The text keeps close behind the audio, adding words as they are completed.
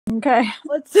Okay.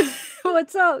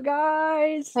 What's up,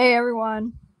 guys? Hey,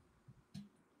 everyone.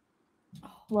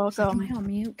 Welcome. Am I on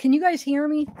mute? Can you guys hear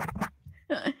me?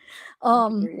 Hear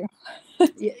you.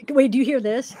 Yeah, wait, do you hear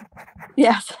this?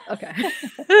 Yes. Okay.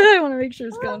 I want to make sure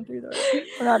it's going through there.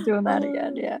 We're not doing that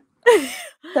again yet.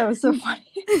 That was so funny.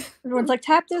 Everyone's like,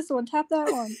 tap this one, tap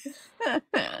that one.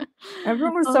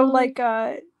 Everyone was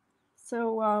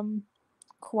so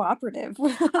cooperative.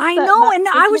 I know, and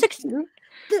I was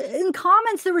in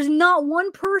comments, there was not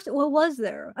one person. Well, was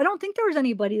there? I don't think there was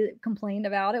anybody that complained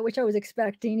about it, which I was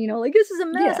expecting. You know, like, this is a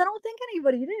mess. Yeah. I don't think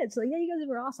anybody did. So yeah, you guys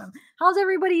were awesome. How's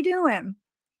everybody doing?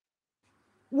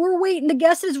 We're waiting. The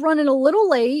guest is running a little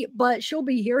late, but she'll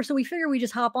be here. So we figured we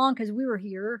just hop on because we were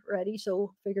here ready.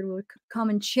 So figured we would come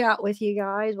and chat with you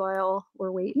guys while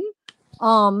we're waiting.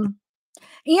 And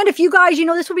if you guys, you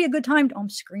know, this would be a good time. I'm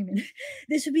screaming.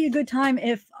 This would be a good time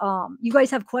if you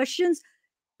guys have questions.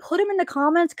 Put them in the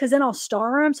comments because then I'll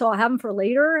star them. So I'll have them for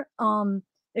later.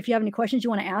 If you have any questions you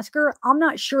want to ask her, I'm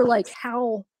not sure like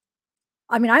how.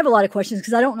 I mean, I have a lot of questions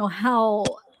because I don't know how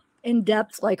in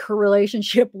depth like her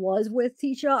relationship was with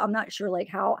Letecia. I'm not sure like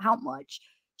how much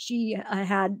she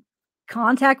had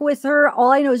contact with her.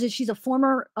 All I know is that she's a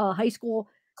former high school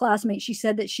classmate. She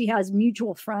said that she has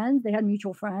mutual friends. They had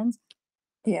mutual friends.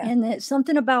 Yeah. And that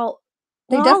something about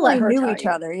they definitely knew each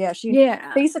other.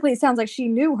 Yeah. Basically, it sounds like she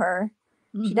knew her.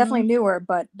 She definitely knew her,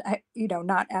 but you know,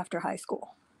 not after high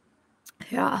school.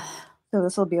 Yeah. So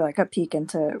this will be like a peek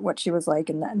into what she was like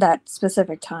in that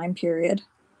specific time period.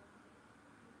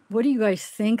 What do you guys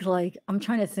think? Like, I'm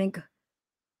trying to think.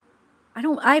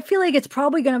 I feel like it's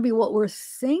probably going to be what we're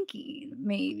thinking,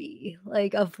 maybe,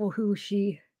 like, of who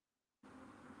she.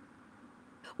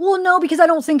 Well, no, because I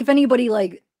don't think if anybody,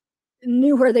 like,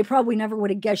 knew her, they probably never would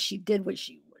have guessed she did what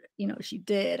she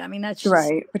did. I mean, that's just,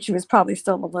 right. But she was probably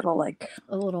still a little,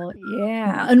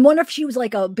 yeah. And wonder if she was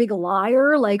like a big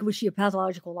liar. Like, was she a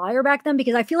pathological liar back then?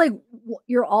 Because I feel like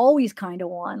you're always kind of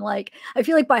one. Like, I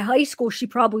feel like by high school, she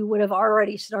probably would have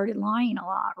already started lying a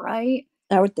lot, right?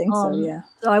 I would think so, yeah.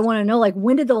 So I want to know, like,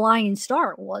 when did the lying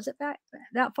start? Was it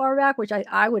that far back? Which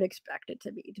I would expect it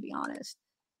to be honest.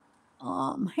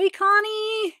 Hey,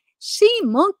 Connie, sea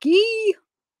monkey.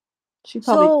 She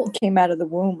probably came out of the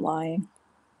womb lying.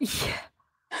 Yeah,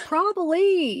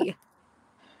 probably.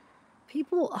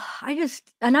 People,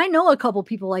 and I know a couple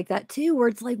people like that too, where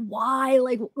it's like, why?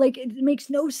 Like it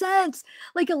makes no sense.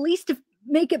 Like, at least to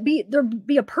make it there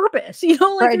be a purpose, you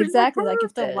know? Like, right, exactly. Like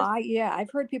if the lie, yeah,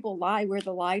 I've heard people lie where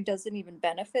the lie doesn't even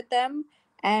benefit them,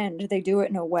 and they do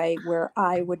it in a way where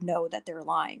I would know that they're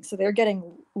lying. So they're getting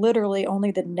literally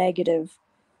only the negative,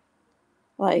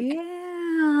 like,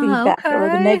 feedback or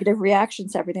the negative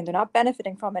reactions to everything. They're not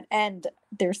benefiting from it, and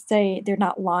they're saying they're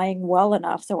not lying well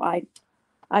enough. So I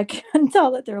can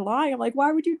tell that they're lying. I'm like,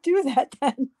 why would you do that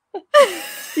then?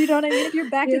 You know what I mean? If you're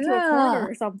backed into a corner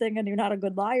or something and you're not a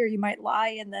good liar, you might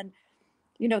lie, and then,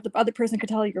 you know, the other person could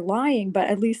tell you're lying, but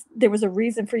at least there was a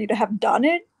reason for you to have done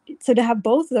it. So to have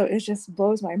both of those, it just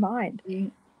blows my mind.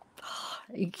 You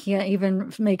can't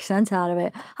even make sense out of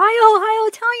it. Hi,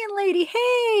 Italian lady.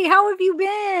 Hey, how have you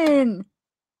been?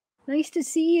 Nice to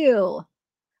see you.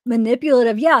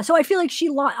 Manipulative, yeah. So I feel like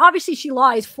obviously she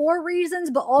lies for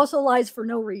reasons, but also lies for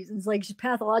no reasons. Like, she's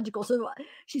pathological, so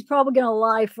she's probably gonna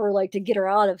lie for, like, to get her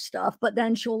out of stuff, but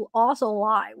then she'll also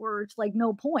lie where it's like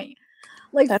no point.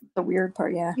 Like, that's the weird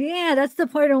part. Yeah, that's the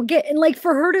part I don't get. And like,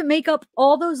 for her to make up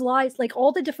all those lies, like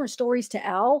all the different stories to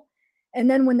Al, and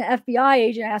then when the FBI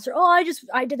agent asked her, "Oh,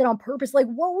 I did that on purpose," like,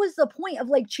 what was the point of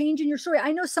like changing your story?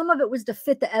 I know some of it was to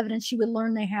fit the evidence she would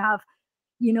learn they have,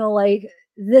 you know, like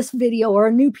this video or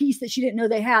a new piece that she didn't know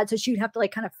they had, so she would have to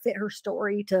like kind of fit her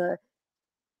story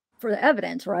for the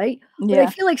evidence, right? Yeah. But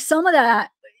I feel like some of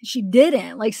that she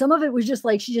didn't. Like, some of it was just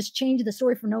like she just changed the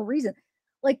story for no reason.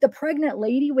 Like the pregnant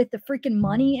lady with the freaking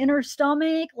money in her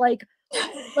stomach, like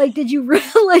did you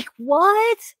really, like,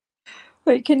 what?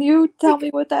 Wait, can you tell me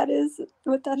what that is?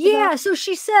 What that's about? So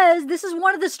she says, this is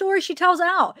one of the stories she tells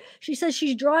out. She says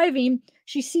she's driving.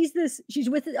 She sees this. She's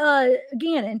with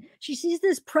Gannon. She sees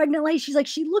this pregnant lady. She's like,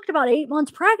 she looked about 8 months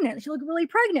pregnant. She looked really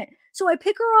pregnant. So I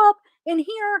pick her up, and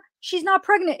here she's not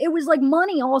pregnant. It was like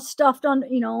money all stuffed on,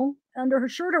 you know, under her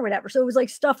shirt or whatever. So it was like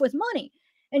stuff with money.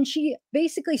 And she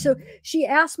basically, so she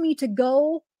asked me to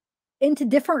go into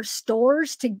different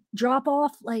stores to drop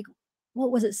off, like,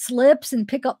 what was it, slips and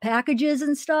pick up packages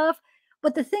and stuff.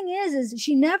 But the thing is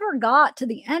she never got to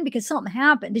the end because something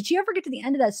happened. Did she ever get to the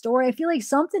end of that story? I feel like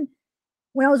something,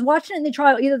 when I was watching it in the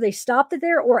trial, either they stopped it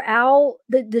there or Al,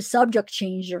 the subject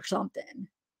changed or something.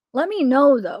 Let me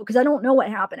know, though, because I don't know what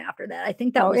happened after that. I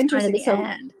think that was kind of the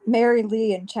end. Mary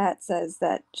Lee in chat says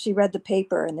that she read the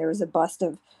paper and there was a bust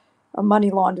of a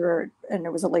money launderer, and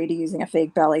it was a lady using a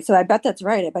fake belly. So I bet that's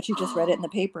right. I bet you just read it in the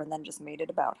paper and then just made it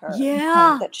about her and claimed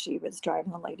Yeah, that she was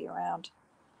driving the lady around.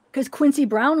 because Quincy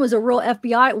Brown was a real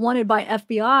FBI wanted by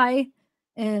FBI,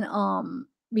 and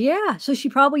yeah, so she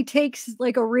probably takes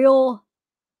like a real.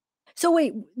 So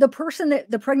wait, the person that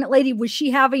the pregnant lady was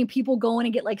she having people go in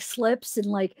and get like slips and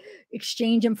like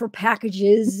exchange them for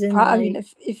packages and I mean, like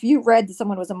if you read that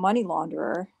someone was a money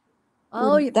launderer,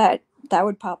 oh wouldn't that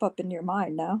would pop up in your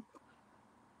mind? No,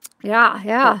 yeah I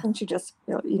yeah think she just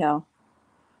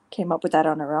came up with that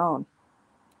on her own.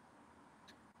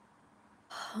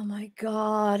 oh my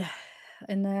god,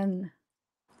 and then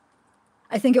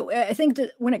I think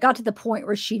that when it got to the point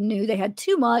where she knew they had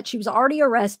too much, she was already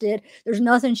arrested. There's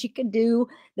nothing she could do.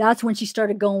 That's when she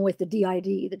started going with the DID,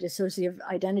 the dissociative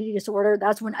identity disorder.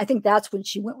 That's when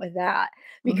she went with that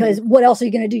Hmm. because what else are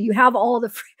you going to do? You have all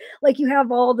the like you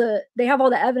have all the they have all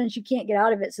the evidence. You can't get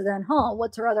out of it. So then,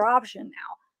 what's her other option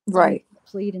now? So I'm Right.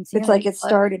 plead It's like insanity. it But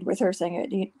started with her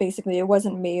saying basically it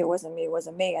wasn't me, it wasn't me, it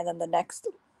wasn't me, and then the next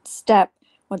step,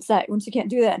 once you can't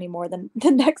do that anemaore, then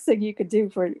the next thing you could do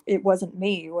for it wasn't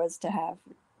me was to have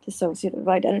dissociative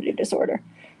identity disorder.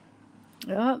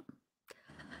 yeah,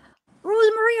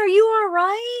 Rosemary, are you all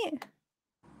right?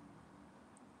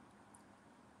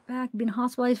 Back, been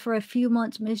hospitalized for a few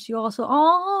months, missed you also.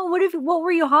 Oh, what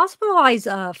were you hospitalized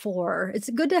for? It's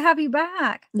good to have you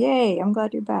back. Yay, I'm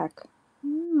glad you're back.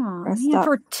 Oh, Rest man, up.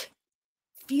 for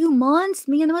few months?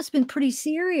 Man, that must have been pretty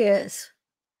serious.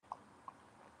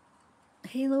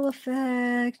 Halo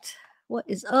effect. What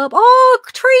is up? Oh,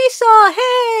 Teresa,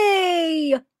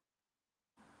 hey!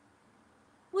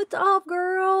 What's up,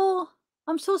 girl?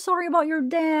 I'm so sorry about your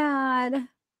dad.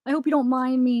 I hope you don't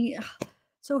mind me.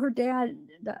 So her dad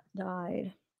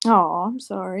died. Oh, I'm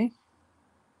sorry.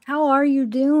 How are you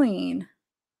doing?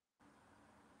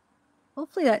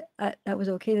 Hopefully that was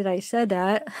okay that I said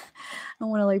that. I don't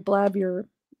wanna, like, blab your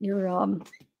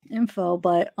info,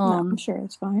 but, No, I'm sure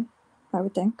it's fine. I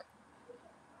would think.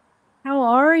 how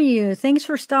are you? Thanks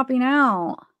for stopping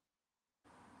out.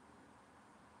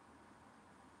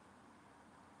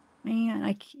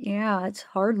 Man, yeah, it's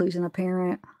hard losing a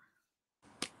parent.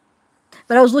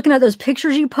 But I was looking at those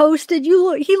pictures you posted.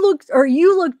 You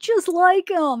look just like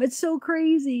him. It's so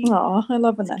crazy. Oh, I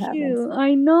love when It's that happens. cute.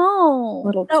 I know.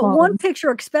 Little That one clones.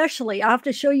 picture especially, I have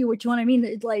to show you which one I mean.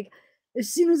 It's like, as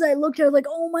soon as I looked at her, like,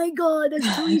 "Oh my god, that's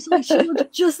Teresa, like, she looks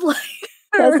just like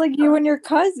That's her." like you and your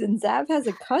cousin. Zav has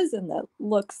a cousin that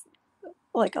looks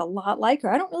like a lot like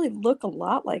her. I don't really look a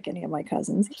lot like any of my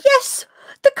cousins. Yes!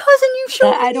 The cousin you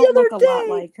showed me I the don't look other a lot day.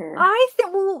 like her. I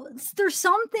think well, there's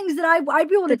some things that I'd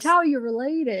be able to It's tell you're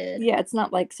related. Yeah, it's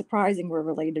not like surprising we're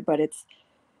related, but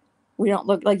we don't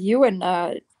look like you and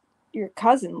your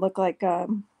cousin look like oh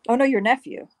no, your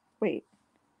nephew. Wait.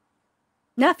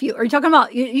 Nephew, are you talking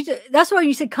about that's why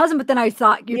you said cousin, but then I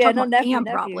thought you're Yeah, talking no, about nephew, Cam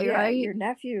nephew. probably, Yeah, right? your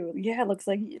nephew. Yeah, it looks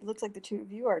like the two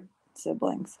of you are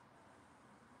siblings.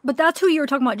 But that's who you were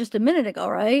talking about just a minute ago,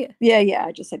 right? Yeah, yeah,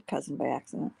 I just said cousin by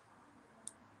accident.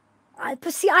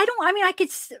 But see, I mean,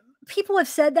 people have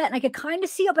said that and I could kind of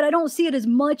see it, but I don't see it as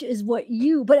much as but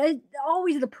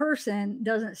always the person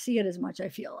doesn't see it as much, I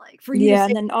feel like. For you to Yeah,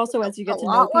 say and then also as you a get to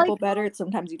know lot like people better,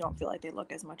 sometimes you don't feel like they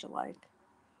look as much alike.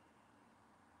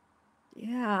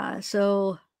 yeah,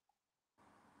 so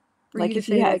for you Like to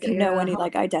say like, if you know yeah, any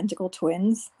like identical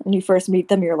twins and you first meet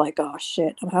them, you're like, oh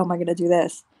shit, how am I gonna do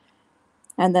this?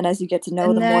 And then as you get to know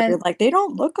and them more, you're then like, they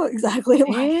don't look exactly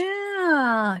alike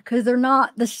yeah, because they're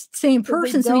not the same because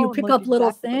they person, so you don't pick look up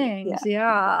little exactly. things, Yeah.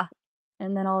 yeah.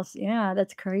 And then also, yeah,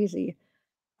 that's crazy.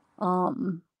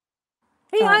 Um,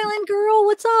 hey, Um, Island girl,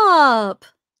 what's up?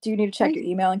 do you need to check Nice. your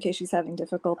email in case she's having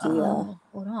difficulty? Oh,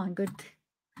 hold on. Good.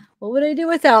 What would I do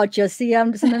without you? See,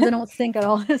 sometimes I don't think of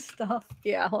all this stuff.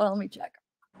 Yeah, hold on, let me check.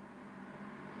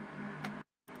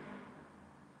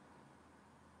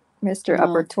 Mr.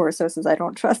 Upper No. Torso says, I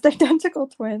don't trust identical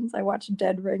twins. I watched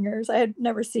Dead Ringers. I had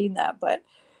never seen that, but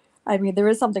I mean, there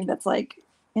is something that's like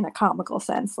in a comical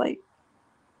sense, like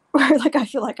where like I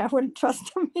feel like I wouldn't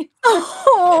trust them either.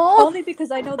 Oh. Only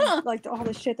because I know like all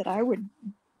the shit that I would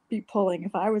be pulling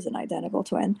if I was an identical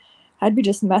twin. I'd be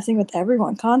just messing with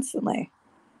everyone constantly.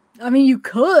 I mean, you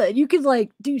could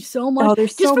like do so much Oh,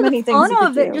 there's just so for the many things fun you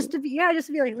could of it, do. just to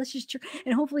be like, let's just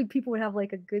and hopefully people would have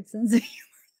like a good sense of humor.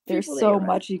 There's People that so you're right.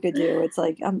 much you could do. It's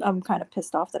like I'm kind of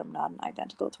pissed off that I'm not an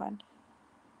identical twin.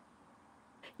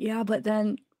 Yeah, but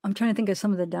then I'm trying to think of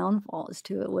some of the downfalls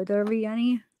to it. Would there be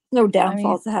any? No I mean,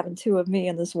 downfalls to having two of me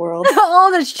in this world. oh,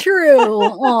 that's true.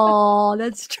 Oh,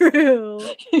 that's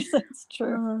true. That's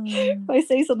true. If Um, I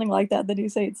say something like that, then you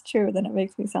say it's true, then it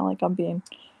makes me sound like I'm being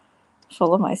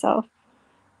full of myself.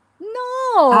 no,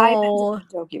 I meant it Oh. in a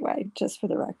jokey way, just for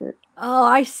the record. Oh,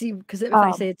 I see, because if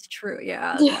I say it's true,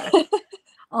 yeah, okay.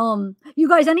 You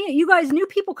guys, new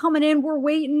people coming in, we're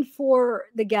waiting for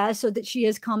the guest so that she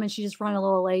is coming. She just run a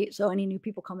little late. So any new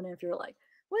people coming in, if you're like,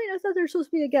 wait, I thought there's supposed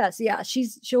to be a guest. Yeah,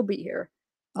 she'll be here.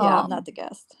 Yeah, I'm not Um, the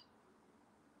guest.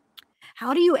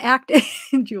 how do you act,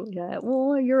 Juliet?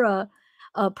 Well, you're a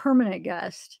permanent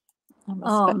guest. I'm a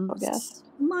special guest.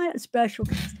 My special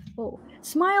guest. Oh,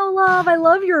 Smile Love. I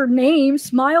love your name,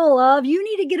 Smile Love. You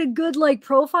need to get a good like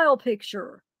profile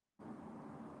picture.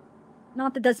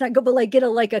 Not that that's not good, but like get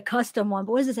a custom one.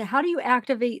 But what does it say? How do you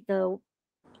activate the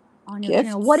on your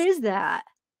channel? What Gifts? is that?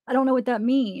 I don't know what that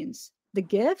means. The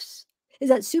gifts? Is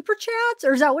that super chats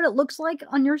or is that what it looks like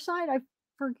on your side? I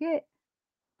forget.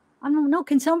 I don't know.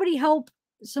 Can somebody help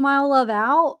Smile Love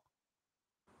out?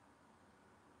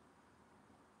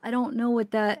 I don't know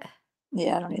what that.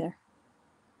 Yeah, I don't either.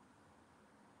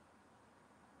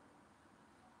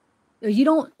 You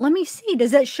don't. Let me see. Does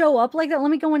that show up like that?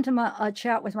 Let me go into my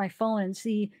chat with my phone and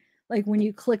see, like when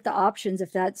you click the options,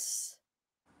 if that's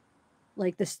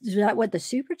like this. Is that what the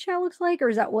super chat looks like, or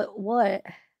is that what?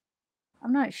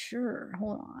 I'm not sure.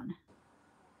 Hold on.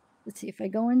 Let's see if I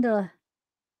go into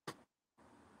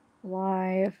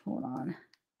live. Hold on.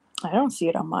 I don't see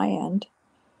it on my end.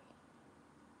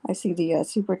 I see the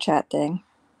super chat thing.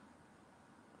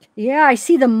 Yeah, I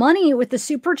see the money with the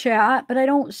super chat, but I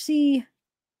don't see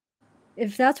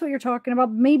if that's what you're talking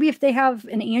about. Maybe if they have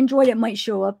an Android, it might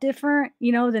show up different,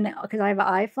 than because I have an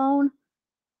iPhone.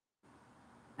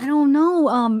 I don't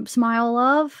know. Smile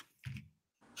Love.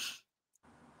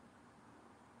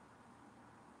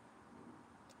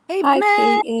 Hey, Hi,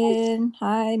 Mez. Peyton.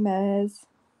 Hi, Mez.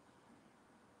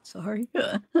 Sorry.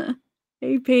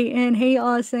 Hey, Peyton. Hey,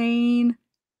 Ausane.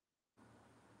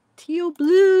 Teal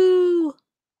Blue.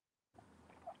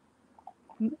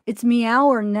 It's meow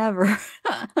or never.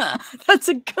 That's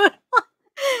a good one.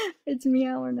 It's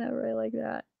meow or never. I like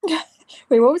that.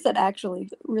 Wait, what was that actually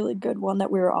really good one that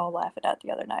we were all laughing at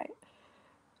the other night?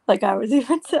 Like I was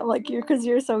even saying, like because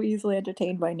you're so easily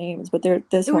entertained by names, but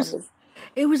this It one was was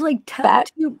it was like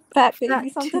fat, tube fat fat baby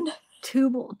something.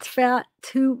 tubal fat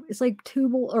tube. It's like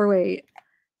tubal or wait,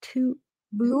 tube.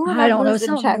 Who I don't know, remembers in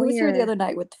something chat? Who was here the weird. other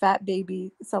night with fat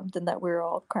baby something that we were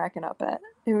all cracking up at?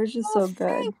 It was just Oh, so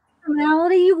thanks, good.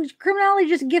 Criminality. Criminality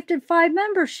just gifted 5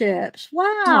 memberships.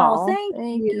 Wow, Oh, thank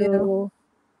thank you. you.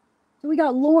 So we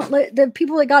got Lauren. The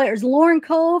people that got it is Lauren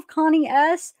Cove, Connie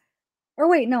S. Or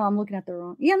wait, no, I'm looking at the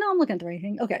wrong. Yeah, no, I'm looking at the right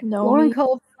thing. Okay, Lauren Nomi,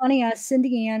 Cove, Connie S,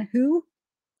 Cindy Ann, who?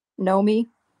 Nomi.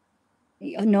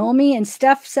 Nomi, and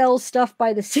Steph sells stuff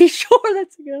by the seashore.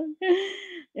 That's good.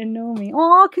 And Nomi.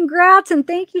 Oh, congrats and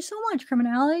thank you so much,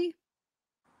 Criminality.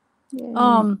 Yay.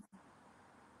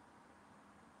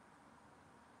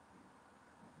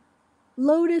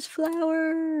 Lotus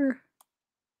flower.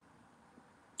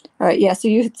 All right, yeah. So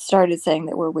you started saying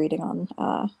that we're waiting on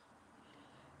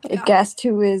a guest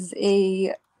who is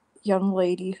a young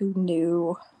lady who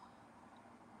knew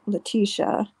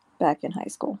Letecia back in high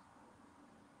school.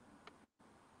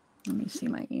 Let me see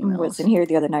my And was in emails. here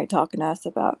the other night talking to us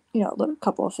about, a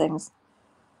couple of things.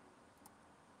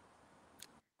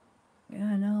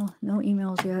 Yeah, no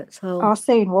emails yet. So I was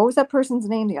saying, what was that person's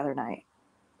name the other night?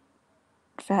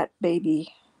 Fat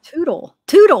baby. Toodle,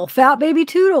 fat baby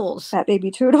Toodles. Fat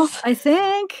baby Toodles. I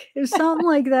think it was something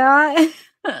like that.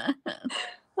 I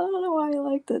don't know why I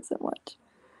liked it so much.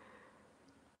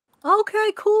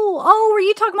 Okay, cool. Oh, were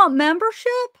you talking about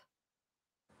membership?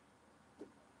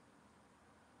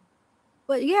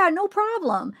 But yeah, no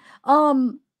problem.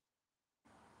 Aw.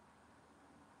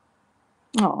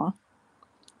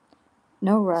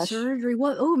 No rush. Surgery.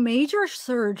 What? Oh, major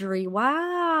surgery.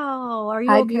 Wow. Are you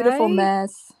Hi, okay? beautiful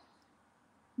mess.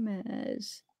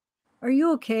 Mez. Are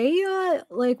you okay?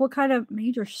 Like what kind of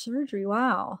major surgery?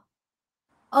 Wow.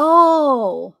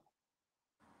 Oh.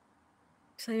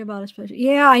 Excited about a special.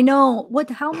 Yeah, I know.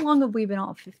 How long have we been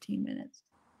on? 15 minutes.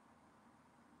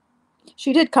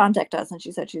 She did contact us and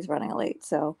she said she's running late,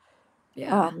 so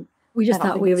yeah. We just I don't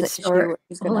thought think we it's would an issue start. where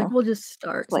she's gonna We'll just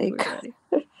start so like we're ready.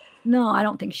 No, I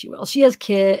don't think she will. She has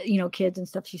kids and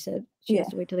stuff. She said she has Yeah.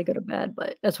 to wait till they go to bed,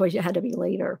 but that's why she had to be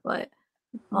later. But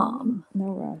No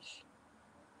rush.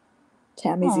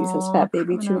 Tammy Z says fat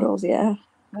baby Toodles, yeah.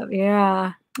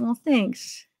 Yeah. Well,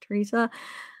 thanks, Teresa.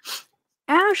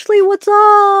 Ashley, what's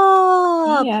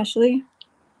up? Hey, Ashley.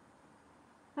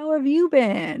 How have you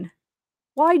been?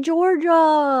 Why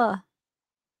Georgia?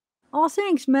 Oh,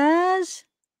 thanks, Mez.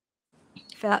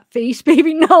 Fat face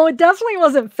baby. No, it definitely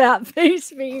wasn't fat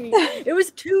face baby. It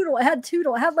was Toodle. It had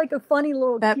Toodle. It had like a funny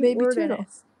little Fat cute baby word Toodles. in it.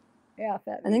 Yeah,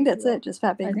 fat I baby think that's Toodle. it, just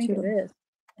fat I baby think it Toodles. is.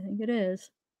 I think it is.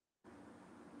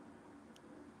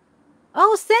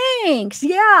 Oh, thanks.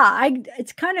 Yeah,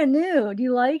 it's kind of new. Do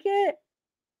you like it?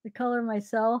 The color of my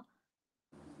cell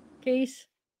case.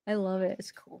 I love it.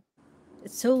 It's cool.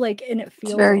 It's so like, and it It's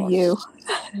feels very all you.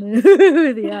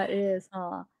 smooth. Yeah, it is.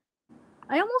 Huh.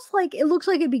 I almost like it looks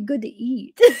like it'd be good to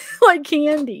eat, like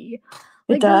candy.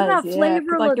 It Like, doesn't does, that yeah. 'Cause,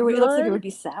 flavor like, look it looks like it would good? be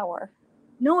sour.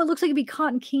 No, it looks like it'd be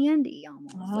cotton candy I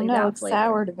almost, don't like know, that it's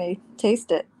sour flavor. to me.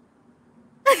 Taste it.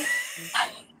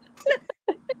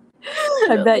 I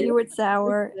That'll bet be you it's that's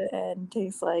sour it. and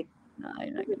tastes like No,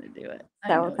 I'm not gonna do it. I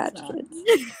Sour know it's Patch not. Kids.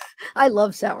 I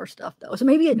love sour stuff though, so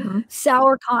maybe Mhm.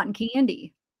 sour cotton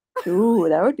candy. Ooh,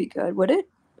 that would be good, would it?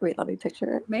 Wait, let me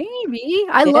picture it. Maybe.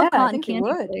 I Yeah, love I cotton think it candy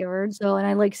would. flavored, so and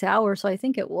I like sour, so I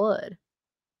think it would.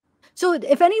 So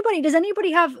if anybody does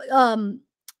anybody have,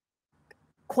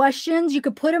 questions? You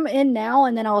could put them in now,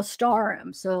 and then I'll star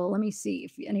them. So let me see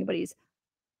if anybody's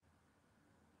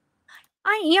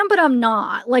I am, but I'm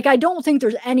not. Like, I don't think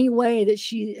there's any way that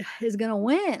she is gonna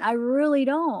win. I really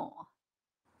don't.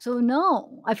 So,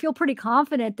 no, I feel pretty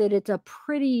confident that it's a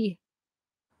pretty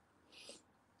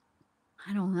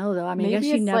I don't know, though. I mean, I guess Maybe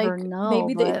you it's never like know,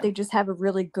 maybe they but they just have a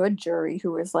really good jury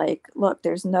who is like, "Look,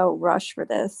 there's no rush for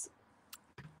this.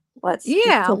 Let's just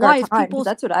yeah, take our why is time," because people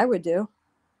that's what I would do,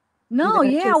 no, even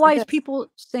in a yeah, case why like is this. people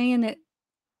saying that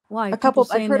why A is people couple I've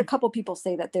saying heard a that couple people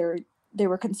say that they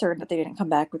were concerned that they didn't come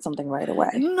back with something right away.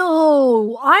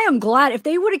 no, I am glad if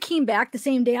they woulda came back the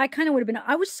same day, I kinda would've been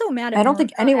I was so mad at I don't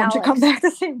think anyone should come Alex. back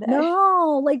the same day.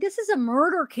 No, like, this is a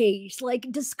murder case,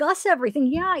 like, discuss everything.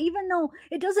 Yeah, even though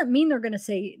it doesn't mean they're gonna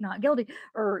say not guilty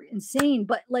or insane,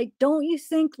 but, like, don't you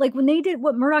think like, when they did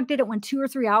what Murdoch did, it went 2 or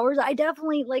 3 hours, I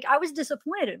definitely like, I was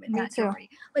disappointed in Me that too. jury.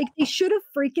 Like, they should have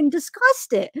freaking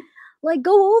discussed it. Like,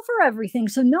 go over everything.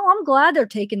 So, no, I'm glad they're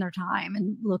taking their time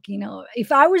and look,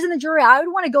 if I was in the jury, I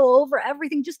would wanna go over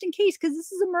everything just in case, because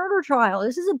this is a murder trial.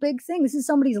 This is a big thing. This is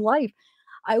somebody's life.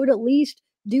 I would at least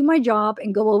do my job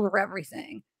and go over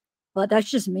everything. But that's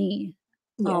just me.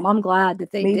 Yeah. I'm glad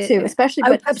that they Me did too, it. especially I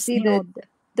but kept see saying the all d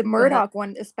the go ahead. Murdoch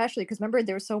one especially because remember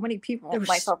there were so many people, There's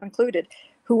myself included,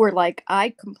 who were like, "I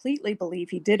completely believe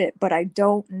he did it, but I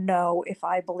don't know if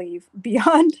I believe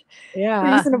beyond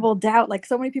yeah. reasonable doubt." Like,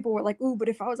 so many people were like, "Ooh, but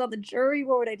if I was on the jury,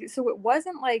 what would I do?" So it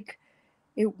wasn't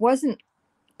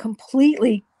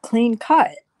completely clean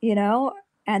cut, you know?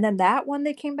 And then that one,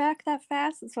 they came back that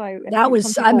fast, and so I That think some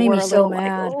was that people made were me a so little like,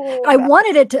 mad. "Oh," about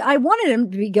it. I wanted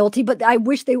him to be guilty, but I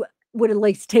wish they would have,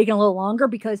 like, taken a little longer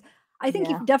because I think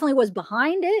he Yeah. definitely was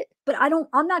behind it, but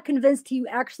I'm not convinced he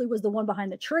actually was the one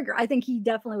behind the trigger. I think he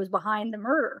definitely was behind the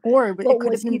murder, Or it but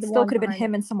could have was he been the still one could have been behind it?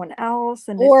 him and someone else,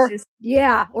 and it's Or just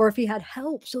yeah, or if he had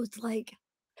help, so it's like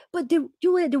but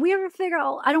Julia, did we ever figure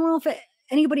out I don't know if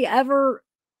anybody ever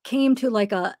came to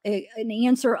like an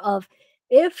answer of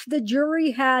if the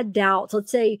jury had doubts,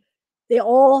 let's say they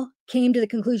all came to the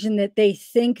conclusion that they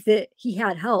think that he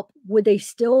had help, would they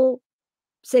still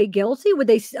say guilty?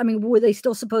 I mean, were they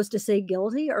still supposed to say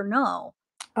guilty or no?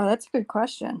 oh, that's a good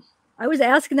question. I was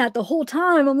asking that the whole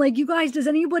time. I'm like, you guys, does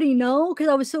anybody know? Because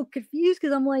I was so confused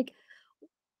because I'm "Le-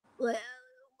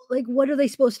 like, what are they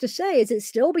supposed to say? Is it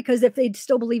still because if they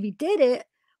still believe he did it,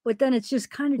 but then it's just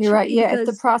kind of You're right, tricky yeah, if the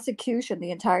because prosecution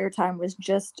the entire time was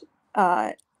just,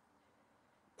 uh,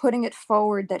 putting it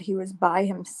forward that he was by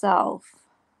himself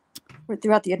or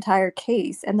throughout the entire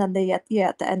case, and then at the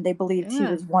end, they believed he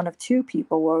yeah, was one of 2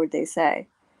 people, what would they say?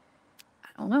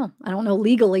 I don't know. I don't know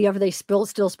legally are they still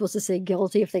supposed to say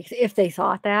guilty if they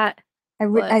thought that, I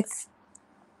would but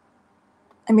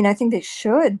I mean, I think they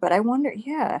should, but I wonder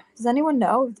yeah, does anyone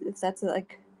know if that's,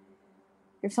 like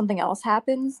if something else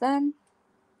happens then?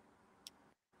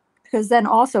 Because then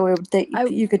also it would they I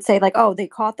you could say like, "Oh, they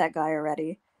caught that guy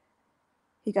already.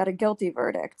 He got a guilty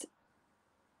verdict."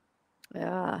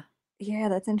 yeah, Yeah,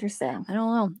 that's interesting. I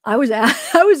don't know. I was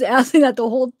asking that the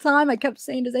whole time. I kept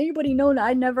saying, "Does anybody know?" And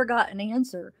I never got an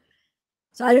answer.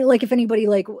 So I didn't like if anybody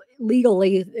like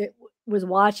legally was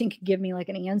watching could give me like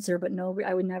an answer, but no,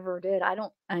 I would never did. I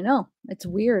don't. I know it's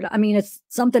weird. I mean, it's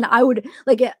something I would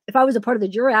like if I was a part of the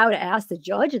jury, I would ask the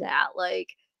judge that. Like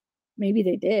maybe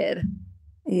they did.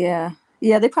 Yeah.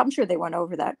 Yeah, I'm sure they went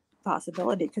over that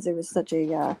possibility because it was such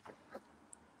a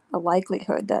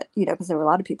likelihood that, because there were a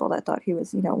lot of people that thought he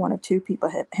was, one of 2 people,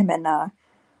 him and,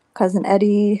 cousin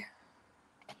Eddie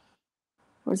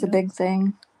was a Yep. big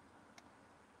thing.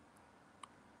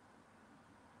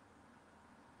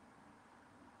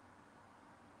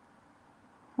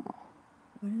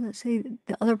 What does it say?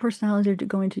 The other personalities are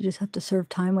going to just have to serve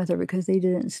time with her because they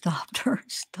didn't stop her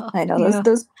stuff. I know those Yeah.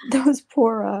 those those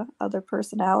poor, other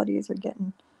personalities are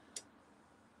getting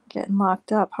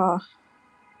locked up, huh?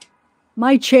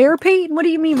 My chair, Peyton? What do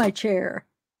you mean my chair?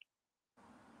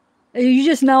 Are you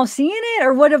just now seeing it,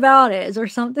 or what about it? Is there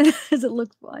something? Does it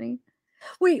look funny?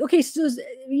 Wait, okay, so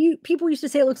people used to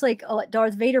say it looks like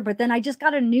Darth Vader, but then I just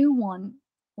got a new one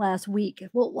last week.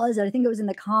 What was it? I think it was in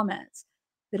the comments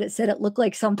that it said it looked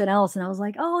like something else, and I was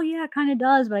like, oh yeah, it kind of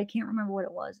does, but I can't remember what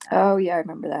it was now. Oh yeah, I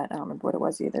remember that. I don't remember what it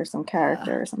was either. Some Yeah.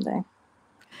 character or something.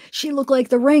 She looked like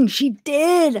the ring. She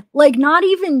did. Like, not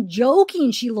even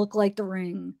joking, she looked like the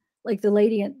ring. Like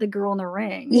the girl in the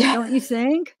ring. Yeah. Don't you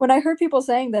think? When I heard people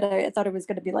saying that, I thought it was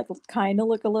gonna be like kind of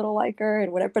look a little like her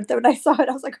and whatever. But then when I saw it,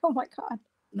 I was like, oh my god.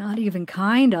 Not even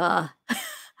kinda.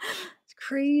 It's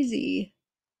crazy.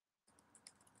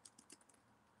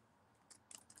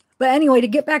 But anyway, to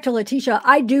get back to Letecia,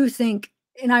 I do think,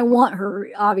 and I want her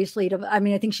obviously to, I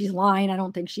mean, I think she's lying. I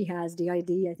don't think she has DID.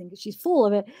 I think she's full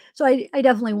of it. So I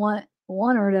definitely want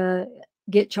her to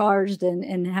get charged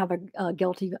and have a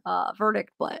guilty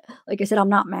verdict. But like I said, I'm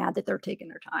not mad that they're taking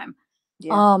their time.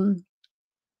 Yeah. Um,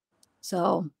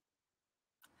 so,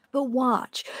 but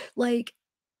like,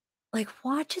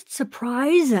 watch it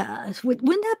surprise us.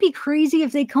 Wouldn't that be crazy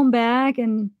if they come back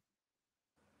and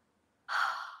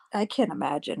I can't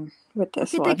imagine with look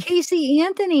this at the one. Casey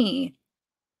Anthony?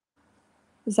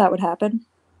 Is that what happened?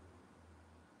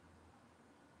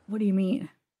 What do you mean?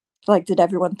 Like, did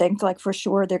everyone think like for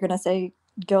sure they're gonna say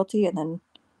guilty and then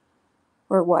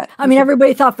or what? I mean,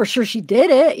 everybody thought for sure she did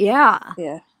it. Yeah.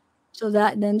 Yeah. So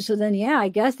then, yeah, I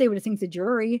guess they would think the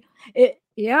jury.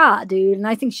 Yeah, dude. And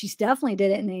I think she's definitely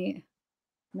did it. And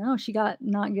no, she got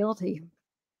not guilty.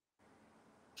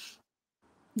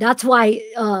 That's why,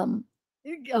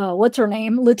 what's her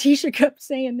name? Letitia kept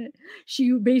saying that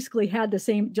she basically had the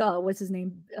same, what's his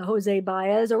name? Jose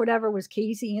Baez or whatever was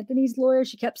Casey Anthony's lawyer.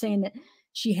 She kept saying that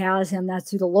she has him. That's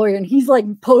who the lawyer. And he's like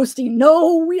posting,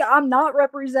 no, I'm not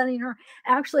representing her.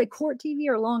 Actually, Court TV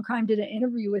or Long Crime did an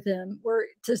interview with him where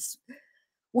to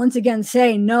once again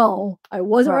say, no, I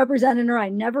wasn't Right. representing her. I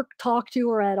never talked to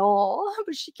her at all.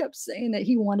 But she kept saying that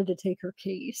he wanted to take her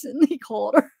case and he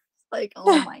called her. Like,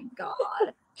 oh my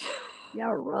God.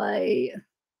 Yeah, right.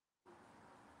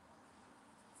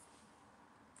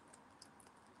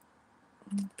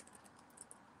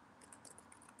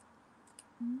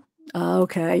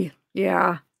 Okay.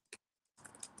 Yeah.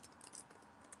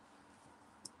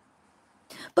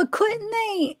 But couldn't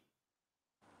they,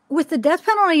 with the death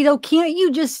penalty though, can't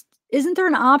you just, isn't there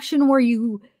an option where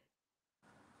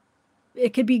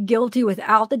it could be guilty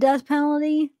without the death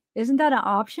penalty? Isn't that an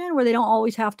option where they don't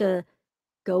always have to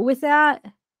go with that?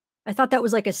 I thought that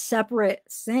was like a separate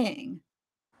thing.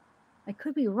 I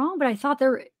could be wrong, but I thought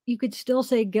you could still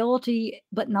say guilty,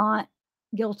 but not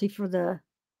guilty for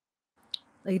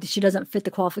like she doesn't fit the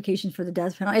qualifications for the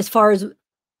death penalty. As far as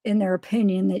in their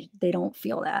opinion, they don't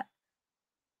feel that.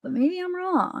 But maybe I'm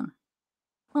wrong.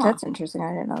 Huh. That's interesting.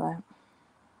 I didn't know that.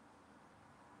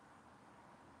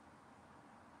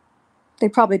 They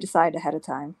probably decide ahead of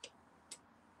time.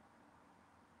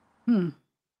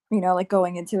 Like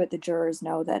going into it, the jurors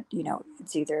know that,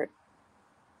 it's either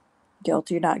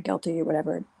guilty, not guilty,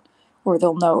 whatever, or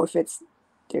they'll know if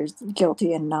there's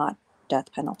guilty and not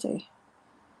death penalty.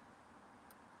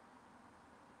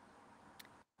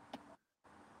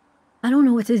 I don't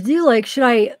know what to do. Like,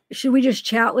 should we just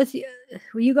chat with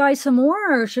you guys some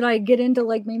more, or should I get into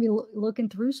like maybe looking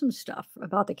through some stuff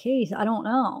about the case? I don't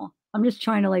know. I'm just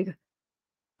trying to like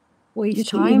waste Did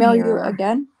she time email you here.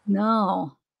 again?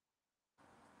 No.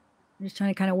 I'm just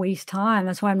trying to kind of waste time.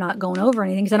 That's why I'm not going over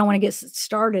anything because I don't want to get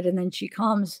started and then she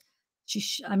comes.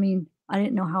 I mean, I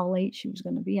didn't know how late she was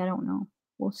going to be. I don't know.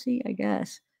 We'll see, I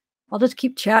guess. I'll just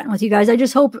keep chatting with you guys. I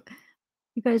just hope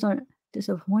you guys aren't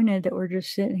disappointed that we're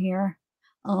just sitting here.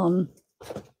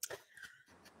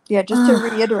 Yeah, just to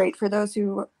reiterate for those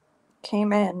who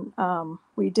came in,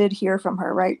 we did hear from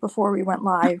her right before we went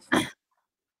live.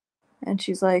 And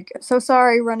she's like, so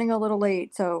sorry, running a little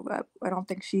late. So I don't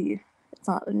think it's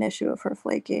not an issue of her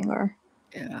flaking or.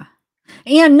 Yeah.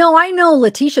 And no, I know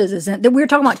Letitia's isn't. We were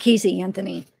talking about Casey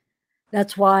Anthony.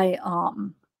 That's why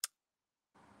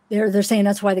they're saying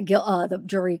that's why the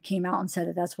jury came out and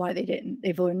said that's why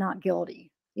they voted not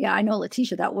guilty. Yeah, I know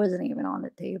Letecia, that wasn't even on the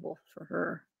table for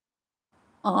her.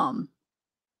 Oh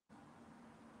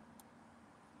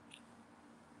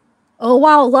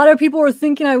wow, a lot of people were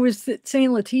thinking I was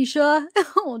saying Letecia.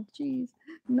 Oh geez.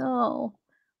 No.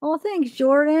 Oh, thanks,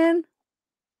 Jordan.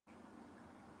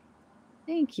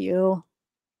 Thank you.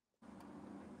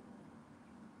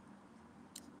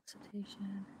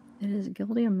 It is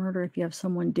guilty of murder if you have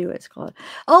someone do it. It's called.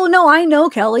 Oh no, I know,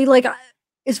 Kelly. Like,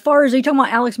 as far as, are you talking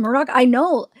about Alex Murdaugh? I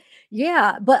know.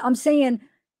 Yeah, but I'm saying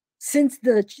since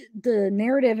the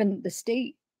narrative and the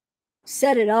state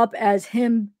set it up as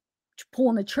him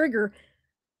pulling the trigger,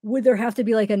 would there have to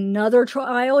be like another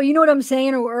trial? You know what I'm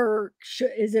saying? Or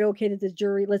is it okay that the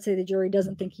jury, let's say the jury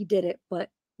doesn't think he did it, but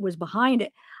was behind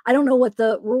it? I don't know what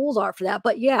the rules are for that,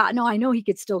 but yeah, no, I know he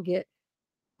could still get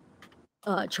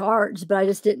charged, but I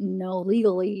just didn't know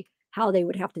legally how they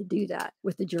would have to do that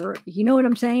with the jury. You know what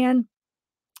I'm saying?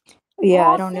 Yeah,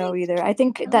 I Oh, don't know thanks. either. I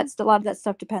think that's a lot of that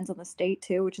stuff depends on the state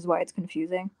too, which is why it's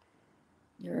confusing.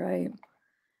 You're right.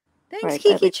 Thanks, Right, at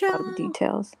Kiki least a lot of the Cello.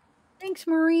 details. Thanks,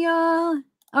 Maria.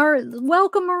 Or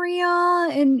welcome, Maria,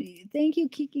 and thank you,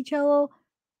 Kiki Cello.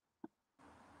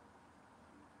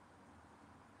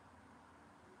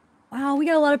 Wow, we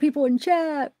got a lot of people in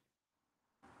chat.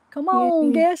 Come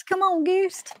on, Yay. guest. Come on,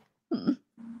 guest.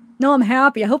 No, I'm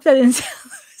happy. I hope that didn't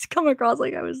come across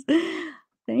like I was.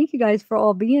 Thank you guys for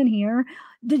all being here.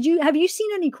 Have you seen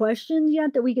any questions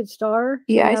yet that we could start?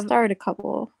 Do Yeah, we I have? started a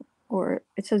couple, or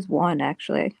it says one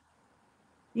actually.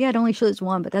 Yeah, it only shows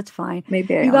one, but that's fine.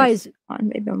 Maybe I You only guys, saw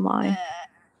one. Maybe I'm lying.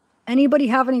 anybody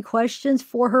have any questions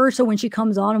for her? So when she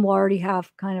comes on, we'll already have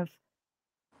kind of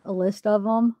a list of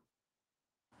them.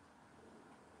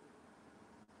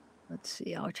 Let's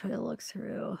see. I'll try to look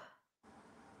through.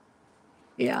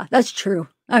 Yeah, that's true.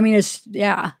 I mean,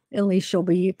 yeah, at least she'll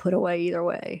be put away either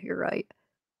way. You're right.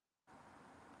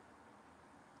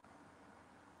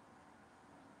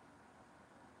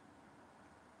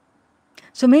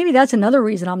 So maybe that's another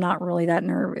reason I'm not really that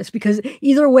nervous, because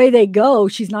either way they go,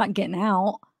 she's not getting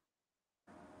out.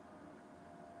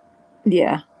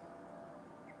 Yeah.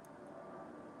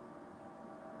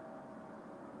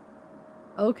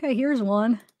 Okay, here's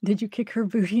one. Did you kick her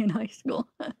booty in high school?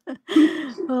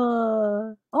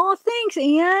 Oh, thanks,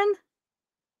 Anne.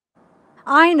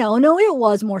 I know. No, it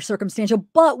was more circumstantial,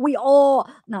 but no,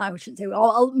 I shouldn't say we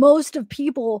all, most of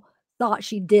people thought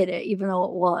she did it, even though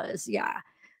it was. Yeah.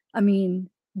 I mean,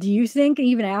 do you think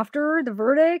even after the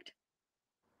verdict?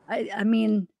 I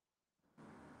mean,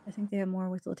 I think they have more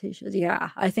with Letecia's. Yeah,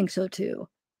 I think so too.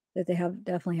 That they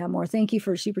definitely have more. Thank you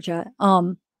for super chat.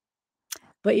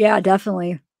 But yeah,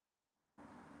 definitely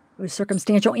it was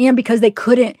circumstantial, and because they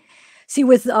couldn't see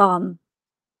with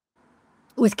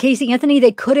Casey Anthony,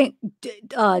 they couldn't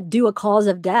do a cause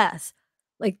of death,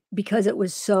 like because it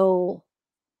was so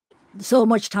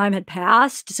much time had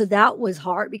passed. So that was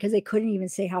hard because they couldn't even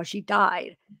say how she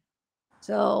died.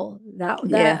 So Yeah.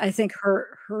 that I think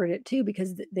hurt it too,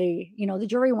 because they, the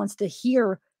jury wants to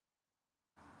hear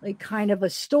like kind of a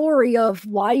story of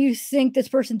why you think this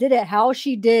person did it, how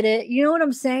she did it. You know what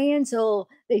I'm saying? So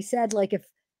they said like if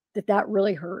that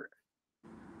really hurt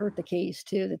the case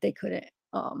too, that they couldn't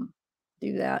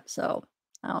do that. So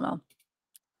I don't know.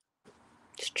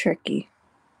 It's tricky.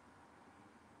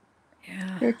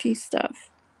 Yeah. Tricky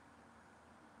stuff.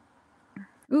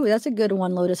 Ooh, that's a good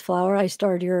one, Lotus Flower. I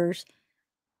starred yours.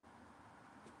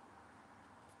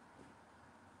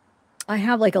 I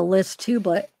have like a list too,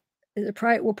 but we're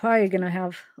probably gonna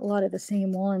have a lot of the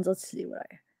same ones. Let's see.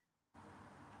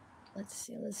 Let's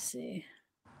see.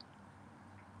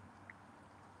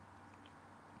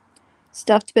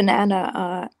 Stuffed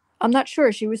banana. I'm not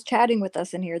sure. She was chatting with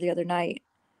us in here the other night.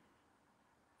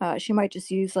 She might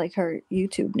just use like her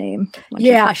YouTube name.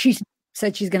 Yeah, she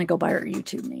said she's gonna go by her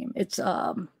YouTube name. It's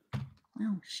oh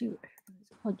shoot,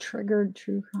 it's called Triggered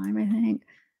True Crime, I think.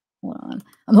 Hold on.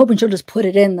 I'm hoping she'll just put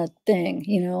it in the thing,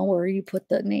 where you put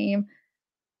the name.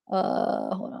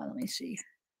 Hold on, let me see.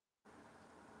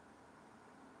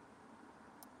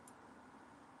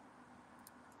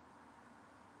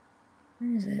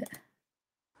 Where is it?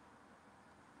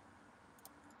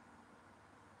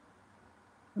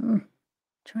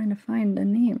 Trying to find the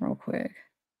name real quick.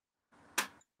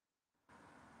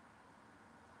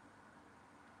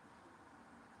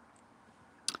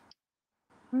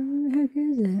 Where the heck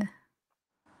is it?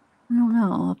 I don't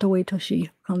know. I'll have to wait till she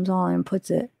comes on and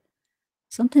puts it.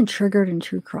 Something triggered in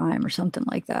true crime or something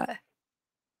like that. I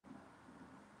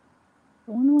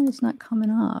wonder why it's not coming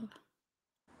up.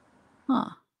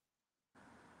 Huh.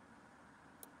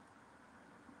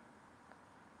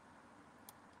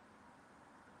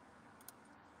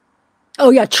 Oh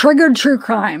yeah, Triggered True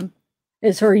Crime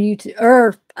is her YouTube,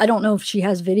 or I don't know if she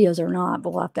has videos or not,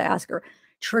 but we'll have to ask her.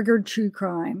 Triggered True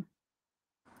Crime.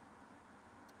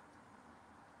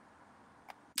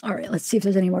 All right, let's see if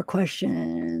there's any more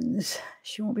questions.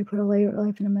 She won't be put away or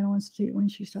life in a mental institute when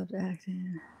she stops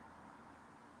acting.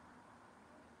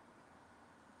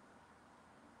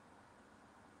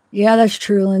 Yeah, that's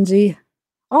true, Lindsay.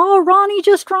 Oh,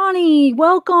 Ronnie.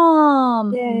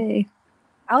 Welcome. Yay.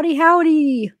 Howdy,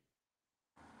 howdy.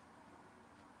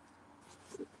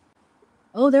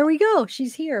 Oh, there we go.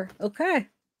 She's here. Okay.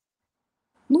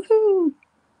 Woohoo.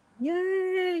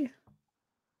 Yay.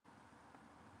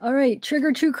 All right,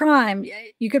 Trigger True Crime.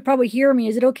 You could probably hear me.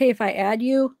 Is it okay if I add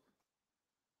you?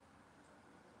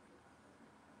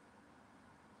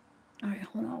 All right,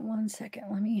 hold on 1 second.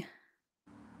 Let me.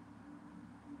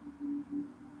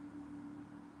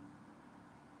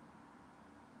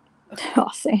 Oh,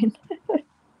 same.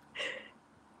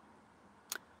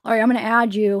 All right, I'm going to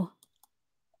add you.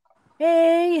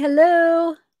 Hey,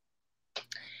 hello.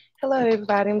 Hello,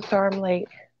 everybody. I'm sorry I'm late.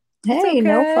 It's Hey,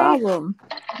 no okay. problem.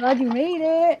 Glad you made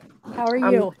it. How are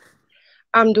you?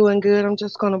 I'm doing good. I'm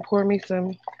just gonna pour me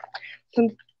some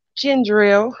ginger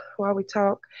ale while we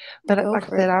talk. But Go like I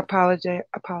for said, it. I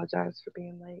apologize for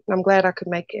being late. I'm glad I could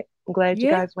make it. I'm glad you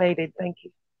Yeah. guys waited. Thank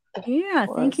you. Yeah,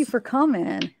 thank you for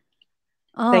coming.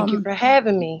 Thank you for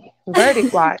having me.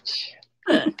 Verdict Watch.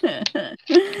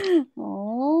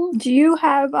 Oh. Do you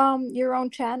have your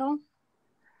own channel?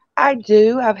 I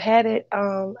do. I've had it.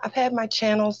 I've had my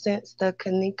channel since the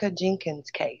Kanika Jenkins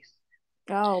case.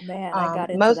 Oh man, I got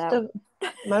into that.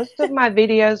 Most of my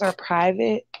videos are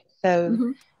private,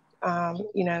 so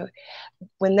you know,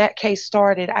 when that case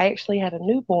started, I actually had a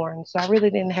newborn, so I really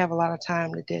didn't have a lot of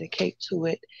time to dedicate to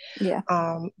it. Yeah.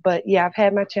 But yeah, I've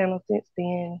had my channel since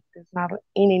then. There's not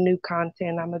any new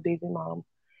content. I'm a busy mom.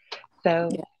 So,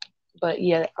 Yeah. but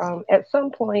yeah, at some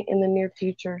point in the near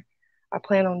future, I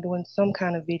plan on doing some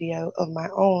kind of video of my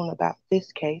own about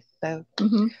this case. So,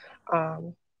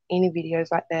 any videos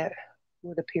like that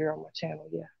would appear on my channel.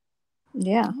 Yeah.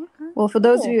 Yeah. Okay, Well, for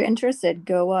those of you interested,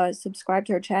 go subscribe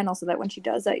to her channel so that when she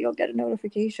does that, you'll get a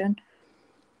notification.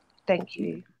 Thank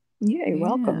you. Yeah, you're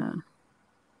welcome.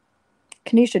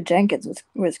 Kanisha Jenkins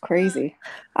was crazy.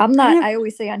 I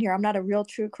always say on here, I'm not a real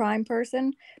true crime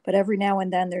person, but every now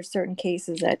and then there's certain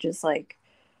cases that just like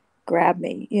grab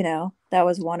me, you know. That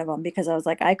was one of them because I was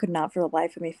like, I could not for the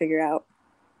life of me figure out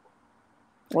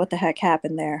what the heck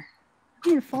happened there. I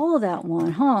didn't follow that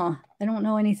one, huh? I don't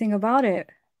know anything about it.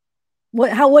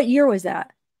 What year was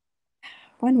that?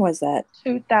 When was that?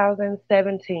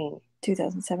 2017.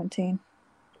 2017.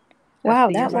 That's Wow,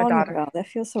 the year that my long daughter. ago. That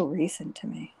feels so recent to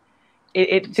me.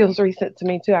 It feels recent to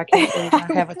me too. I can't believe I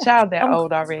have a child that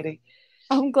old already.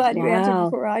 I'm glad you answered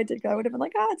before I did. I would have been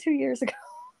like, 2 years ago.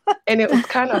 And it was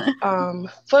kind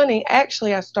of funny.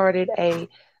 Actually, I started a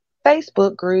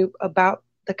Facebook group about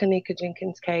the Kanika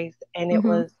Jenkins case, and it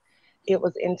was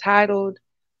entitled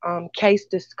 "Case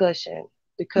Discussion"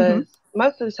 because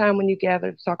most of the time when you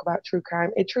gather to talk about true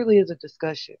crime, it truly is a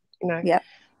discussion, you know. Yeah.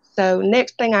 So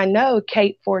next thing I know,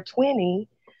 Kate 420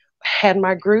 had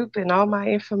my group and all my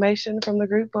information from the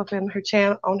group up in her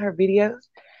channel on her videos.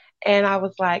 And I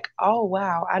was like, oh,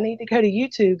 wow, I need to go to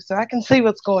YouTube so I can see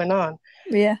what's going on.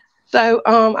 Yeah. So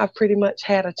I've pretty much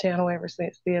had a channel ever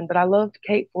since then. But I love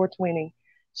Kate 420.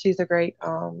 She's a great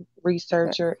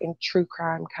researcher and true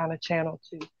crime kind of channel,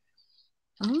 too.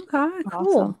 Okay,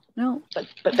 cool. Awesome. No,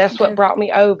 but that's what brought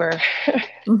me over.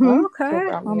 Okay.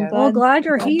 Well, glad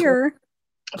you're here.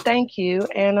 Thank you.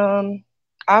 And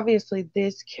obviously,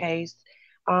 this case,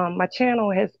 my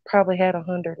channel has probably had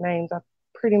 100 names. I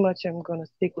pretty much am going to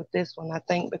stick with this one, I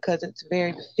think, because it's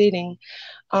very befitting.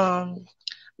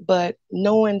 But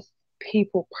knowing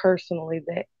people personally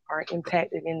that are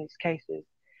impacted in these cases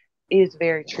is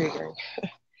very triggering.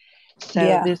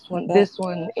 So this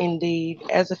one indeed,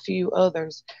 as a few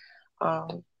others,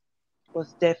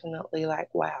 was definitely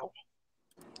like, wow.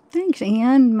 Thanks,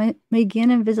 Anne. May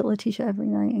Gannon visit Letecia every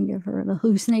night and give her the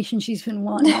hallucination she's been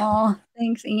wanting. Aw,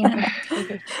 thanks, Anne.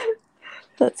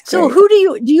 That's great. So who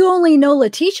do you only know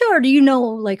Letecia, or do you know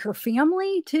like her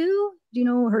family too? Do you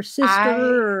know her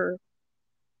sister?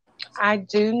 I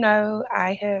do know.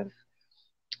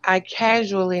 I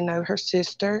casually know her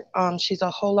sister. She's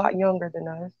a whole lot younger than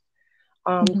us.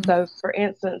 So for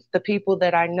instance, the people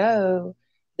that I know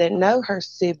that know her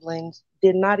siblings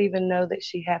did not even know that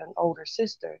she had an older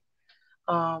sister.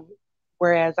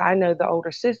 Whereas I know the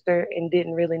older sister and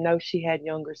didn't really know she had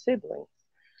younger siblings.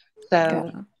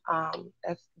 So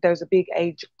there's a big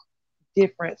age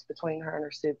difference between her and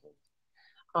her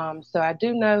siblings. So I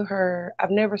do know her.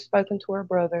 I've never spoken to her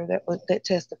brother that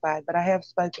testified, but I have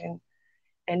spoken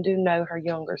and do know her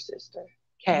younger sister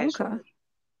casually. Okay.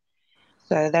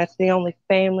 So that's the only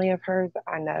family of hers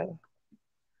I know.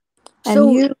 And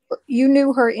so you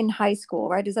knew her in high school,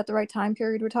 right? Is that the right time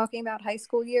period we're talking about, high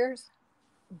school years?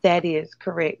 That is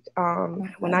correct.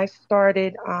 When I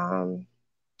started,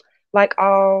 like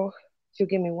all, if you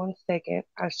give me 1 second,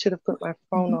 I should have put my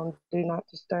phone on Do Not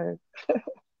Disturb.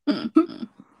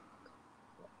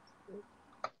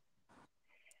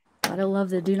 I love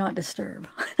the Do Not Disturb.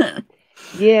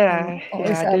 Yeah,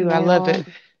 I do. I love it.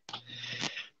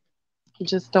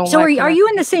 Just don't. So are you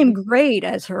in the same grade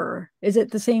as her? Is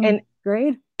it the same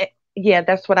grade? Yeah,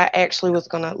 that's what I actually was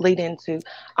going to lead into.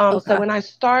 So Okay. when I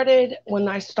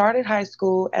started high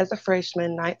school as a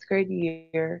freshman, ninth grade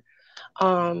year,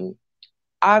 um,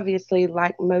 obviously,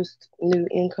 like most new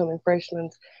incoming freshmen,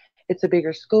 it's a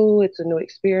bigger school, it's a new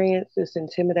experience, it's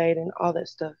intimidating, all that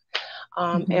stuff.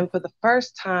 Hmm. And for the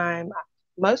first time,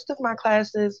 most of my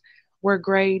classes were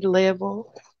grade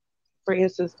level. For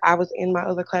instance, I was in my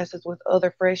other classes with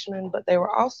other freshmen, but there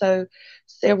were also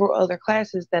several other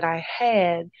classes that I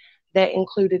had that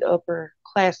included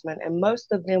upperclassmen, and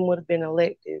most of them would have been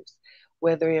electives,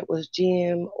 whether it was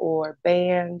gym or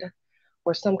band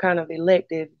or some kind of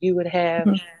elective. You would have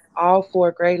Hmm. all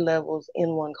four grade levels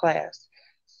in one class.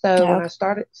 Okay.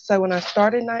 So when I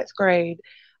started ninth grade,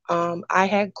 I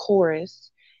had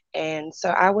chorus, and so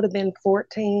I would have been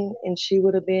 14 and she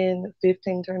would have been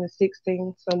 15, turning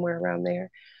 16, somewhere around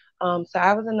there. So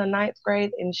I was in the ninth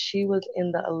grade and she was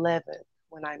in the 11th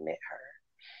when I met her.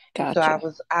 And so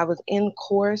Gotcha. I was in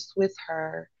chorus with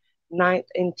her ninth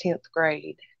and 10th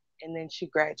grade, and then she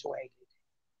graduated.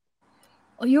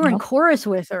 Oh, you were in Yep. chorus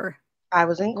with her. I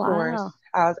was in chorus. Wow.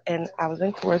 I was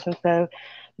in chorus, and so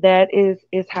that is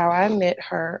how I met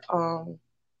her.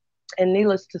 And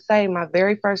needless to say, my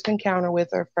very first encounter with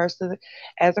her,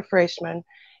 as a freshman,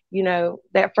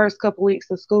 that first couple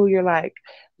weeks of school, you're like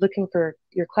looking for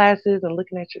your classes and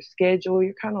looking at your schedule.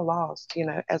 You're kind of lost,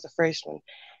 as a freshman.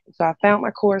 And so I found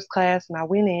my chorus class and I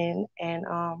went in. And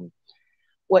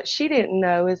what she didn't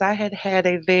know is I had had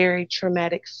a very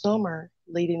traumatic summer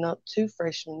leading up to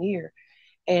freshman year.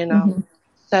 And Hmm.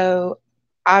 so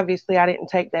obviously I didn't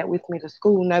take that with me to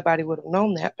school. Nobody would have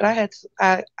known that. But I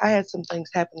had some things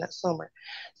happen that summer.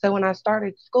 So when I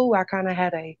started school, I kind of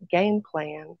had a game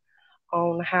plan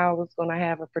on how I was going to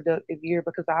have a productive year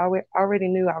because already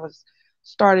knew I was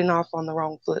starting off on the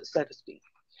wrong foot, so to speak.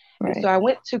 And so Right. I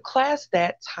went to class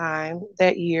that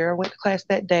year. I went to class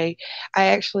that day. I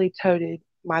actually toted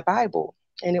my Bible,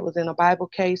 and it was in a Bible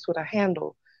case with a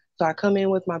handle. So I come in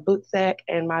with my book sack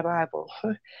and my Bible.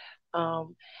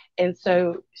 Um, and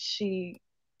so she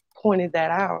pointed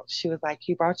that out. She was like,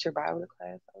 "You brought your Bible to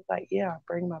class?" I was like, "Yeah, I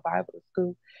bring my Bible to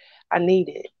school. I need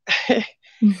it."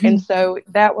 And Hmm. so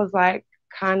that was like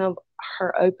kind of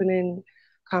her opening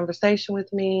conversation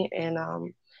with me.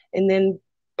 And then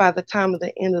by the time of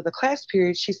the end of the class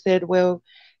period, she said, "Well,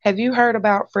 have you heard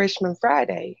about Freshman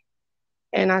Friday?"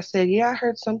 And I said, "Yeah, I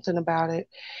heard something about it."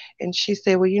 And she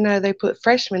said, "Well, they put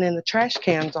freshmen in the trash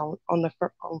cans on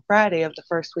Friday of the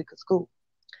first week of school."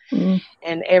 Mm.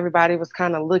 And everybody was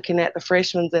kind of looking at the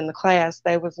freshmen in the class.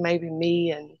 There was maybe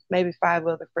me and maybe five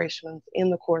other freshmen in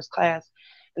the course class,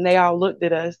 and they all looked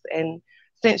at us. And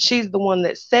since she's the one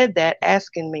that said that,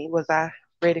 asking me, was I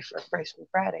ready for Freshman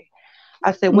Friday?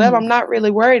 I said, "Well, Hmm. I'm not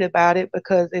really worried about it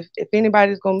because if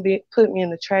anybody's going to be put me in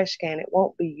the trash can, it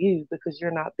won't be you because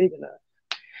you're not big enough."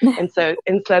 And so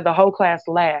the whole class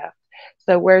laughed.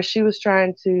 So where she was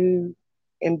trying to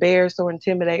embarrass or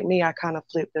intimidate me, I kind of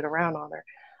flipped it around on her.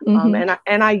 Hmm.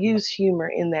 And I use humor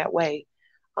in that way.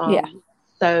 Yeah.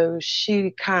 So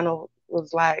she kind of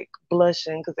was like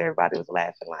blushing because everybody was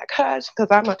laughing like, "Hush,"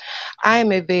 because I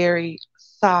am a very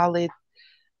solid,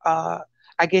 uh,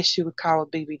 I guess you would call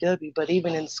it BBW, but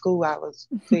even in school I was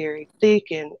very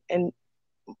thick and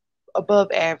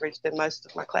above average than most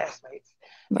of my classmates.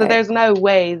 So Right. there's no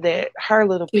way that her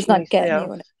little She's puny not getting you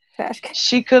self, in a trash can.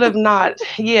 she could have not,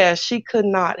 yeah, she could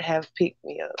not have picked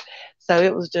me up. So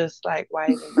it was just like,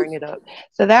 why even bring it up?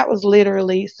 So that was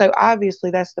literally, so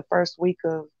obviously that's the first week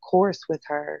of course with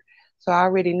her. So I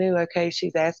already knew, okay,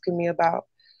 she's asking me about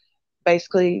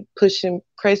basically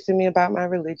pressing me about my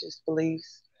religious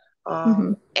beliefs.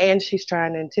 Hmm. And she's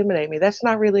trying to intimidate me. That's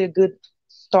not really a good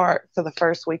start for the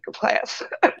first week of class.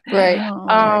 Right. Oh.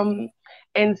 Right. um,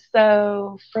 and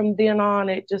so from then on,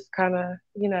 it just kind of,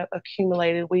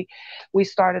 accumulated. We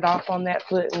started off on that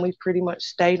foot, and we pretty much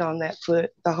stayed on that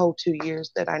foot the whole 2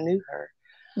 years that I knew her.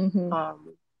 Hmm.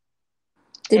 Um,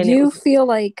 Did and it you was, feel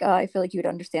like I feel like you would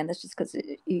understand this just because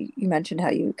you mentioned how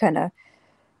you kind of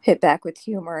hit back with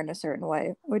humor in a certain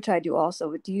way, which I do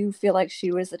also. Do you feel like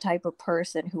she was the type of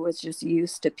person who was just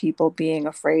used to people being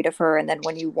afraid of her, and then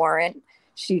when you weren't,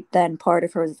 she then part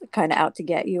of her was kind of out to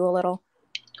get you a little?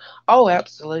 oh,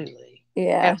 absolutely,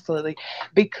 Yeah, absolutely,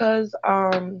 because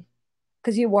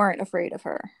because you weren't afraid of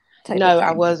her, type of no, I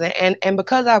thing. wasn't, and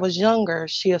because I was younger,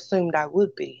 she assumed I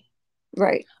would be.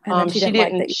 Right, and then she She didn't like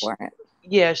didn't. that you weren't.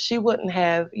 Yeah, she wouldn't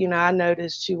have. I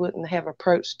noticed she wouldn't have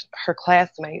approached her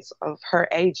classmates of her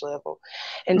age level,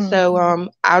 and Mm. so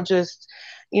I'll just,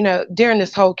 during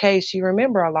this whole case, you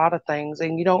remember a lot of things,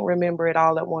 and you don't remember it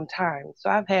all at one time. So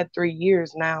I've had 3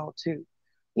 years now to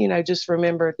just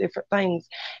remember different things.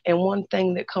 And one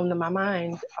thing that come to my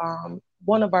mind,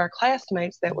 one of our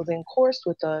classmates that was in course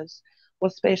with us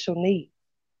was special needs.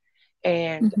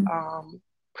 And Mhm.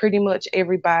 pretty much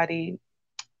everybody,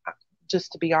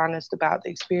 just to be honest about the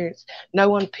experience, no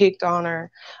one picked on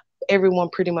her. Everyone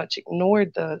pretty much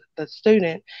ignored the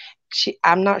student.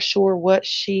 I'm not sure what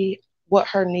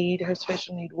her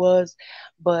special need was,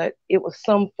 but it was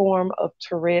some form of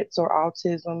Tourette's or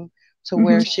autism, to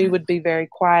where Mhm. she would be very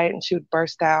quiet and she would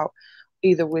burst out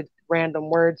either with random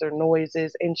words or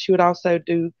noises, and she would also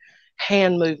do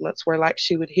hand movements where like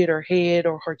she would hit her head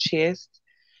or her chest,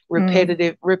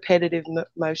 Mm. repetitive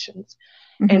motions.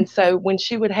 Mhm. And so when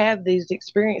she would have these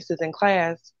experiences in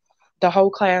class, the whole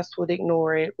class would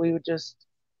ignore it. We would just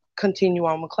continue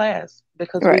on with class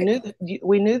because Right.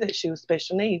 we knew that she was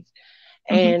special needs.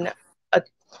 Mhm. And a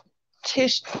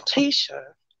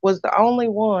Tisha was the only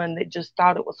one that just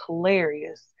thought it was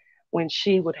hilarious when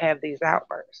she would have these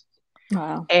outbursts.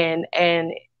 Wow. And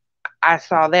I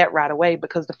saw that right away,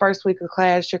 because the first week of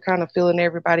class, you're kind of feeling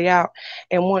everybody out.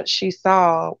 And once we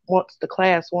saw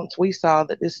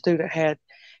that this student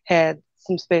had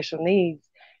some special needs,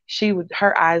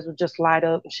 her eyes would just light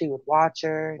up and she would watch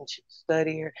her and she'd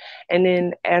study her. And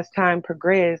then as time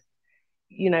progressed,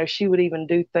 she would even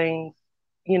do things,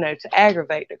 to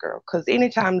aggravate the girl. Because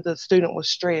anytime the student was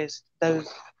stressed, those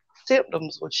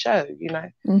symptoms would show.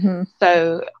 Mhm.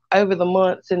 So over the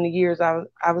months and the years I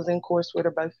was in course with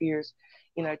her both years,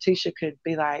 Tisha could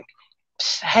be like,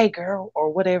 "Hey girl,"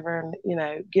 or whatever,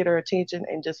 and get her attention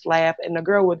and just laugh, and the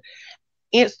girl would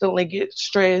instantly get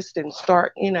stressed and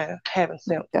start, having My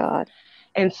symptoms. God.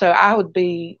 And so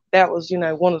that was,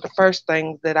 one of the first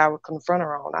things that I would confront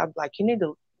her on. I'd be like,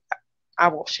 I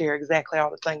won't share exactly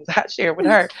all the things I share with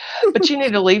her, but you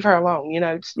need to leave her alone.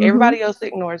 Mhm. Everybody else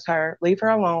ignores her. Leave her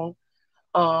alone.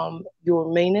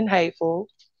 You're mean and hateful,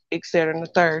 etc. And the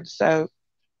third. So,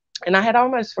 and I had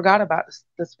almost forgot about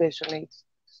the special needs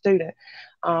student,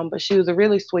 but she was a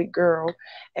really sweet girl,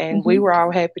 and we Mhm. were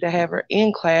all happy to have her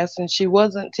in class. And she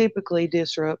wasn't typically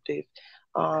disruptive,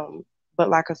 but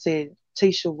like I said,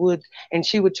 Tisha would, and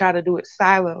she would try to do it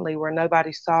silently where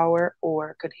nobody saw her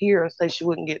or could hear her, so she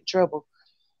wouldn't get in trouble.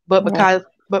 But Right.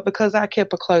 because I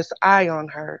kept a close eye on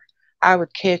her, I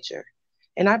would catch her,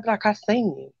 and I'd be like, "I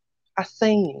seen you, I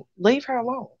seen you. Leave her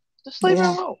alone. Just leave her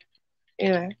Yeah. alone." You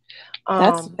know.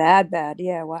 That's Um, bad. Bad.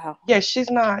 Yeah. Wow. yeah,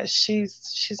 she's not,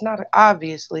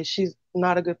 obviously she's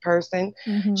not a good person.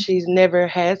 Mhm. She's never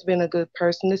has been a good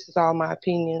person. This is all my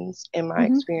opinions and my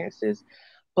Mhm. experiences.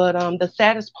 But the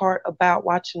saddest part about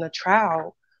watching the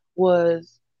trial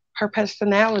was her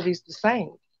personality's the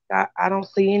same. I don't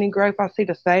see any growth. I see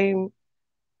the same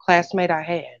classmate I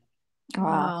had,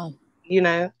 Wow.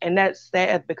 Wow. and that's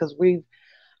sad because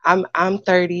I'm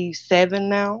 37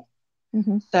 now.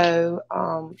 Mhm. So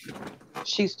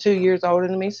she's 2 years older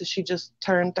than me, so she just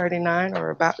turned 39 or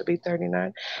about to be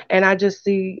 39, and I just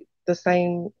see the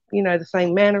same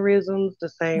mannerisms, the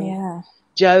same Yeah.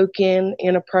 joking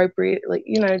inappropriately,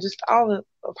 just all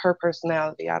of her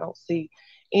personality. I don't see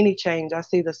any change. I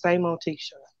see the same old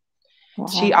Tisha.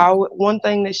 Wow. One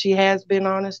thing that she has been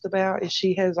honest about is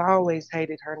she has always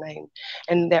hated her name.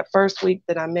 And that first week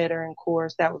that I met her in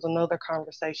course, that was another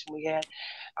conversation we had.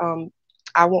 um,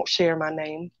 I won't share my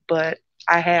name, but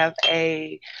I have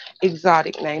a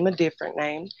exotic name, a different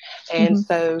name. And Mhm.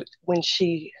 so when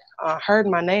she heard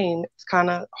my name, it's kind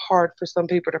of hard for some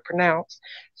people to pronounce.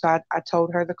 So I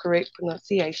told her the correct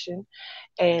pronunciation.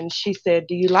 And she said,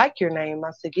 "Do you like your name?" I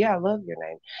said, "Yeah, I love your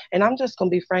name." And I'm just going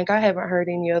to be frank, I haven't heard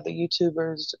any other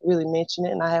YouTubers really mention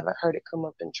it, and I haven't heard it come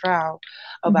up in trial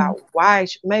Mhm. about why.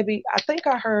 Maybe I think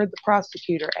I heard the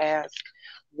prosecutor ask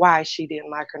why she didn't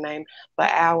like her name, but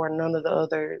our none of the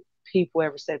other people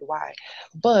ever said why.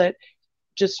 But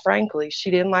just frankly, she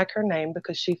didn't like her name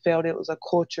because she felt it was a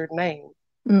cultured name.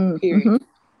 Period. Mhm.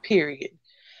 Period.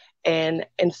 And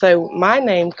so my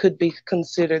name could be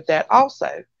considered that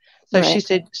also. So she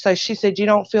Right. said you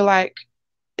don't feel like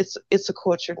it's a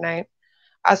cultured name.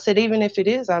 I said, even if it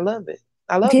is, I love it.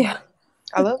 I love my Yeah. name.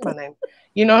 I love my name.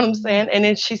 You know what I'm saying? And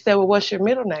then she said, "Well, what's your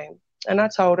middle name?" And I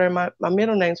told her my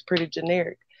middle name's pretty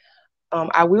generic.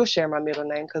 I will share my middle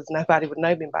name because nobody would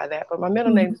know me by that. But my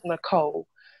middle name Mhm. is Nicole.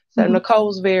 So Mhm.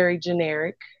 Nicole's very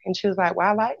generic. And she was like, "Well,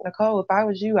 I like Nicole. If I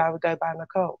was you, I would go by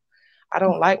Nicole. I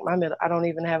don't like my middle. I don't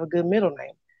even have a good middle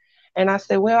name." And I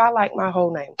said, "Well, I like my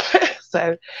whole name."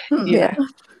 So, you know, Yeah.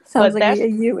 Sounds but like that's a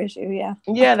you issue. Yeah.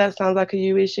 yeah, that sounds like a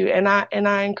you issue. And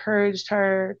I encouraged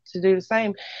her to do the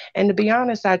same. And to be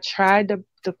honest, I tried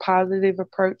the positive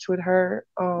approach with her.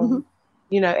 Mhm.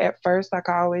 At first, like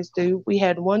I always do. We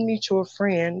had one mutual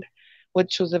friend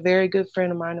which was a very good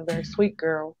friend of mine, a very sweet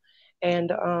girl.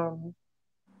 And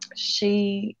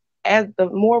she, as the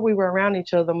more we were around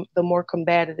each other, the more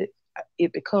combative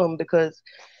it become, because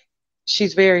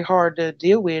she's very hard to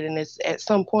deal with, and it's at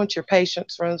some point your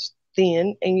patience runs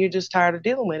thin and you're just tired of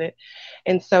dealing with it.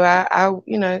 And so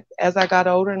as I got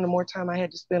older and the more time I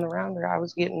had to spend around her, I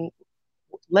was getting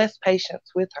less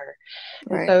patience with her.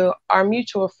 And Right. so our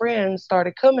mutual friends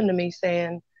started coming to me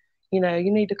saying, you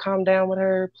need to calm down with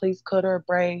her, please cut her a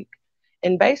break.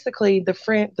 And basically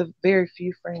the very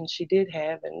few friends she did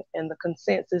have, and the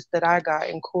consensus that I got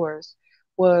in course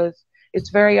was, it's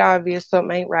very obvious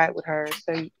something ain't right with her.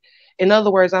 So in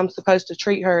other words, I'm supposed to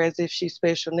treat her as if she's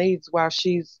special needs, while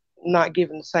she's not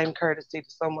giving the same courtesy to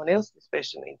someone else with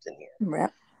special needs in here,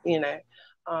 Right. you know.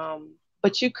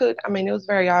 But you could, I mean, it was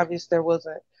very obvious there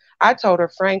wasn't. I told her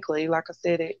frankly, like I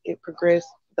said, it progressed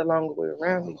the longer we were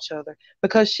around each other,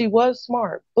 because she was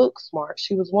smart, book smart.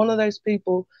 She was one of those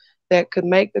people that could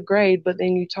make the grade, but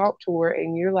then you talk to her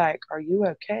and you're like, are you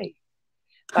okay?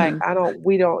 Like, Hmm.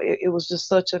 we don't, it was just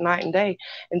such a night and day.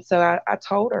 And so I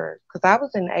told her, because I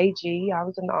was in AG, I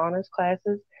was in the honors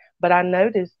classes, but I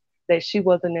noticed that she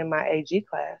wasn't in my AG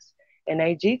class. And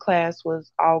AG class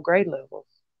was all grade levels.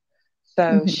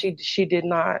 So Hmm. she did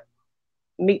not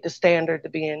meet the standard to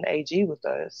be in AG with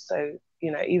us. So,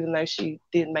 even though she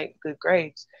did make good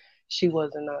grades, she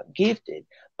wasn't gifted.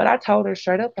 But I told her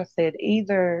straight up, I said,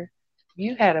 either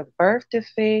you had a birth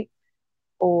defect,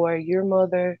 or your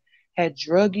mother had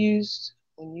drug use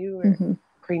when you were Hmm.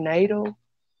 prenatal,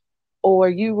 or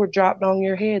you were dropped on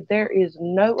your head. There is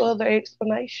no other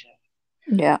explanation.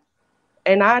 Yeah.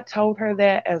 And I told her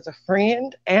that as a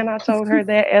friend, and I told her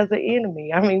that as an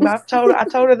enemy. I mean, I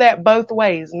told her that both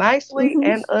ways, nicely Hmm.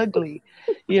 and ugly,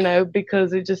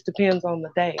 because it just depends on the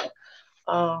day.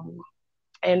 Um,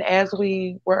 and as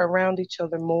we were around each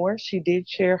other more, she did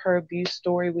share her abuse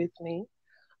story with me.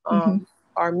 Hmm. um,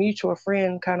 our mutual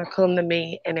friend kind of come to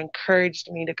me and encouraged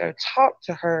me to go talk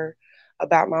to her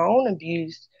about my own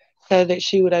abuse, so that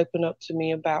she would open up to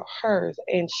me about hers,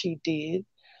 and she did.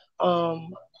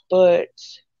 Um, but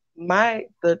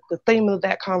the theme of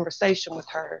that conversation with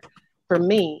her, for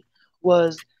me,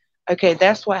 was, okay,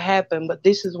 that's what happened, but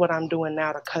this is what I'm doing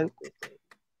now to cope with it.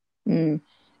 Hmm.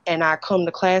 And I come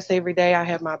to class every day. I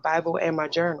have my Bible and my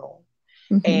journal,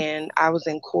 Hmm. and I was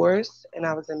in chorus and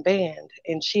I was in band.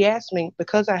 And she asked me,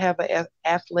 because I have an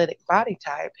athletic body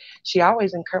type, she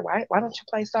always encouraged, why don't you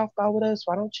play softball with us?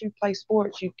 Why don't you play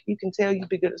sports? You can tell you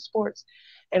be good at sports.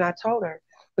 And I told her,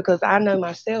 because I know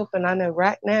myself, and I know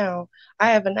right now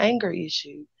I have an anger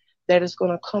issue that is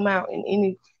going to come out in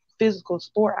any physical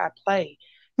sport I play.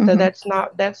 So Hmm. that's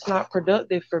not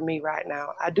productive for me right now.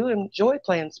 I do enjoy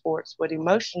playing sports, but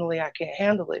emotionally I can't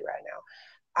handle it right now.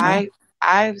 Yeah.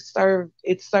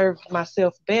 It served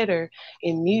myself better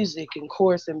in music and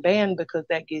chorus and band, because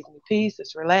that gives me peace.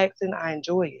 It's relaxing. I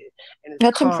enjoy it, and it's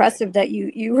That's calming. impressive that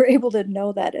you were able to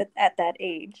know that at that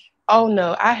age. Oh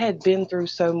no, I had been through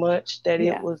so much that it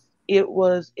Yeah. was it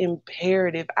was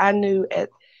imperative. I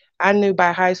knew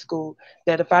by high school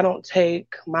that if I don't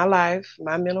take my life,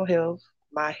 my mental health,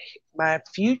 my my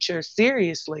future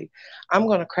seriously, I'm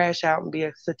going to crash out and be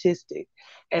a statistic.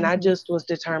 And I Hmm. just was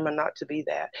determined not to be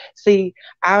that. See,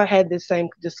 I had this same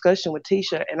discussion with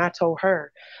Tisha, and I told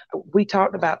her, we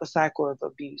talked about the cycle of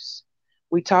abuse.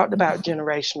 We talked about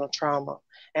generational trauma.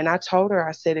 And I told her,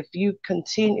 I said, if you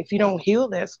don't heal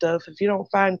that stuff, if you don't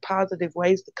find positive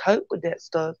ways to cope with that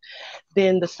stuff,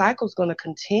 then the cycle's going to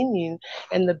continue.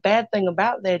 And the bad thing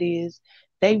about that is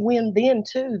they win then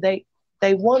too. They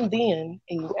won then,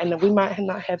 and we might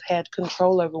not have had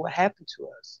control over what happened to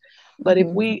us. But if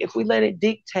Hmm. we let it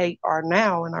dictate our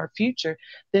now and our future,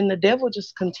 then the devil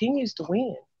just continues to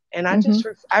win. And Hmm.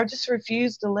 I just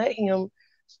refuse to let him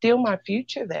steal my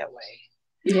future that way.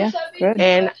 Yeah. Good.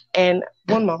 And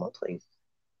one moment, please.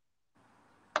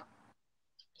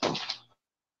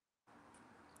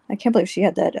 I can't believe she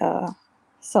had that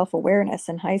self-awareness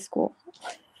in high school.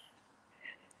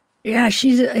 Yeah,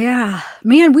 yeah.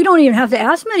 Man, we don't even have to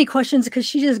ask many questions because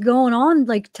she's just going on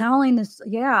like telling this.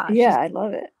 Yeah, Yeah, she's I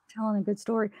love it. telling a good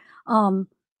story. Um,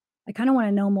 I kind of want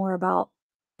to know more about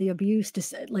the abuse to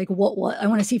say, like what I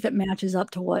want to see if it matches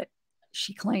up to what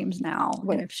she claims now and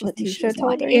What if she thinks Letitia she's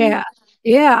lying. told her, you mean? Yeah.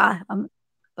 Yeah. The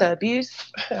But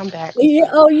abuse. I'm back. I'm yeah,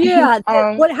 sorry. oh yeah.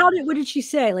 um, What did she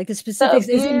say? Like the the specifics,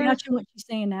 is it abuse. matching what she's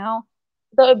saying now?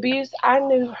 The abuse. I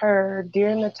knew her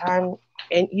during the time,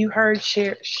 and you heard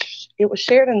it was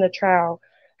shared in the trial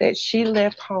that she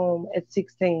left home at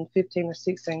 16, 15 or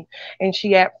 16, and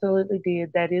she absolutely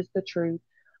did. That is the truth.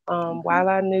 Mhm. While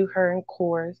I knew her in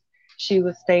course, she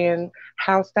was staying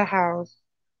house to house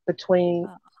between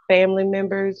Uh, family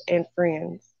members and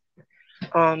friends.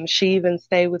 She even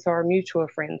stayed with our mutual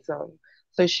friend some.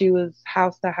 So she was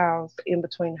house to house, in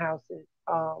between houses,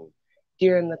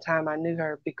 during the time I knew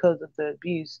her because of the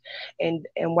abuse. And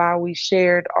while we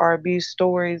shared our abuse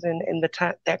stories and the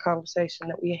time that conversation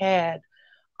that we had,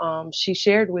 she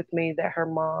shared with me that her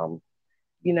mom,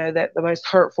 that the most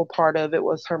hurtful part of it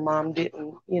was her mom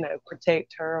didn't,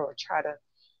 protect her or try to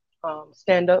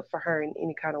stand up for her in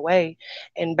any kind of way.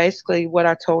 And basically, what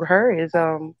I told her is,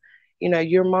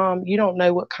 your mom, you don't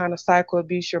know what kind of cycle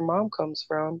abuse your mom comes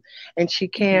from, and she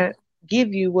can't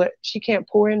give you she can't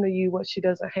pour into you what she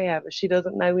doesn't have. If she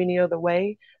doesn't know any other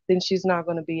way, then she's not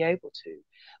going to be able to.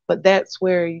 But that's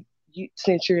where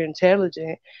since you're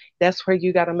intelligent, that's where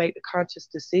you got to make the conscious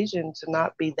decision to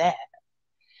not be that.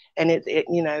 And it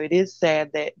is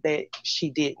sad that she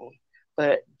didn't,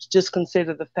 but just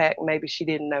consider the fact maybe she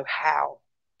didn't know how.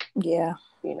 Yeah.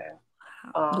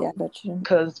 Yeah, but you.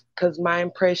 Because my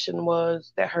impression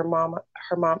was that her mom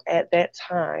at that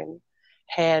time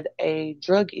had a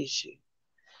drug issue.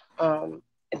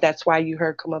 That's why you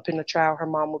heard come up in the trial, her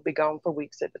mom would be gone for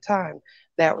weeks at a time.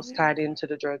 That was tied into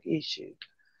the drug issue.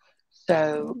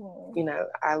 So,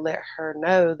 I let her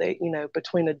know that,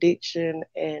 between addiction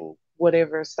and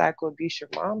whatever cycle abuse your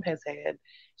mom has had,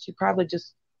 she probably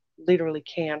just literally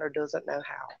can't or doesn't know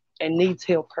how and needs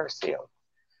help herself.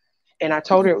 And I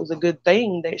told her it was a good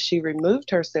thing that she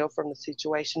removed herself from the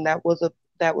situation. That was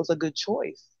a good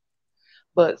choice.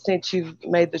 But since you've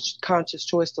made the conscious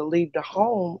choice to leave the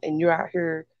home and you're out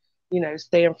here,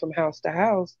 staying from house to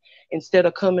house, instead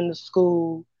of coming to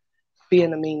school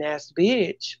being a mean ass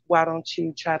bitch, why don't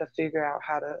you try to figure out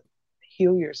how to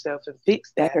heal yourself and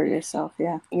fix that? Better yourself,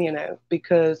 yeah.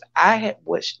 Because I had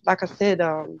like I said,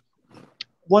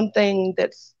 one thing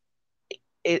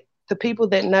the people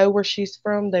that know where she's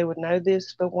from, they would know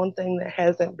this, but one thing that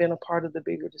hasn't been a part of the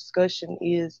bigger discussion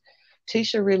is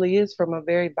Tisha really is from a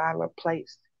very violent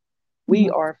place. We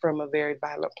are from a very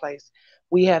violent place.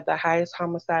 We have the highest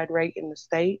homicide rate in the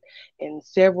state, and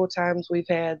several times we've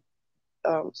had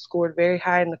scored very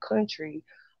high in the country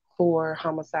for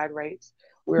homicide rates.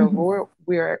 We're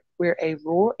a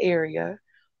rural area,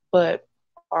 but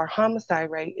our homicide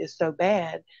rate is so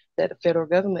bad that the federal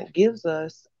government gives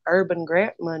us urban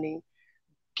grant money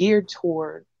geared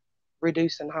toward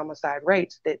reducing homicide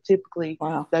rates. That typically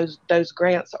those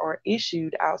grants are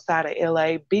issued outside of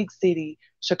LA, big city,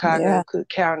 Chicago, Cook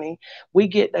County. We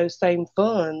get those same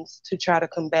funds to try to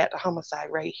combat the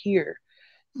homicide rate here.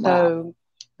 So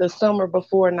the summer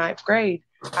before ninth grade,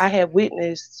 I have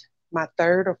witnessed my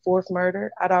third or fourth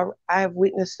murder. I have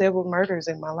witnessed several murders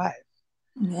in my life.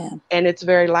 Yeah. And it's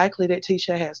very likely that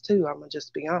Tisha has too. I'm gonna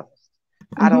just be honest.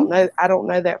 I don't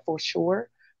know that for sure,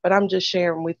 but I'm just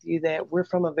sharing with you that we're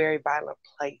from a very violent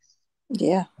place.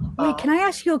 Yeah. Wait, can I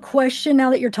ask you a question now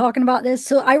that you're talking about this?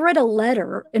 So I read a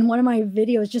letter in one of my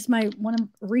videos, just one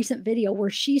recent video, where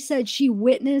she said she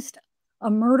witnessed a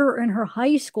murder in her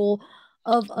high school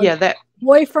of a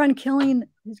boyfriend killing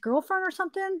his girlfriend or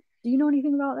something. Do you know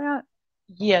anything about that?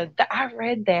 Yeah, I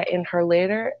read that in her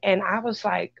letter, and I was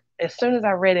like, as soon as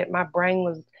I read it, my brain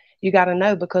was, you got to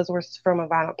know, because we're from a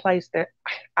violent place, that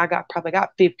I probably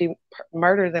got 50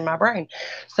 murders in my brain.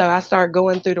 So I started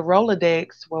going through the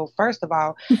Rolodex. Well, first of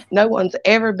all, no one's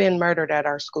ever been murdered at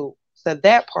our school. So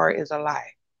that part is a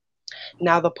lie.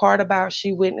 Now, the part about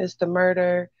she witnessed the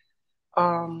murder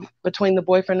between the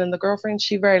boyfriend and the girlfriend,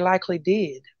 she very likely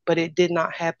did, but it did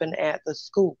not happen at the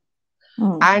school.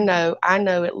 I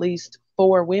know at least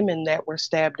 4 women that were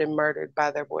stabbed and murdered by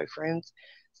their boyfriends.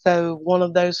 So one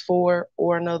of those 4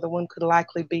 or another one could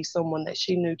likely be someone that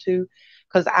she knew too,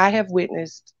 because I have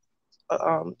witnessed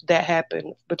that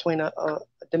happen between a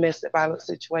domestic violence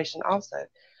situation also.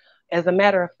 As a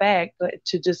matter of fact,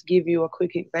 to just give you a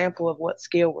quick example of what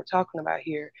scale we're talking about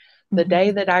here, the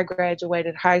day that I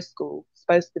graduated high school,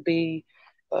 supposed to be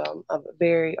a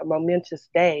very momentous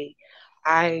day,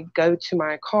 I go to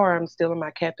my car, I'm still in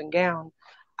my cap and gown,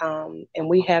 and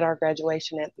we had our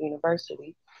graduation at the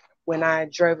university. When I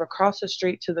drove across the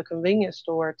street to the convenience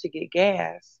store to get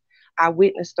gas, I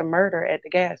witnessed a murder at the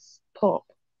gas pump.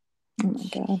 Oh my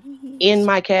God. In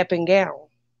my cap and gown.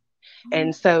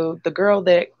 And so this girl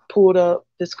pulled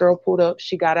up,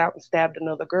 she got out and stabbed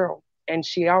another girl. And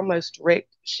she almost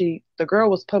wrecked, the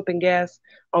girl was pumping gas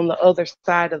on the other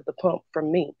side of the pump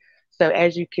from me. So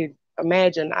as you could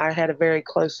imagine, I had a very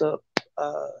close up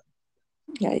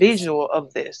visual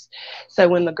of this. So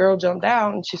when the girl jumped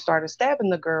out and she started stabbing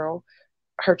the girl,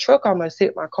 her truck almost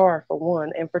hit my car, for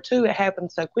one. And for two, it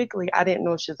happened so quickly, I didn't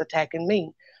know she was attacking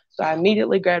me. So I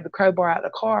immediately grabbed the crowbar out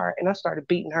of the car and I started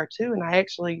beating her too. And I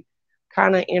actually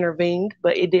kind of intervened,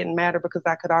 but it didn't matter because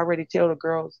I could already tell the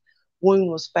girl's wound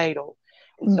was fatal.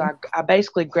 And so I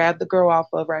basically grabbed the girl off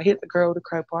of her. I hit the girl with the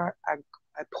crowbar. I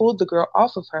pulled the girl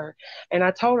off of her, and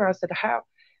I told her, I said,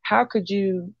 how could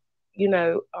you,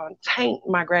 taint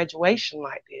my graduation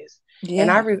like this? Yeah.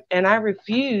 And I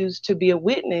refused to be a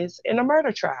witness in a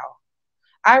murder trial.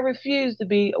 I refused to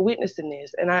be a witness in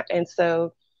this. And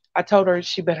so I told her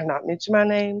she better not mention my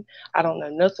name. I don't know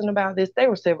nothing about this. There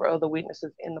were several other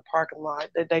witnesses in the parking lot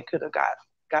that they could have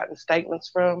gotten statements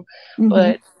from.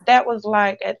 But that was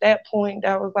like, at that point,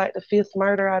 that was like the fifth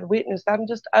murder I'd witnessed. I'm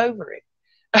just over it.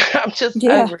 I'm just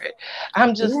Yeah. over it.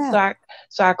 I'm just Yeah.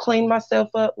 so I cleaned myself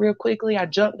up real quickly. I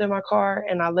jumped in my car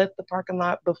and I left the parking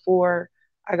lot before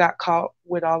I got caught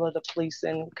with all of the police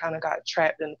and kind of got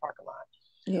trapped in the parking lot.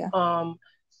 Yeah.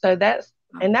 So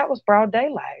that was broad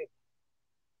daylight,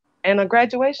 and a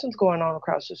graduation's going on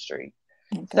across the street.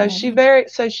 So she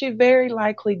very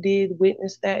likely did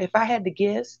witness that. If I had to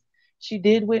guess, she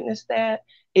did witness that.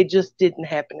 It just didn't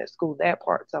happen at school. That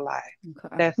part's a lie.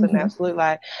 Okay. That's an absolute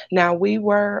lie. Now, we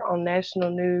were on national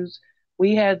news.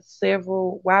 We had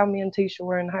several, while me and Tisha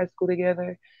were in high school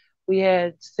together, we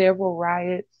had several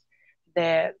riots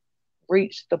that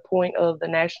reached the point of the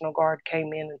National Guard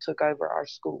came in and took over our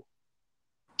school.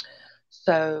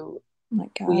 So my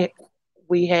God.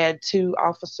 we had 2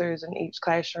 officers in each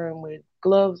classroom with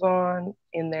gloves on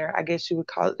in their, I guess you would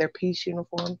call it their peace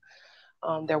uniform,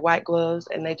 their white gloves,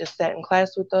 and they just sat in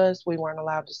class with us. We weren't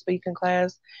allowed to speak in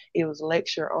class. It was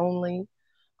lecture only.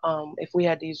 If we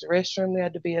had to use the restroom, we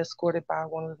had to be escorted by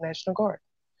one of the National Guard.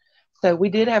 So we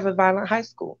did have a violent high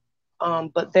school,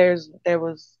 but there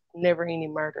was never any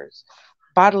murders.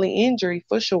 Bodily injury,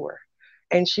 for sure.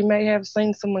 And she may have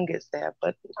seen someone get stabbed,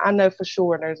 but I know for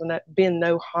sure there's been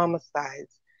no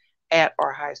homicides at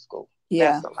our high school.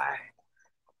 Yeah. That's a lie.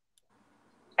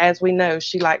 As we know,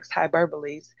 she likes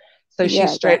hyperboles, so Yeah,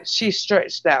 she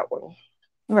stretched that one.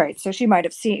 Right. So she might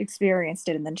have experienced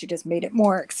it, and then she just made it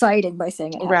more exciting by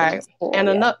saying it happened Right. in school.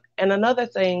 And another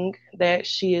thing that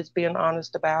she is being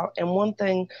honest about, and one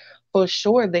thing for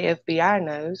sure the FBI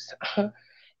knows,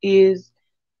 is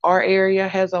our area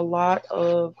has a lot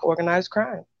of organized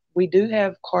crime. We do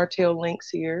have cartel links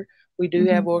here. We do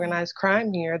have organized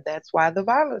crime here. That's why the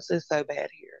violence is so bad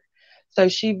here. So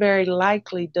she very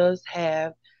likely does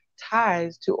have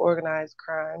ties to organized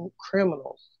crime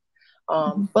criminals.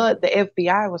 But the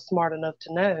FBI was smart enough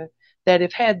to know that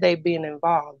if had they been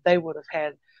involved, they would have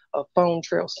had a phone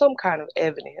trail, some kind of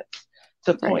evidence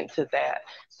to point to that.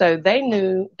 So they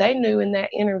knew in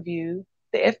that interview,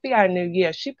 the FBI knew,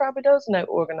 yeah, she probably does know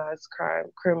organized crime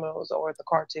criminals or the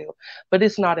cartel, but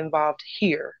it's not involved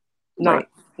here, not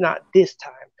this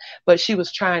time. But she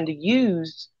was trying to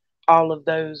use all of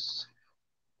those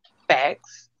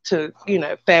facts to,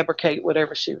 fabricate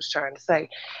whatever she was trying to say.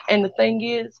 And the thing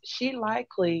is, she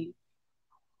likely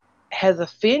has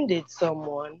offended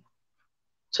someone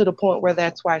to the point where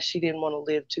that's why she didn't want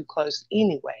to live too close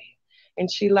anyway.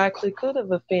 And she likely could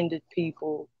have offended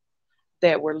people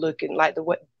that were looking like the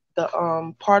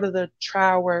part of the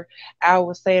trial where Al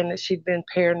was saying that she'd been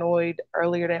paranoid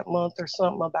earlier that month or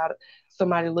something about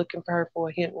somebody looking for her for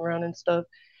a hit and run and stuff.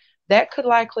 That could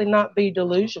likely not be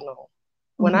delusional.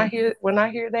 When I hear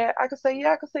that, I could say,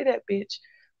 yeah, I could see that bitch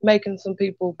making some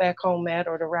people back home mad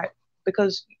or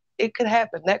because it could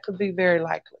happen. That could be very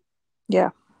likely. Yeah.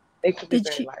 It could be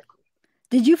very likely.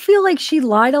 Did you feel like she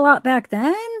lied a lot back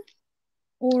then?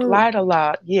 Or lied a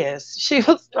lot? Yes, she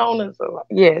was known as a lot.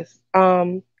 Yes.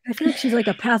 I feel like she's like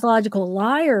a pathological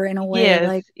liar in a way.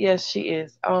 Yes, yes, she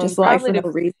is. Just lie for no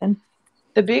reason.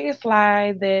 The biggest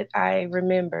lie that I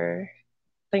remember,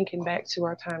 thinking back to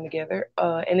our time together,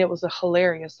 and it was a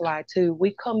hilarious lie too.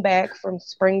 We come back from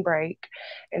spring break,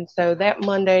 and so that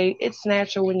Monday, it's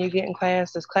natural when you get in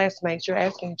class as classmates, you're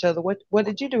asking each other, what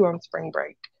did you do on spring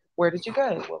break? Where did you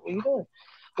go? What were you doing?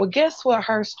 Well, guess what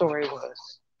her story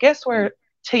was? Guess where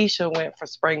Tisha went for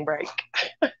spring break?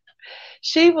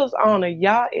 She was on a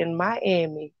yacht in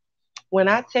Miami. When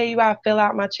I tell you I fell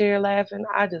out my chair laughing,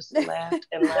 I just laughed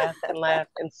and laughed and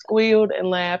laughed and squealed and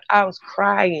laughed. I was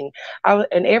crying.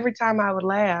 And every time I would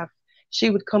laugh, she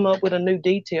would come up with a new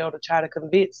detail to try to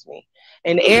convince me.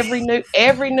 And every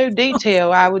new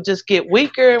detail, I would just get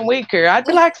weaker and weaker. I'd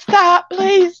be like, stop,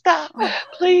 please,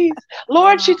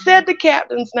 Lord, she said the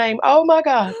captain's name. Oh my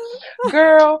God,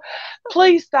 girl,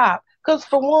 please stop. Because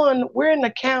for one, we're in the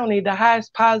county, the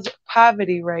highest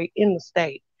poverty rate in the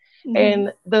state.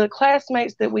 And the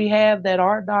classmates that we have that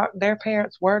are their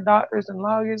parents were doctors and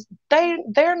lawyers,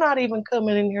 they're not even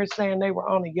coming in here saying they were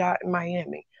on a yacht in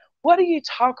Miami. What are you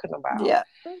talking about? Yeah.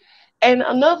 And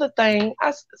another thing,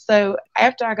 so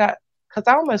after I got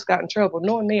because I almost got in trouble.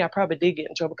 Knowing me, I probably did get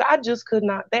in trouble. I just could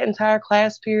not, that entire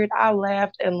class period, I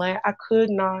laughed and laughed. I could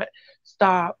not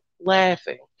stop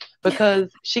laughing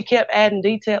because she kept adding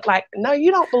detail like, no,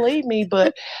 you don't believe me,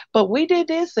 but we did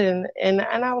this, and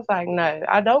I was like, no,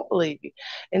 I don't believe you.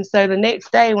 And so the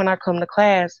next day when I come to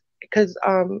class, because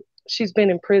she's been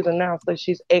in prison now, so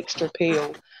she's extra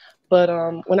pale. But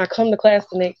when I come to class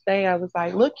the next day, I was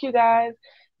like, look, you guys,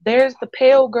 there's the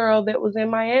pale girl that was in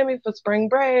Miami for spring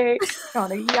break.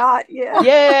 On a yacht, yeah.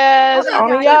 Yes,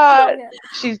 on a yacht.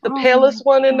 She's the Oh palest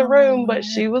one in the room, God. but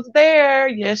she was there.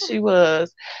 Yes, she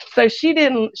was. So she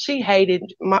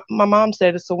hated, my mom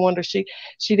said it's a wonder she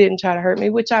didn't try to hurt me,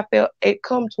 which I felt it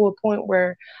come to a point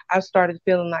where I started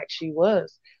feeling like she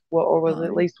was, well, or was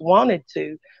at least wanted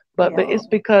to. But it's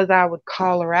because I would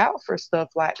call her out for stuff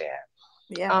like that.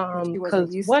 Yeah, she wasn't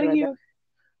Because used to it.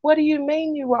 what do you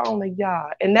mean you were on a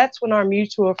yacht? And that's when our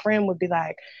mutual friend would be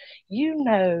like, you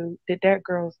know that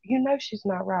girl's, you know she's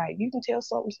not right. You can tell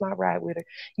something's not right with her.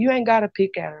 You ain't got to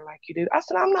pick at her like you do. I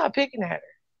said, I'm not picking at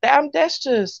her. That's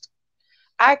just,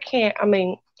 I can't, I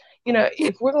mean, you know,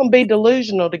 if we're going to be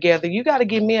delusional together, you got to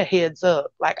give me a heads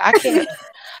up. Like, I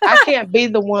can't be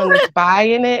the one that's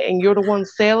buying it and you're the one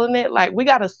selling it. Like, we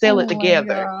got to sell it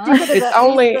together.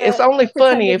 It's only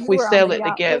funny if we sell it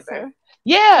together.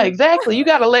 Yeah, exactly. You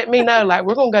got to let me know. Like,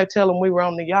 we're gonna go tell them we were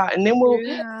on the yacht, and then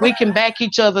we can back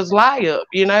each other's lie up.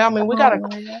 You know, I mean, we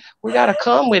gotta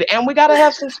come with it, and we gotta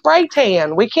have some spray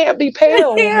tan. We can't be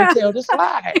pale when we tell this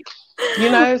lie.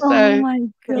 You know, so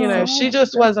you know, she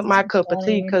just wasn't my cup of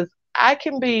tea because I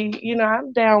can be, you know,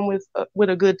 I'm down with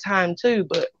a good time too,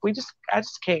 but I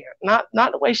just can't. Not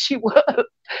the way she was.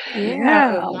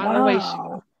 Yeah, not the way she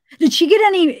was. Did she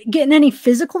get in any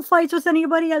physical fights with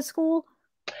anybody at school?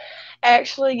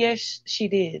 Actually, yes, she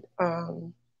did.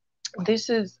 This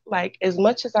is like, as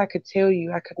much as I could tell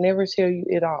you, I could never tell you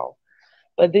it all.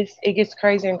 But it gets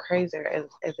crazier and crazier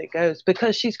as it goes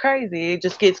because she's crazy. It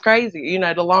just gets crazy. You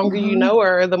know, the longer you know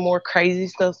her, the more crazy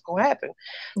stuff's gonna happen.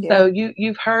 Yeah. So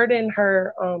you've heard in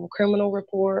her criminal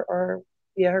report or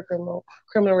her criminal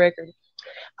record,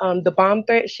 the bomb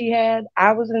threat she had.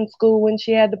 I was in school when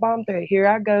she had the bomb threat. Here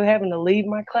I go having to leave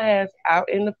my class out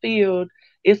in the field.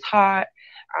 It's hot.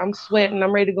 I'm sweating.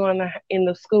 I'm ready to go in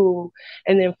the school,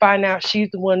 and then find out she's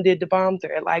the one did the bomb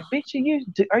threat. Like, bitch,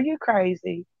 are you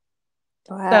crazy?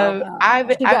 Wow. So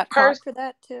she got caught for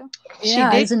that too. She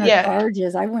did.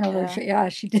 Charges. I went over. Yeah,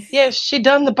 she did. Yeah, she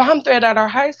done the bomb threat at our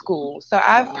high school. So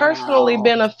I've personally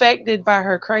been affected by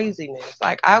her craziness.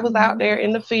 Like, I was out there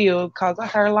in the field because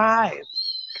of her lies.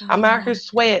 I'm out here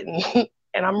sweating.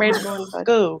 And I'm ready to go into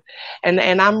school, and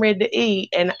I'm ready to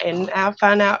eat, and I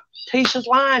find out Tisha's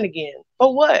lying again.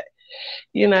 For what?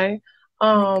 You know?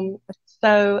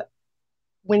 So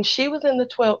when she was in the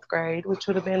 12th grade, which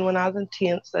would have been when I was in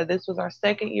 10th, so this was our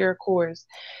second year course,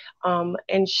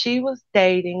 and she was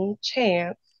dating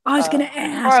Chance. I was going to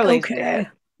ask. Harley's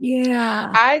dad.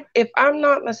 Yeah. If I'm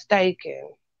not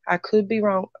mistaken, I could be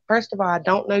wrong. First of all, I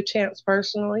don't know Chance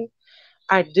personally.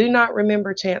 I do not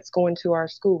remember Chance going to our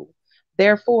school.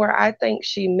 Therefore, I think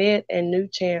she met and knew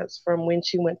Chance from when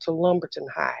she went to Lumberton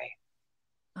High.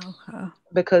 Okay.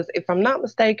 Because if I'm not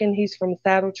mistaken, he's from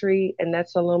Saddle Tree, and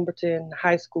that's a Lumberton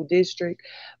high school district.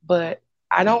 But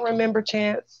I don't remember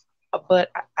Chance.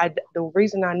 But the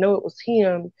reason I know it was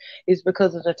him is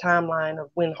because of the timeline of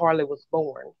when Harley was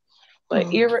born. But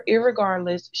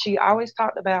irregardless, she always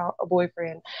talked about a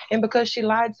boyfriend. And because she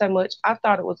lied so much, I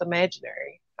thought it was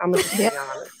imaginary. I'm going to be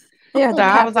honest. Yeah, so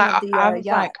I was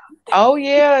like, oh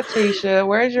yeah, Tisha,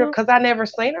 where's your? Because I never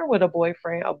seen her with a boy.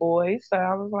 So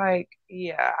I was like,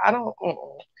 yeah, I don't.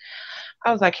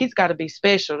 I was like, he's got to be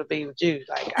special to be with you.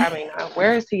 Like, I mean,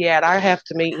 where is he at? I have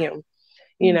to meet him.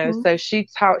 You know. So she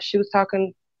was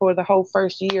talking for the whole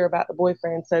first year about the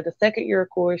boyfriend. So the second year, of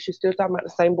course, she's still talking about the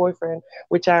same boyfriend,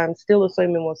 which I'm still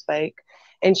assuming was fake.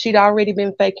 And she'd already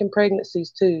been faking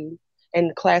pregnancies too. And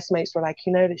the classmates were like,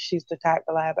 you know that she's the type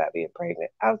to lie about being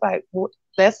pregnant. I was like, well,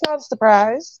 that's not a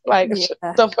surprise. Like,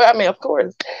 I mean, of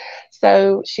course.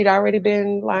 So she'd already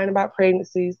been lying about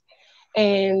pregnancies.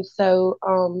 And so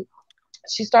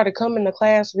she started coming to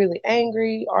class really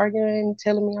angry, arguing,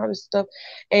 telling me all this stuff.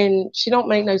 And she don't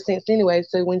make no sense anyway.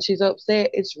 So when she's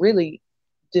upset, it's really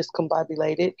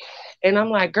discombobulated. And I'm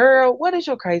like, girl, what is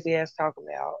your crazy ass talking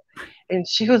about? And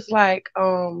she was like,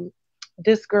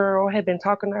 this girl had been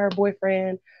talking to her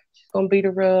boyfriend. She's going to beat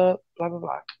her up, blah, blah,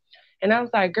 blah. And I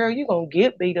was like, girl, you going to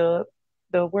get beat up.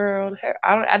 The world.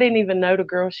 I didn't even know the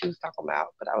girl she was talking about.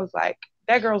 But I was like,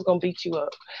 that girl's going to beat you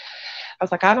up. I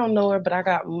was like, I don't know her, but I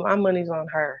got my money's on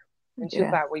her. And she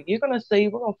was like, well, you're going to see.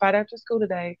 We're going to fight after school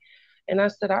today. And I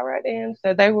said, all right then.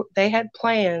 So they had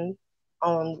planned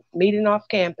on meeting off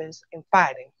campus and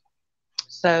fighting.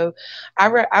 So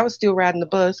I was still riding the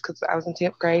bus because I was in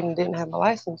 10th grade and didn't have my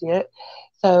license yet.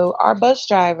 So our bus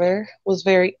driver was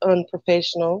very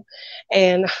unprofessional.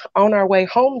 And on our way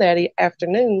home that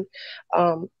afternoon,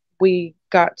 we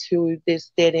got to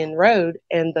this dead end road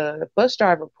and the bus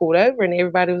driver pulled over and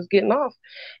everybody was getting off.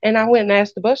 And I went and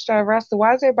asked the bus driver, I said,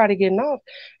 why is everybody getting off?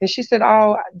 And she said,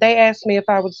 oh, they asked me if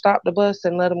I would stop the bus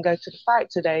and let them go to the fight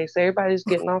today. So everybody's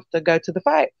getting off to go to the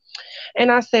fight.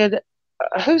 And I said,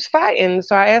 who's fighting?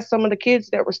 So I asked some of the kids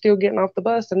that were still getting off the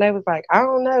bus, and they was like, I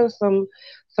don't know, some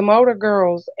older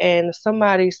girls. And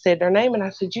somebody said their name, and I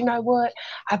said, you know what?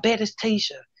 I bet it's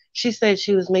Tisha. She said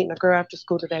she was meeting a girl after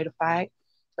school today to fight.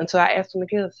 And so I asked them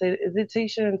again, I said, is it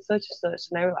Tisha and such and such?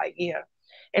 And they were like, yeah.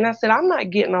 And I said, I'm not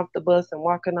getting off the bus and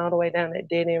walking all the way down that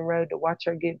dead end road to watch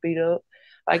her get beat up.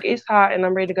 Like, it's hot and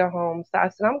I'm ready to go home. So I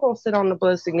said, I'm going to sit on the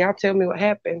bus and y'all tell me what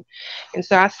happened. And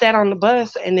so I sat on the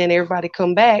bus and then everybody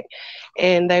come back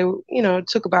and they, it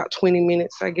took about 20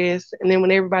 minutes, I guess. And then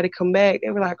when everybody come back,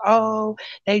 they were like, oh,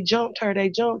 they jumped her. They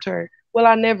jumped her. Well,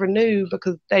 I never knew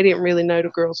because they didn't really know the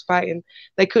girls fighting.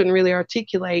 They couldn't really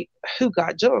articulate who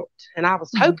got jumped. And I was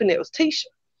hoping it was Tisha.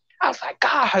 I was like,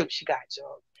 God, I hope she got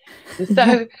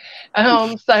jumped.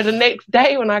 And so the next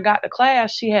day when I got to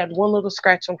class, she had one little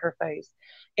scratch on her face.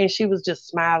 And she was just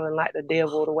smiling like the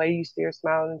devil, the way you see her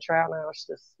smiling in trial now. She's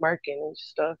just smirking and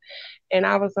stuff. And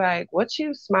I was like, what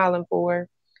you smiling for?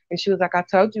 And she was like, I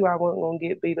told you I wasn't going to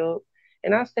get beat up.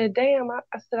 And I said, damn,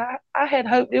 I had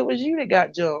hoped it was you that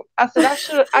got jumped. I said,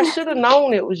 I should have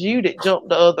known it was you that jumped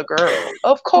the other girl.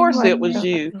 Of course it was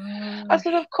you. I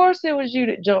said, of course it was you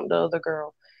that jumped the other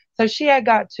girl. So she had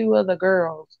got two other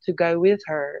girls to go with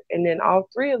her. And then all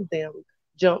three of them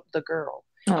jumped the girl.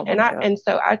 Oh and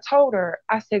so I told her,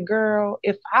 I said, girl,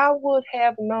 if I would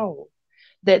have known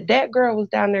that girl was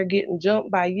down there getting jumped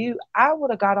by you, I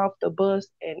would have got off the bus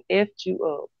and effed you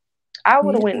up. I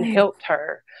would have went and helped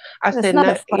her. I That's said, not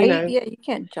no, a fight. Yeah, you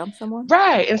can't jump someone.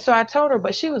 Right. And so I told her,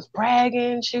 but she was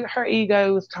bragging. Her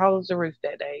ego was tall as the roof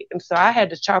that day. And so I had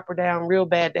to chop her down real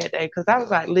bad that day because I was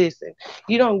like, listen,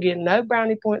 you don't get no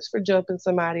brownie points for jumping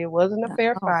somebody. It wasn't a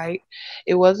fair fight.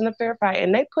 It wasn't a fair fight.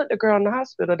 And they put the girl in the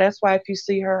hospital. That's why if you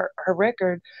see her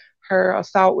record, her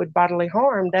assault with bodily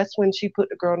harm, that's when she put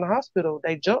the girl in the hospital.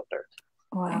 They jumped her.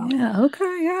 Wow. Yeah.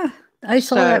 Okay. Yeah. I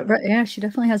saw that. Yeah, she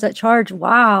definitely has that charge.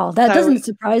 Wow. That doesn't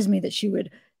surprise me that she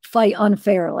would fight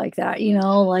unfair like that,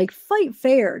 like fight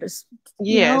fair. Just,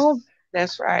 yes,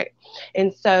 that's right.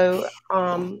 And so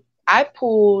I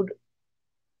pulled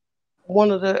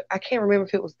one of I can't remember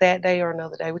if it was that day or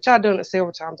another day, which I've done it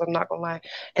several times, I'm not going to lie.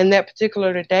 And that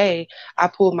particular day, I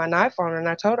pulled my knife on her and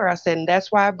I told her, I said, and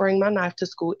that's why I bring my knife to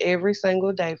school every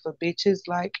single day for bitches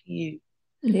like you.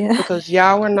 Yeah. Because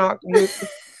y'all were not, no.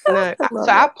 So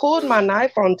I pulled my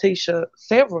knife on Tisha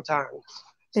several times.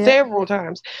 Yeah. Several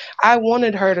times. I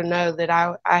wanted her to know that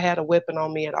I had a weapon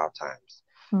on me at all times.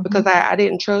 Because I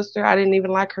didn't trust her. I didn't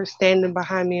even like her standing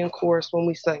behind me in chorus when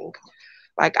we sang.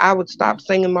 Like I would stop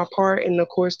singing my part and the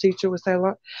chorus teacher would say,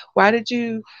 why'd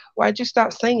you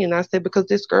stop singing? I said, because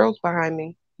this girl's behind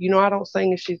me. I don't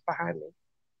sing if she's behind me.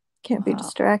 Can't be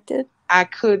distracted. I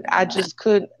just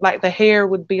could, like the hair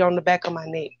would be on the back of my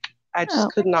neck. I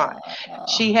just could not.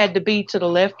 She had to be to the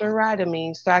left or right of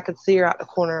me so I could see her out the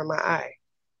corner of my eye.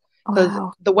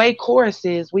 Because the way chorus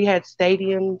is, we had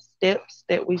stadium steps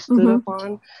that we stood up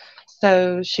on.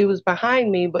 So she was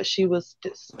behind me, but she was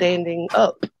standing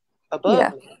up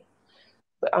above me.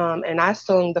 And I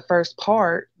sung the first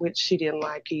part, which she didn't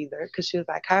like either, because she was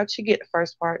like, how'd she get the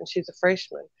first part? And she's a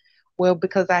freshman. Well,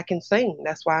 because I can sing.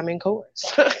 That's why I'm in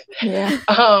chorus.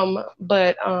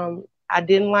 But I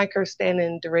didn't like her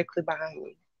standing directly behind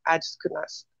me. I just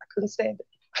couldn't stand it.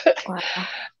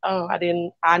 Wow.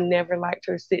 I never liked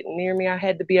her sitting near me. I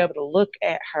had to be able to look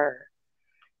at her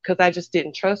because I just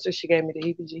didn't trust her. She gave me the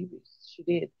heebie-jeebies. She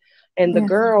did. And the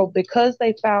girl, because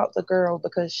they found the girl,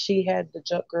 because she had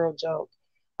the girl jump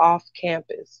off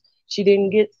campus, she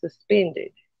didn't get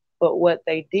suspended. But what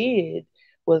they did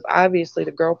was obviously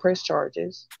the girl pressed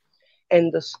charges.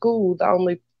 And the school, the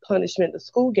only punishment the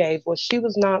school gave was she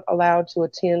was not allowed to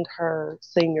attend her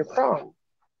senior prom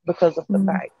because of the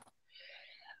fight.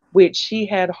 Which she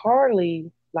had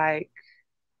Harley, do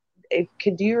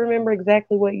you remember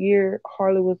exactly what year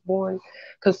Harley was born?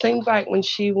 Because it seems like when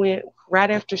she went, right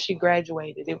after she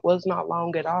graduated, it was not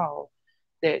long at all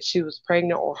that she was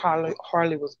pregnant or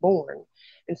Harley was born.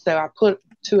 And so I put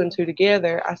two and two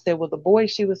together. I said, well, the boy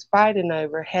she was fighting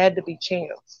over had to be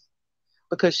Chance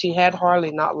because she had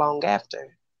Harley not long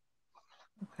after.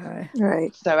 Okay.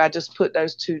 Right. So I just put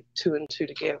those two and two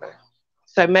together.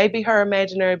 So maybe her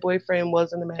imaginary boyfriend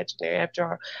wasn't imaginary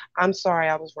after all. I'm sorry,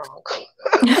 I was wrong.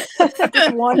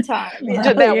 Just one time.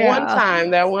 Yeah. That one Yeah.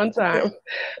 time, that one time.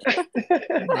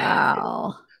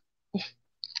 Wow.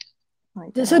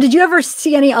 Like So that. did you ever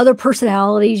see any other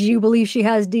personalities you believe she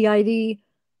has DID?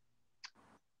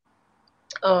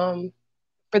 um,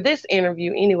 for this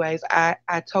interview, anyways,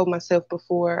 I told myself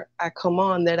before I come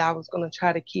on that I was going to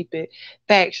try to keep it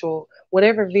factual.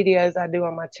 Whatever videos I do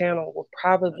on my channel will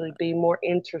probably be more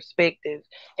introspective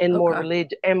and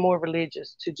Okay. more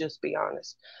religious, to just be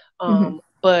honest. Mhm.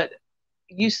 But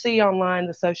you see online,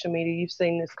 the social media, you've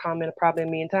seen this comment probably a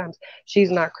million times.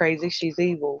 She's not crazy, she's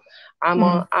evil.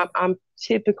 Mhm. I'm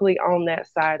typically on that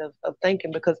side of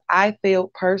thinking, because I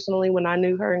felt personally when I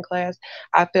knew her in class,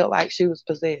 I felt like she was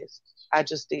possessed. I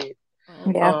just did.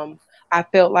 Yeah. Um, I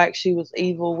felt like she was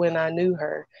evil when I knew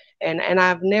her, and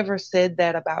I've never said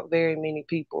that about very many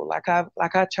people. I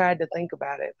tried to think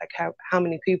about it, like how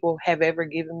many people have ever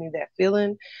given me that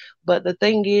feeling. But the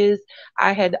thing is,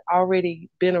 I had already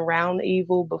been around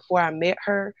evil before I met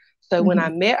her. So when I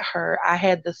Mhm. met her, I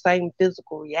had the same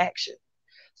physical reaction.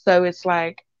 So it's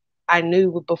like I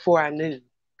knew before I knew,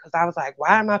 because I was like,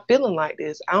 why am I feeling like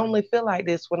this? I only feel like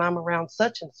this when I'm around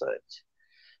such and such.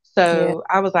 Yeah. So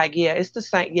I was like, yeah, it's the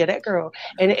same. Yeah, that girl.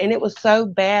 And it was so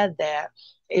bad that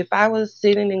if I was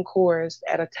sitting in chorus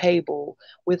at a table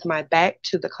with my back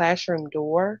to the classroom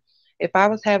door, if I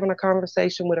was having a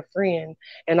conversation with a friend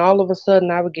and all of a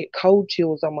sudden I would get cold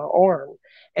chills on my arm,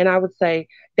 and I would say,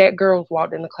 that girl's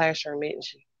walked in the classroom, isn't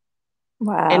she?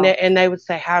 Wow. And they would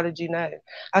say, how did you know?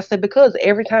 I said, because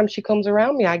every time she comes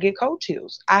around me, I get cold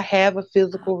chills. I have a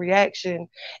physical reaction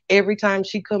every time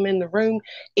she come in the room,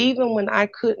 even when I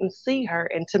couldn't see her.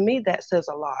 And to me, that says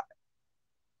a lot.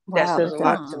 That Wow. says That a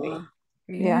does. lot to me. Huh.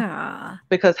 Yeah. Yeah.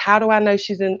 Because how do I know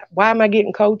she's in? Why am I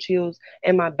getting cold chills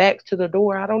and my back's to the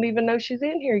door? I don't even know she's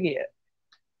in here yet.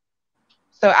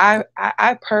 So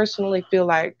I personally feel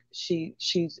like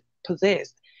she's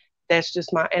possessed. That's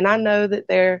just my, and I know that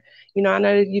there, I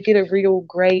know you get a real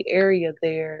gray area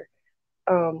there,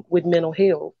 with mental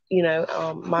health.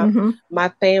 Mhm. My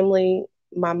family,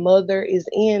 my mother is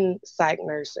in psych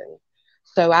nursing,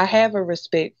 so I have a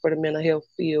respect for the mental health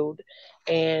field,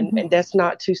 Mhm. and that's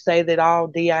not to say that all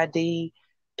DID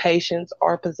patients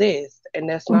are possessed, and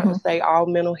that's not to Mhm. say all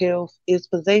mental health is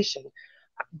possession,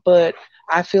 but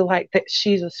I feel like that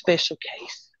she's a special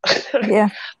case. Yeah.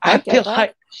 I I get feel that.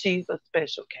 like she's a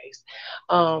special case.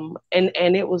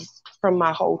 And it was from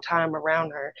my whole time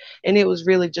around her, and it was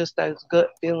really just those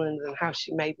gut feelings and how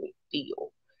she made me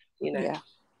feel, you know. Yeah.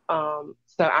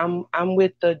 So I'm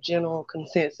with the general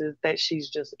consensus that she's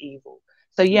just evil.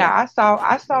 So yeah, Yeah.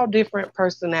 I saw different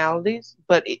personalities,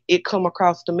 but it come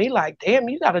across to me like, damn,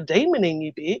 you got a demon in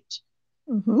you, bitch.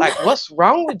 Mhm. Like, what's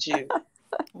wrong with you?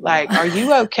 Wow. Like, are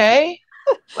you okay?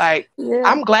 Like, Yeah.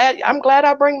 I'm glad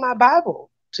I bring my Bible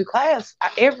to class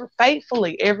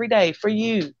faithfully every day for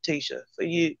you, Tisha, for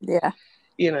you. Yeah.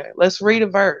 Let's read a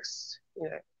verse.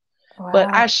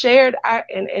 But I Wow. shared,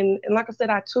 and like I said,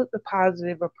 I took the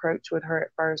positive approach with her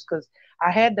at first, because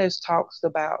I had those talks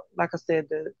about, like I said,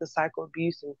 the cycle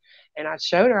abuse, and I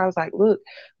showed her. I was like, look,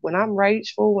 when I'm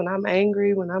rageful, when I'm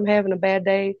angry, when I'm having a bad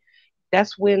day,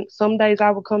 that's when some days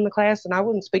I would come to class and I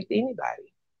wouldn't speak to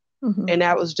anybody. Mhm. And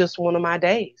that was just one of my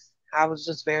days. I was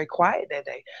just very quiet that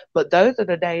day. But those are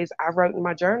the days I wrote in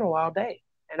my journal all day.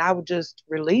 And I would just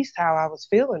release how I was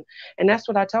feeling. And that's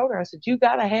what I told her. I said, you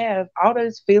got to have all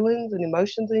those feelings and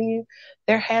emotions in you.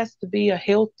 There has to be a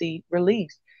healthy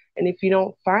release. And if you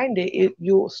don't find it,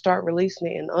 you'll start releasing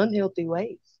it in unhealthy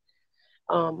ways.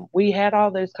 We had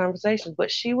all those conversations,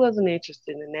 but she wasn't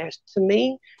interested in that. To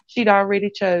me, she'd already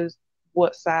chose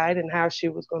what side and how she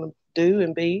was going to do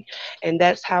and be, and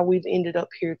that's how we've ended up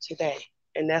here today.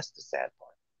 And that's the sad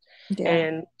part.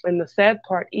 Yeah. And the sad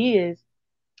part is,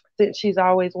 since she's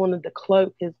always wanted to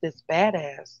cloak as this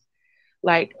badass,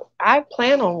 like, I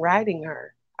plan on writing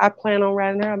her. I plan on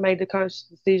writing her. I made the conscious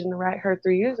decision to write her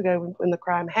 3 years ago when the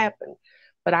crime happened.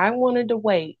 But I wanted to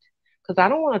wait, because I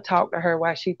don't want to talk to her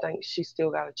while she thinks she still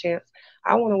got a chance.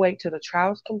 I want to wait till the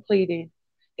trial's completed,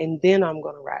 and then I'm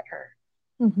going to write her.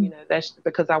 Mhm. That's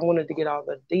because I wanted to get all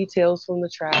the details from the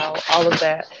trial, all of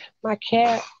that. My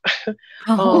cat,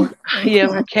 Oh. um, yeah,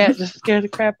 my cat just scared the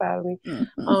crap out of me.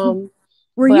 Um,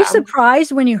 Were but you I'm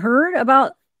surprised when you heard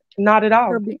about not at her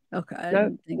all. being okay? I Nope,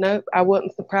 didn't think. nope. I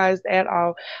wasn't surprised at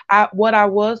all. I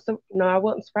was, no, I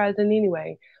wasn't surprised in any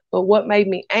way. But what made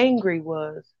me angry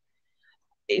was,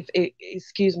 if it,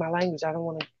 excuse my language, I don't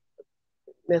want to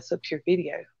mess up your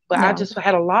video. But I No. just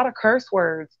had a lot of curse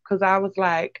words, because I was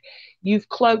like, you've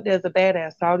cloaked as a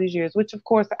badass all these years, which of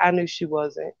course I knew she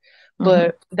wasn't.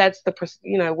 but that's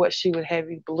the what she would have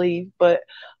you believe. But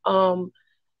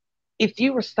if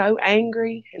you were so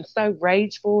angry and so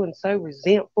rageful and so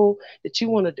resentful that you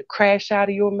wanted to crash out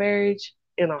of your marriage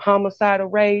in a homicidal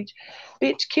rage,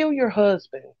 bitch, kill your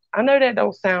husband. I know that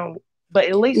don't sound, but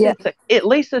at least Yeah.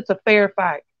 it's a fair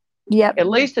fight. Yep. At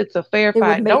least it's a fair It would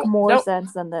fight. make more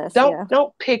sense than this. Yeah.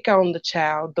 Don't pick on the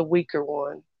child, the weaker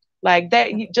one. Like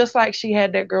that, just like she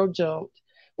had that girl jumped.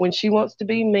 When she wants to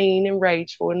be mean and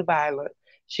rageful and violent,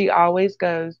 she always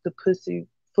goes the pussy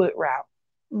foot route.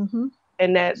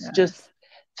 And that's just,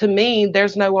 to me,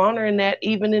 there's no honor in that,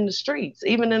 even in the streets,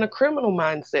 even in a criminal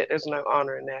mindset, there's no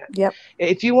honor in that. Yep.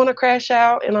 If you want to crash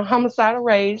out in a homicidal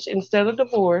rage instead of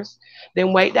divorce,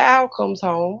 then wait till Al comes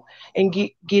home and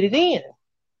get it in.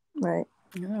 Right.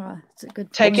 Yeah, it's a good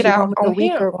point. Take it out on the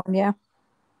weaker him. one, yeah.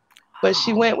 But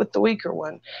she went with the weaker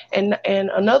one. And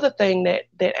another thing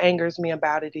that angers me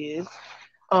about it is,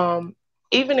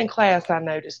 even in class, I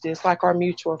noticed this, like our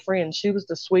mutual friend, she was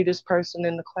the sweetest person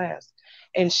in the class.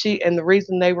 And the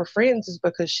reason they were friends is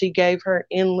because she gave her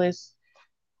endless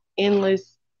benefits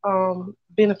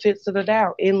of the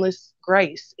doubt, endless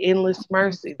grace, endless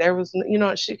mercy. There was,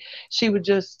 she would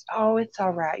just, oh, it's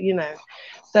all right,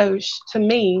 So to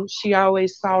me, she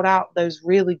always sought out those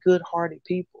really good-hearted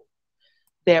people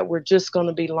that were just going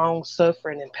to be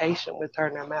long-suffering and patient with her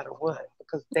no matter what,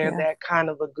 because they're that kind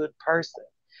of a good person.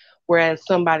 Whereas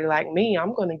somebody like me,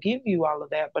 I'm going to give you all of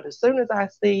that. But as soon as I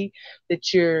see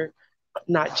that you're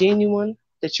not genuine,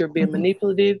 that you're being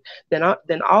manipulative, then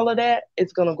all of that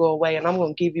is going to go away, and I'm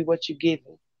going to give you what you give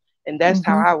me. And that's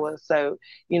how I was. So,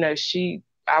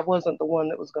 I wasn't the one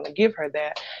that was going to give her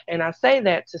that. And I say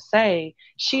that to say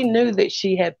she knew that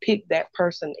she had picked that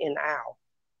person in Al.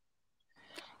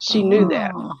 She knew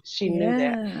that. She knew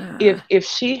that. If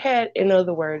she had, in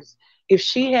other words, if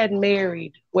she had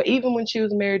married, well, even when she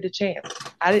was married to Chance,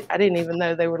 I didn't even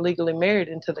know they were legally married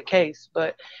into the case,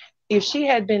 but if she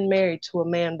had been married to a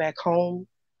man back home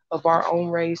of our own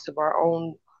race, of our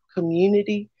own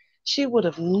community, she would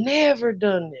have never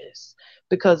done this,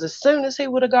 because as soon as he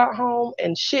would have got home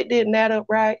and shit didn't add up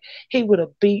right, he would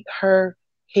have beat her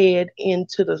head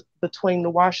into between the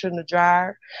washer and the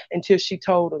dryer until she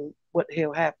told him what the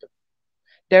hell happened.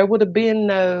 There would have been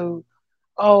no,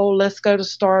 oh, let's go to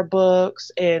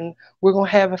Starbucks and we're going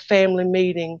to have a family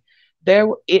meeting.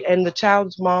 And the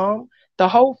child's mom, the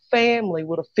whole family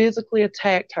would have physically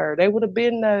attacked her. There would have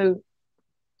been no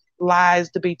lies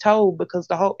to be told, because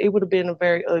it would have been a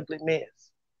very ugly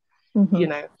mess,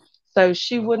 So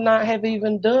she would not have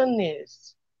even done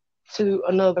this to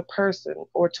another person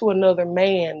or to another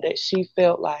man that she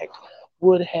felt like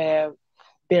would have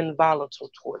been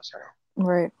volatile towards her.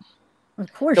 Right.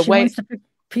 Of course, she wants to pick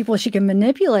people she can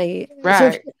manipulate.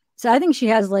 Right. So I think she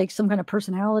has like some kind of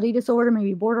personality disorder,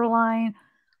 maybe borderline.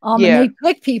 And they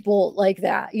pick people like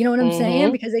that. You know what I'm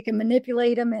saying? Because they can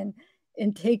manipulate them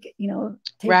and take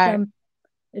them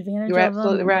advantage You're of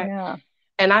absolutely them. right. Yeah.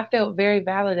 And I felt very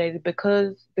validated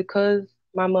because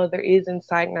my mother is in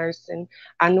psych nursing.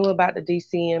 I knew about the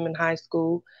DCM in high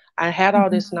school. I had all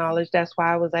this knowledge. That's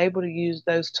why I was able to use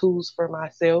those tools for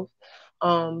myself.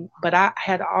 But I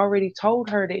had already told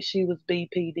her that she was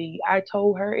BPD. I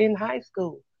told her in high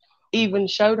school, even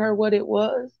showed her what it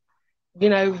was,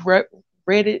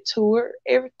 read it to her,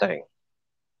 everything.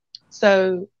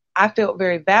 So I felt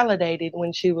very validated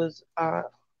when she was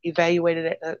evaluated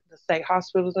at the state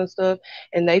hospitals and stuff.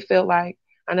 And they felt like,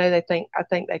 I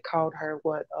think they called her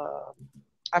what,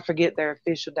 I forget their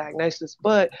official diagnosis,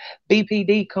 but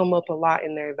BPD come up a lot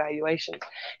in their evaluations.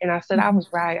 And I said, I was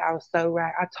right. I was so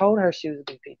right. I told her she was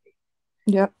BPD.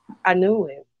 Yep. I knew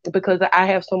it because I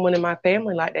have someone in my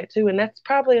family like that too. And that's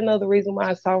probably another reason why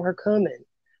I saw her coming.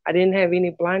 I didn't have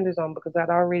any blinders on because I'd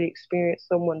already experienced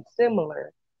someone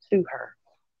similar to her.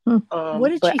 What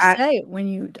did she say when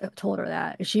you told her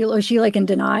that? Was she like in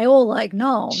denial? Like,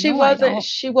 no, she wasn't.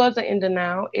 She wasn't in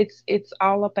denial. It's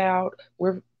all about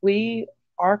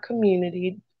our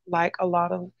community, like a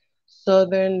lot of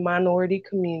Southern minority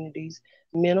communities,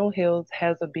 mental health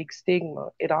has a big stigma.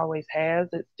 It always has.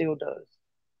 It still does.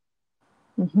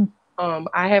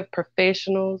 I have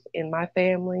professionals in my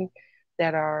family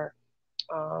that are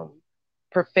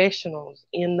professionals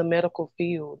in the medical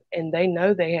field, and they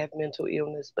know they have mental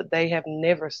illness, but they have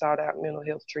never sought out mental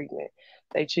health treatment.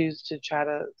 They choose to try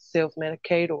to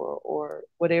self-medicate or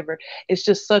whatever. It's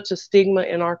just such a stigma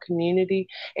in our community.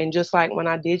 And just like when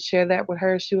I did share that with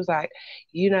her, she was like,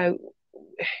 I'm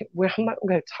not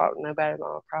going to talk to nobody about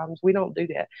our problems. We don't do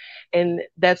that. And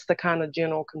that's the kind of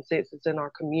general consensus in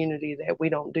our community, that we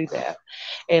don't do that.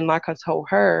 And like I told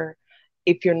her,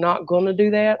 if you're not going to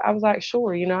do that, I was like,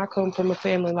 sure, I come from a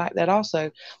family like that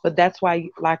also. But that's why,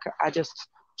 like I just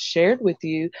shared with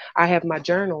you, I have my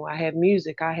journal, I have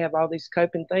music, I have all these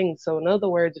coping things. So, in other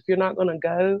words, if you're not going to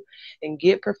go and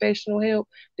get professional help,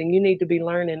 then you need to be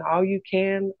learning all you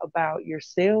can about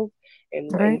yourself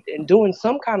Right. and doing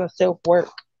some kind of self work.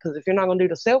 Because if you're not going to do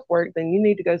the self work, then you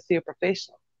need to go see a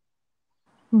professional.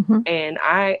 Hmm. And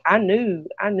I knew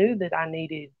that I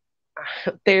needed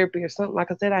therapy or something.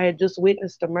 Like I said, I had just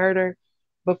witnessed a murder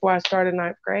before I started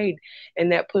ninth grade,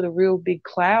 and that put a real big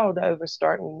cloud over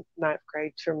starting ninth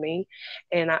grade for me.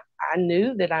 And I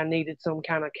knew that I needed some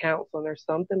kind of counseling or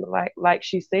something. But like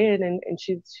she said, and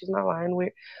she's not lying.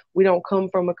 We don't come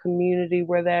from a community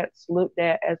where that's looked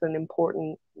at as an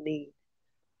important need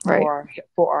Right.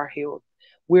 for our health.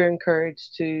 We're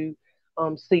encouraged to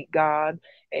seek God,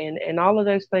 and all of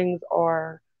those things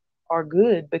are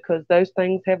good because those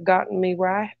things have gotten me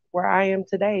where I am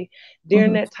today. During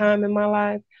Hmm. that time in my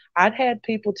life, I'd had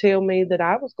people tell me that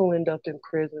I was going to end up in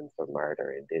prison for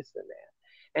murder and this and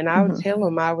that, and I would Hmm. tell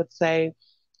them, I would say,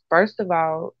 first of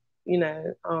all,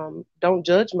 don't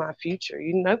judge my future.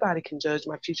 Nobody can judge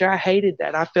my future. I hated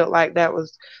that. I felt like that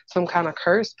was some kind of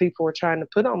curse people were trying to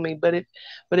put on me. But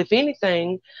if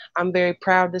anything, I'm very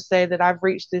proud to say that I've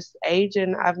reached this age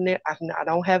and I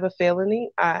don't have a felony.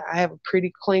 I have a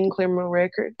pretty clean criminal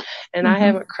record, and I Hmm.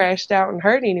 haven't crashed out and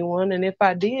hurt anyone. And if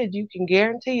I did, you can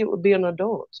guarantee it would be an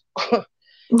adult.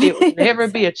 It would never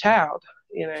be a child.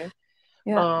 You know.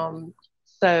 Yeah.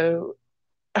 So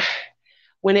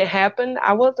when it happened,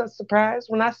 I wasn't surprised.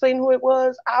 When I seen who it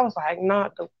was, I was like,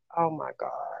 not the, oh my God.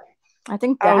 I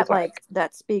think I was that like, like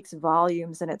that speaks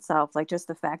volumes in itself. Like just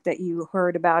the fact that you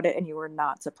heard about it and you were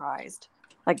not surprised.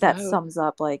 Like that no, sums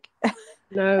up like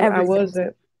no, I everything.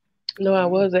 wasn't. No, I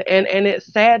wasn't. And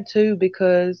it's sad too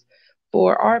because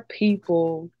for our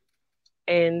people,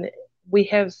 and we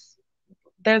have,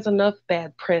 there's enough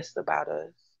bad press about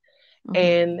us. Hmm.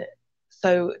 And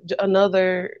so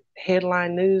another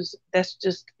headline news,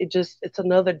 it's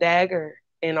another dagger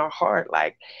in our heart.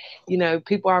 Like,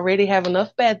 people already have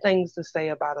enough bad things to say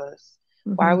about us.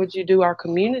 Why Hmm. would you do our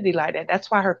community like that? That's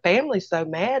why her family's so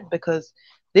mad, because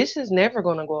this is never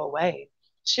going to go away.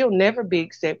 She'll never be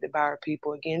accepted by her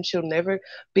people again. She'll never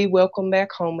be welcome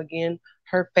back home again.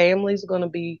 Her family's going to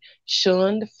be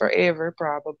shunned forever,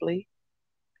 probably.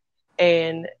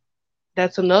 And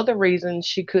that's another reason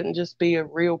she couldn't just be a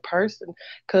real person.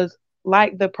 Because,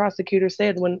 like the prosecutor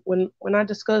said, when I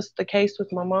discussed the case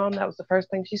with my mom, that was the first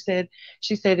thing she said.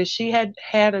 She said if she had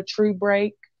had a true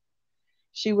break,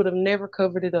 she would have never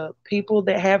covered it up. People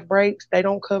that have breaks, they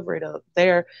don't cover it up.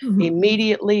 They're Hmm.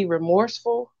 immediately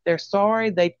remorseful. They're sorry.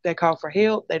 They call for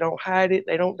help. They don't hide it.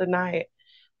 They don't deny it.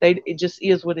 It just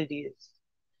is what it is,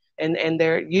 and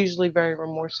they're usually very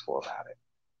remorseful about it.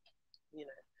 You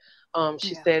know.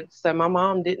 She Yeah. said, so my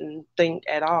mom didn't think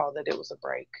at all that it was a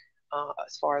break,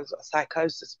 as far as a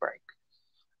psychosis break.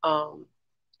 Um,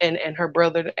 and her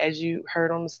brother, as you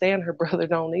heard on the stand, her brother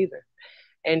don't either.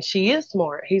 And she is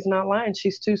smart. He's not lying.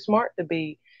 She's too smart to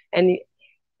be. And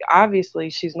obviously,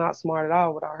 she's not smart at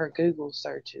all with all her Google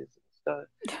searches and stuff.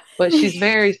 But she's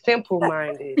very simple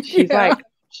minded. Yeah.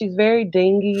 She's very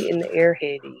dingy and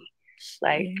airheady.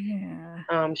 Like,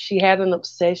 Yeah. she had an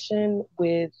obsession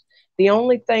with, the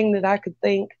only thing that I could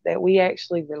think that we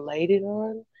actually related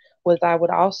on was I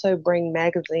would also bring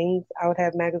magazines. I would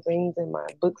have magazines in my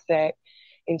book sack,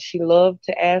 and she loved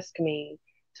to ask me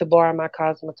to borrow my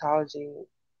cosmetology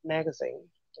magazine.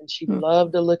 And she Hmm.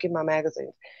 loved to look at my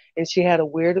magazines. And she had a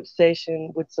weird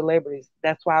obsession with celebrities.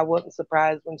 That's why I wasn't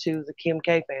surprised when she was a Kim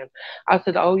K fan. I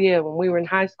said, oh, yeah, when we were in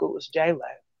high school, it was J Lo.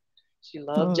 She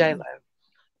loved J Hmm.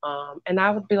 Lo. And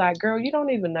I would be like, girl, you don't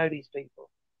even know these people.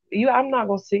 I'm not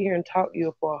gonna sit here and talk to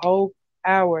you for a whole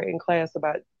hour in class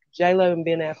about J Lo and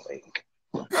Ben Affleck.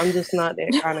 I'm just not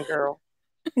that kind of girl,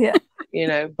 Yeah.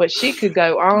 But she could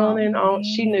go on Oh and on. man.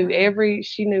 She knew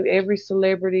every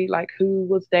celebrity, like who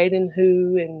was dating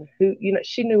who and who.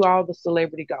 She knew all the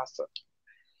celebrity gossip,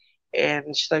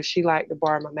 and so she liked to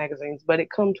borrow my magazines. But it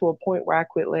come to a point where I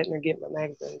quit letting her get my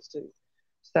magazines too.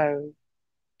 So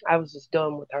I was just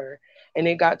done with her. And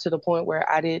it got to the point where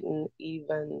I didn't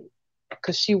even,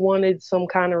 because she wanted some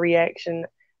kind of reaction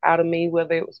out of me,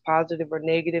 whether it was positive or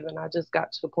negative, and I just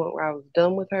got to the point where I was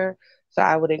done with her. So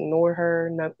I would ignore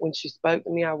her. When she spoke to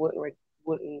me, I wouldn't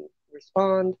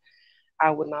respond.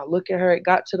 I would not look at her. It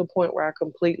got to the point where I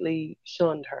completely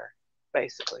shunned her,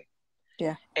 basically.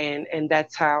 Yeah. And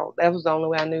that was the only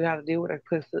way I knew how to deal with her,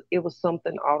 because it was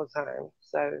something all the time.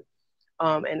 So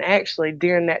and actually,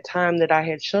 during that time that I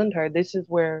had shunned her, this is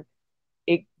where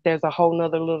there's a whole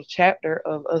nother little chapter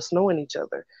of us knowing each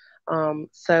other.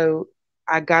 So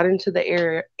I got into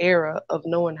the era of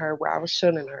knowing her where I was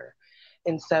shunning her.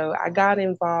 And so I got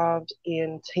involved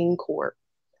in teen court.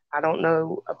 I don't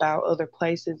know about other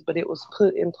places, but it was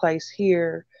put in place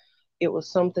here. It was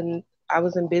something, I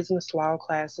was in business law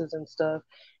classes and stuff.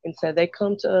 And so they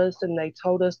come to us and they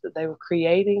told us that they were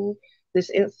creating this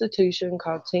institution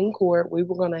called Teen Court. We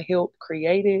were going to help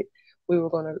create it. We were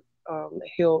going to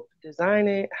help design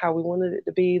it, how we wanted it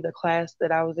to be, the class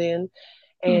that I was in.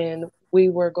 Hmm. And we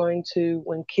were going to,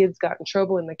 when kids got in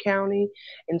trouble in the county,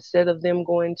 instead of them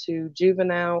going to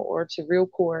juvenile or to real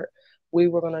court, we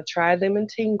were going to try them in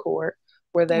teen court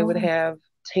where they Oh, would wow. have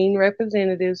teen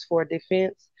representatives for a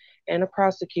defense and a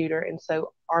prosecutor. And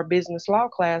so our business law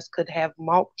class could have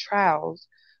mock trials,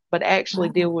 but actually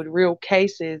deal Wow. with real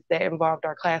cases that involved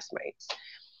our classmates.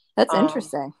 That's Um,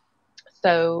 interesting.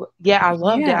 so yeah, I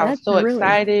loved it. Yeah, I was that's so really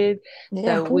excited. Yeah.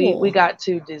 So we cool. got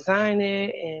to design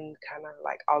it and kind of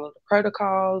like all of the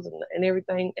protocols and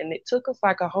everything. And it took us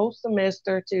like a whole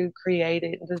semester to create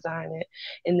it and design it.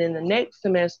 And then the next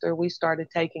semester we started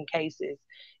taking cases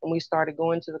and we started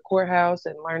going to the courthouse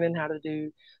and learning how to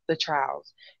do the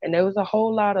trials. And there was a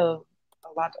lot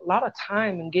of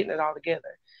time in getting it all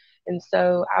together. And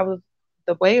so I was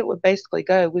the way it would basically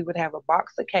go, we would have a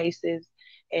box of cases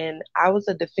and I was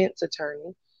a defense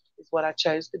attorney, is what I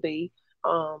chose to be.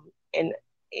 And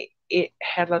it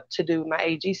had to do with my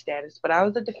AG status, but I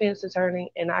was a defense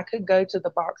attorney, and I could go to the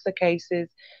box of cases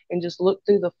and just look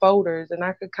through the folders, and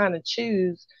I could kind of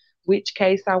choose which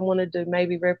case I wanted to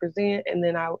maybe represent, and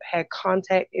then I had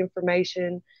contact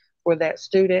information for that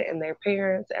student and their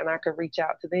parents, and I could reach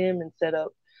out to them and set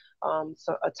up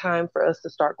a time for us to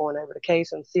start going over the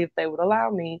case and see if they would allow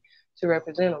me to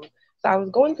represent them. So I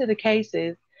was going through the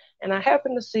cases and I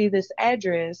happened to see this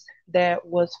address that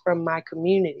was from my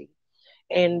community.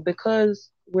 And because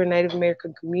we're Native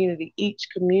American community, each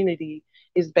community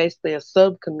is basically a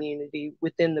sub community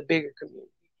within the bigger community.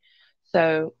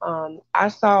 So I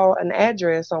saw an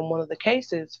address on one of the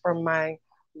cases from my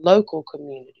local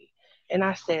community. And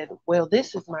I said, well,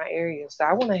 this is my area. So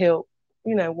I want to help,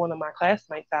 one of my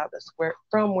classmates out that's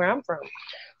from where I'm from.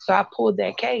 So I pulled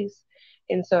that case.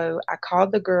 And so I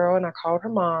called the girl and I called her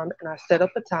mom and I set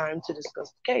up a time to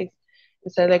discuss the case.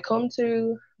 And so they come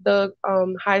to the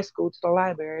high school, to the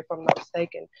library, if I'm not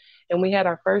mistaken. And we had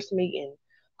our first meeting.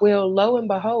 Well, lo and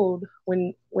behold,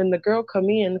 when the girl come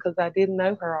in, because I didn't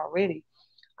know her already,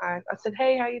 I said,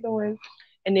 "Hey, how you doing?"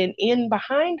 And then in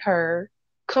behind her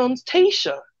comes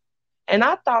Tisha, and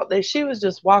I thought that she was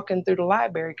just walking through the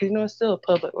library because it's still a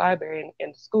public library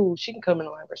in the school. She can come in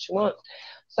the library if she wants.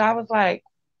 So I was like,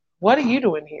 "What are you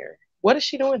doing here? What is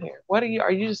she doing here? What are you?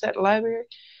 Are you just at the library?"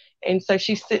 And so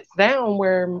she sits down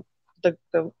where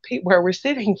where we're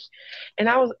sitting, and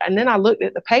then I looked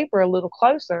at the paper a little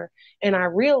closer, and I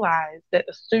realized that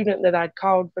the student that I'd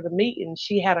called for the meeting,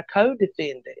 she had a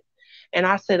co-defendant, and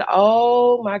I said,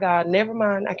 "Oh my God, never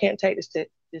mind, I can't take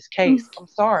this case. I'm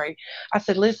sorry." I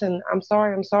said, "Listen, I'm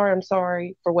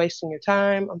sorry for wasting your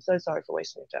time. I'm so sorry for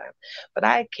wasting your time, but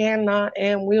I cannot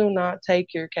and will not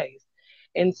take your case."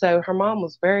 And so her mom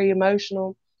was very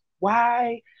emotional.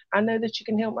 "Why? I know that you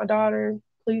can help my daughter.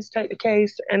 Please take the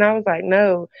case." And I was like,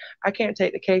 "No, I can't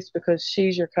take the case because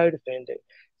she's your co-defendant.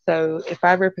 So if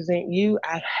I represent you,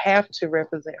 I have to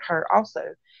represent her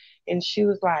also." And she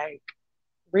was like,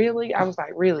 "Really?" I was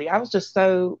like, "Really?" I was just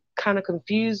so kind of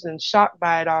confused and shocked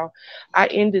by it all. I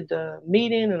ended the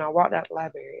meeting and I walked out the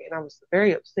library and I was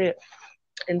very upset.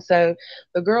 And so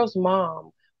the girl's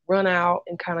mom run out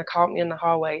and kind of caught me in the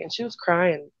hallway and she was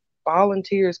crying, bawling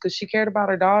tears because she cared about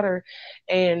her daughter.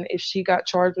 And if she got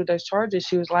charged with those charges,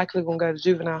 she was likely going to go to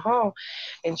juvenile hall.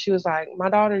 And she was like, "My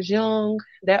daughter's young.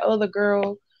 That other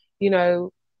girl, you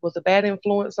know, was a bad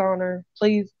influence on her.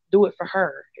 Please do it for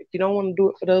her. If you don't want to do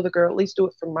it for the other girl, at least do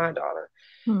it for my daughter."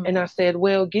 Hmm. And I said,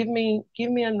 "Well, give me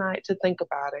a night to think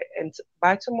about it. And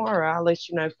by tomorrow, I'll let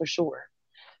you know for sure."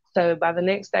 So by the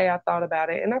next day, I thought about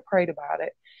it and I prayed about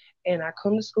it. And I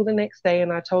come to school the next day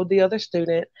and I told the other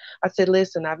student, I said,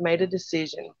 "Listen, I've made a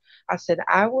decision." I said,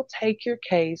 "I will take your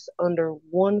case under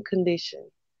one condition,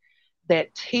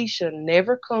 that Tisha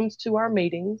never comes to our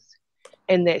meetings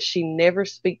and that she never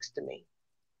speaks to me."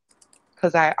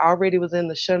 Because I already was in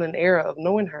the shunning era of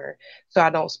knowing her, so I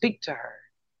don't speak to her.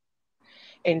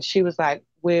 And she was like,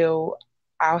 "Well,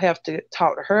 I'll have to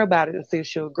talk to her about it and see if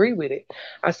she'll agree with it."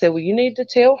 I said, "Well, you need to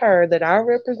tell her that I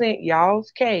represent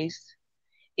y'all's case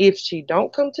if she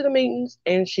don't come to the meetings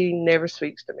and she never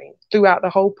speaks to me. Throughout the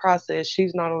whole process,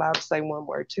 she's not allowed to say one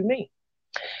word to me."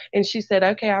 And she said,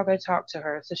 "Okay, I'll go talk to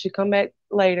her." So she come back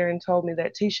later and told me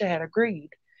that Tisha had agreed.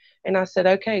 And I said,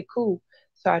 "Okay, cool."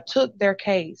 So I took their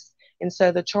case And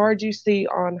so the charge you see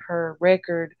on her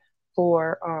record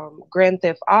for Grand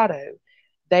Theft Auto,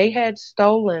 they had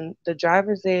stolen the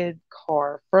driver's ed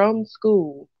car from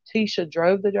school. Tisha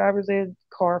drove the driver's ed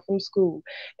car from school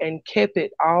and kept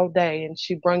it all day, and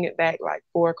she brought it back like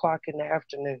 4 o'clock in the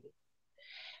afternoon.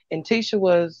 And Tisha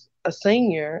was a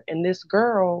senior, and this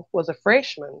girl was a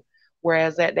freshman,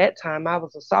 whereas at that time I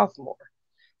was a sophomore.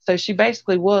 So she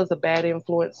basically was a bad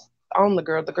influence on the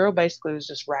girl. The girl basically was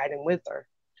just riding with her.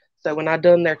 So when I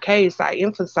done their case, I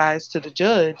emphasized to the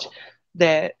judge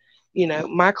that,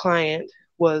 my client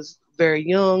was very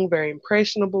young, very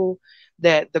impressionable,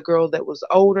 that the girl that was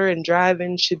older and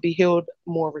driving should be held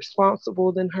more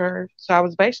responsible than her. So I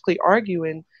was basically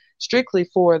arguing strictly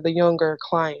for the younger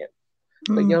client,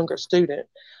 the younger student.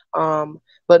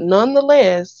 But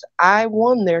nonetheless, I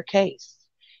won their case.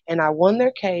 And I won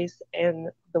their case, and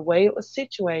the way it was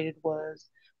situated was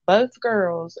both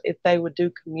girls, if they would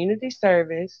do community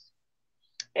service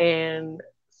and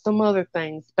some other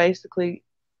things, basically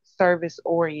service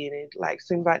oriented, like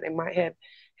seems like they might have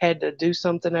had to do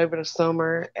something over the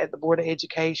summer at the Board of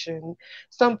Education,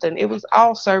 something. It was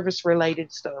all service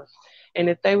related stuff. And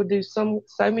if they would do so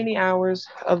many hours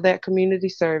of that community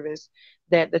service,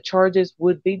 that the charges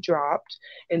would be dropped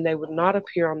and they would not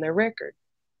appear on their record.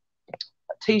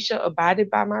 Tisha abided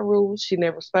by my rules. She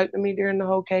never spoke to me during the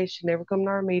whole case. She never come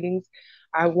to our meetings.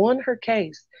 I won her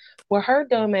case. Well, her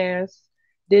dumbass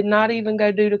did not even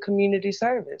go do the community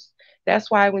service. That's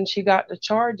why when she got the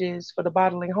charges for the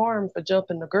bodily harm for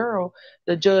jumping the girl,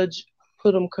 the judge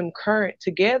put them concurrent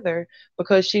together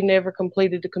because she never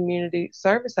completed the community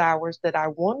service hours that I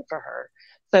won for her.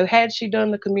 So had she done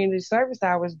the community service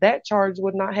hours, that charge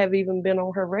would not have even been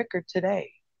on her record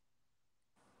today.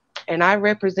 And I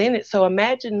represented. So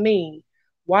imagine me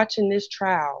watching this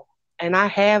trial, and I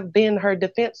have been her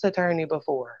defense attorney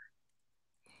before,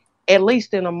 at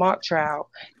least in a mock trial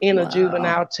in a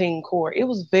juvenile teen court. It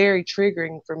was very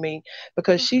triggering for me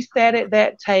because she sat at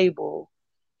that table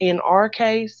in our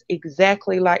case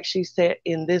exactly like she sat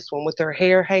in this one with her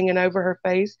hair hanging over her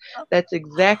face. That's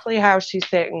exactly how she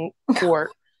sat in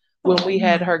court when we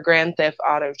had her Grand Theft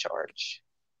Auto charge.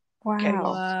 Wow. Okay.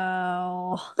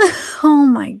 Wow. Oh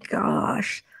my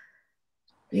gosh.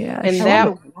 Yeah. And I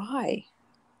wonder why.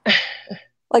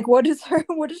 Like, what does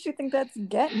she think that's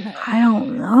getting her? I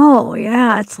don't know.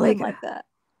 Yeah, it's like that.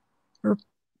 Her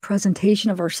presentation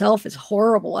of herself is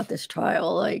horrible at this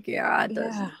trial. Like, yeah, it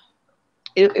does. Yeah.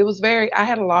 It was very. I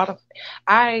had a lot of.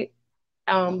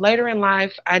 Later in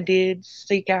life, I did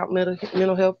seek out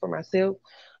mental health for myself.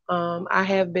 I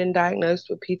have been diagnosed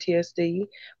with PTSD,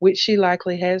 which she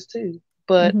likely has too.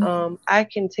 But I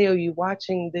can tell you,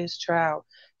 watching this trial,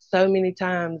 so many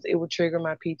times it would trigger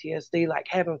my PTSD, like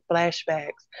having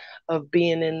flashbacks of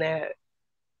being in that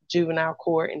juvenile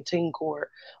court and teen court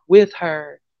with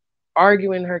her,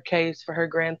 arguing her case for her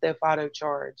Grand Theft Auto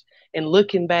charge, and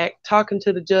looking back, talking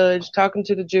to the judge, talking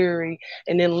to the jury,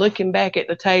 and then looking back at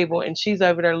the table, and she's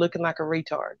over there looking like a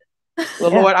retard.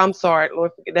 Well, Lord, I'm sorry.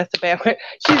 Lord, that's a bad word.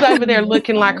 She's over there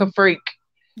looking like a freak.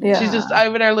 Yeah. She's just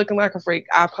over there looking like a freak.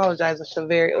 I apologize. It's a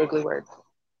very ugly word.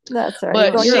 That's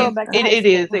right. But it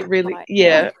is. It really,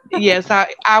 yeah. Yes,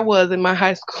 I was in my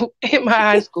high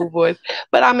school voice.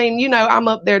 But I mean, I'm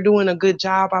up there doing a good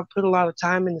job. I put a lot of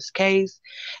time in this case,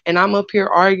 and I'm up here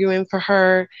arguing for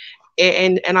her.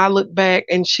 And I look back,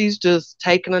 and she's just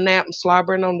taking a nap and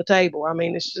slobbering on the table. I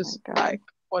mean, it's just like,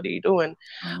 what are you doing?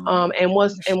 And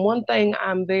one thing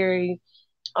I'm very,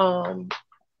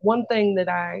 one thing that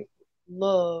I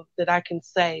love that I can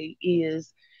say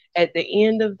is, at the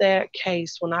end of that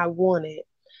case, when I won it,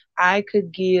 I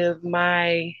could give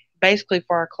basically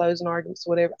for our closing arguments,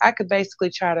 whatever, I could basically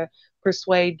try to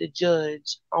persuade the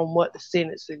judge on what the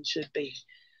sentencing should be.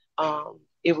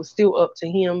 It was still up to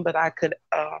him, but I could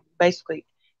basically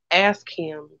ask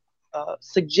him,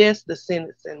 suggest the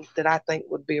sentencing that I think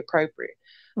would be appropriate.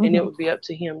 And it would be up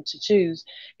to him to choose.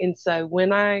 And so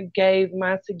when I gave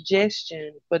my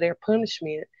suggestion for their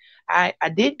punishment, I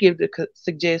did give the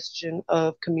suggestion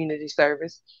of community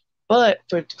service, but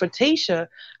for Tisha,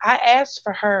 I asked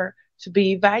for her to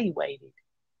be evaluated.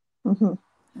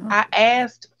 I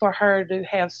asked for her to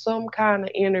have some kind of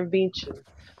intervention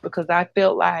because I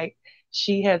felt like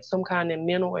she had some kind of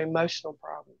mental or emotional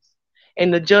problems.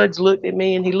 And the judge looked at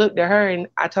me and he looked at her, and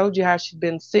I told you how she'd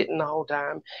been sitting the whole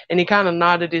time. And he kind of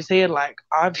nodded his head like,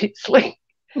 obviously.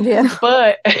 Yeah.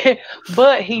 But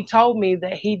he told me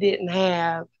that he didn't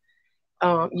have,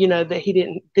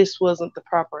 this wasn't the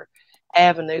proper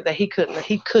avenue, that he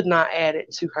could not add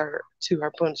it to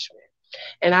her punishment.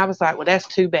 And I was like, well, that's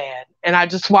too bad. And I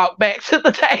just walked back to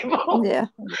the table. Yeah.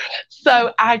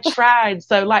 So I tried.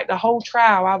 So like the whole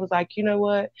trial, I was like, you know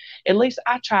what? At least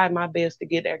I tried my best to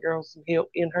get that girl some help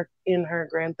in her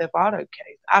Grand Theft Auto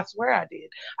case. I swear I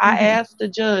did. I asked the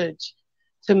judge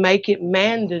to make it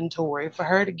mandatory for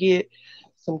her to get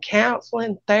some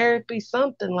counseling, therapy,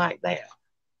 something like that.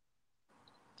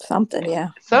 Something, yeah.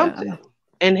 Something. Yeah.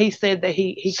 And he said that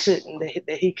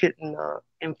he couldn't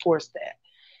enforce that.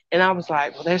 And I was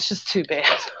like, well, that's just too bad.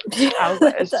 I was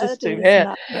like, it's just too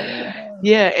bad.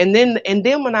 Yeah. And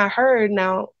then when I heard,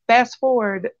 now fast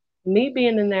forward, me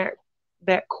being in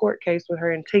that court case with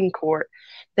her in teen court,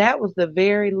 that was the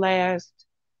very last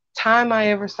time I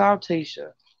ever saw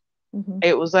Tisha.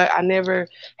 It was like I never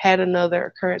had another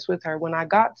occurrence with her. When I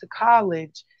got to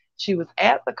college, she was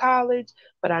at the college,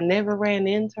 but I never ran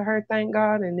into her, thank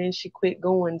God. And then she quit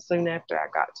going soon after I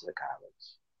got to the college.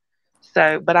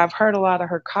 So, but I've heard a lot of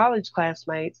her college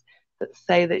classmates that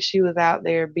say that she was out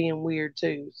there being weird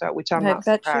too. So, which I'm not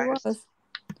surprised.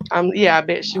 I bet she was. Yeah, I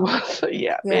bet she was.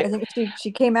 Yeah, I think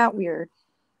she came out weird.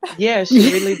 Yeah,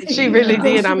 she really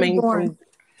did. I mean,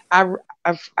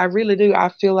 I really do. I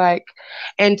feel like,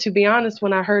 and to be honest,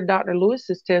 when I heard Dr.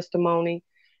 Lewis's testimony,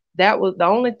 that was the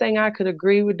only thing I could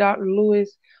agree with Dr.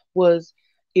 Lewis was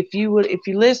if you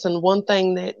listen, one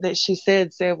thing that she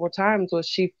said several times was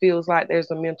she feels like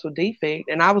there's a mental defect.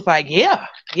 And I was like, yep.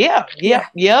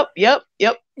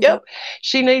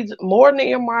 She needs more than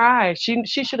the MRI.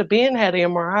 She should have been had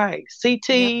an MRI,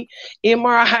 CT,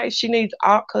 MRI. She needs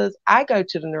all, because I go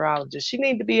to the neurologist. She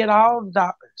needs to be at all the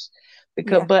doctors.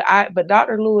 Because but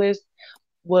Dr. Lewis,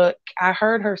 what I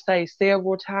heard her say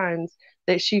several times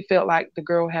that she felt like the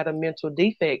girl had a mental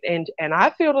defect, and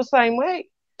I feel the same way.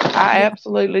 I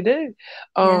absolutely do.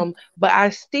 But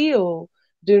I still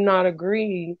do not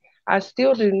agree. I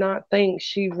still do not think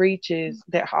she reaches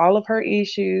that all of her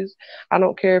issues. I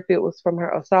don't care if it was from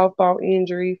a softball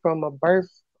injury, from a birth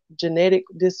genetic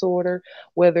disorder,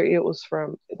 whether it was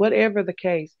from whatever the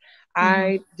case.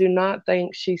 I do not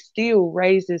think she still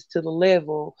raises to the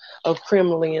level of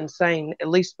criminally insane, at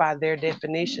least by their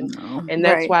definition. No. And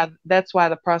that's why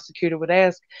the prosecutor would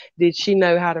ask, did she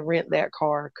know how to rent that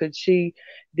car? Did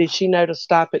she know to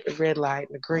stop at the red light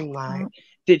and the green light?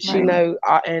 Did she know,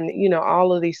 and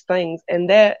all of these things? And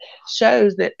that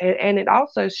shows that, and it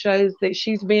also shows that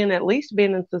she's at least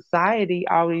been in society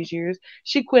all these years.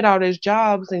 She quit all those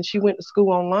jobs and she went to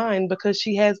school online because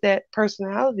she has that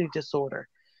personality disorder.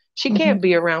 She can't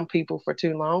be around people for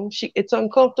too long. It's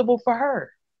uncomfortable for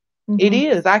her. It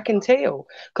is. I can tell.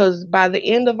 Because by the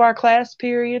end of our class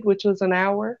period, which was an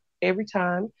hour every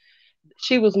time,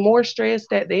 she was more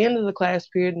stressed at the end of the class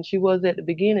period than she was at the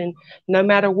beginning, no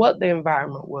matter what the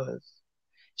environment was.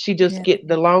 She just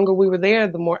the longer we were there,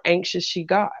 the more anxious she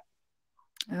got.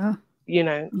 Yeah.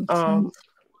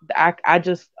 I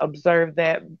just observed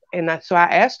that. And so I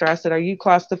asked her, I said, are you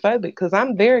claustrophobic? Because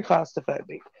I'm very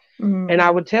claustrophobic. And I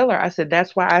would tell her, I said,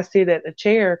 that's why I sit at the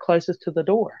chair closest to the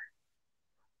door.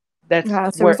 So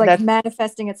it was like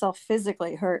manifesting itself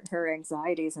physically, her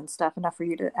anxieties and stuff, enough for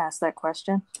you to ask that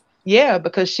question? Yeah,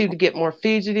 because she would get more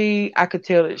fidgety. I could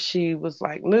tell that she was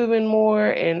like moving more.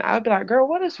 And I'd be like, girl,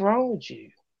 what is wrong with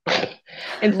you?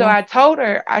 And so I told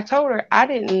her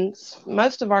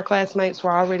most of our classmates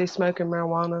were already smoking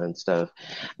marijuana and stuff.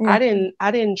 I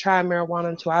didn't try marijuana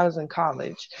until I was in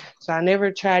college. So I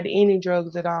never tried any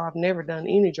drugs at all. I've never done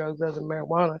any drugs other than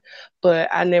marijuana, but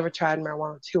I never tried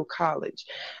marijuana until college.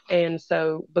 And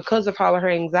so because of all of her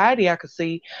anxiety, I could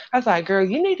see, I was like, girl,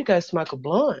 you need to go smoke a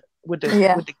blunt. With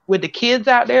the kids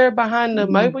out there behind the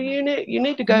mobile unit, you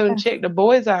need to go and check the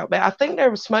boys out. But I think they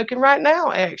were smoking right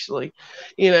now, actually.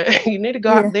 You need to go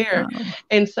out there.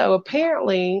 And so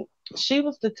apparently she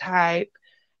was the type,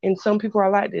 and some people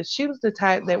are like this, she was the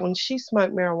type that when she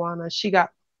smoked marijuana, she got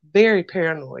very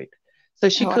paranoid. So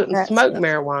she couldn't smoke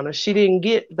marijuana. She didn't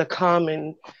get the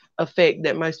common effect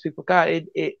that most people got.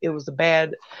 It was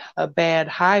a bad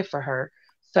high for her.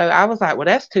 So I was like, well,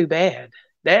 that's too bad.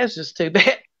 That's just too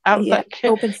bad. I was like,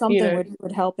 hoping something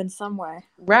would help in some way.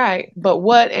 Right.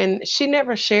 But and she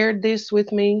never shared this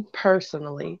with me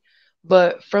personally,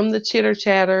 but from the chitter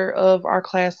chatter of our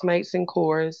classmates in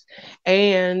chorus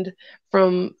and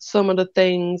from some of the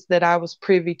things that I was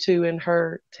privy to in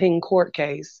her teen court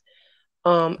case,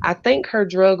 I think her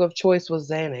drug of choice was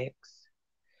Xanax.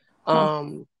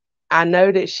 I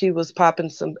know that she was popping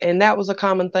some, and that was a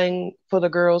common thing for the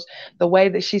girls. The way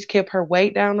that she's kept her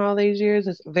weight down all these years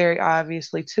is very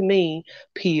obviously, to me,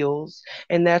 pills.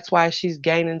 And that's why she's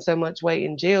gaining so much weight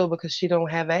in jail, because she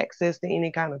don't have access to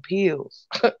any kind of pills.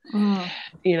 So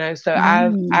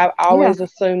I've always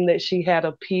assumed that she had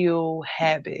a pill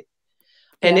habit.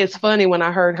 And Yeah. it's funny when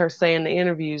I heard her say in the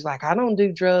interviews, like, I don't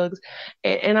do drugs.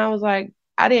 And I was like,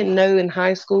 I didn't know in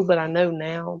high school, but I know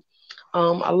now.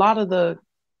 A lot of the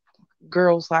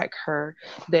girls like her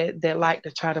that like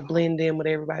to try to blend in with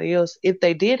everybody else, if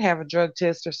they did have a drug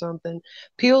test or something,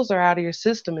 pills are out of your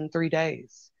system in 3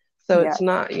 days. So Yeah. it's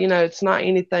not, it's not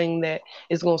anything that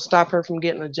is going to stop her from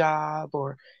getting a job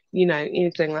or,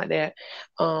 anything like that.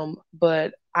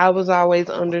 But I was always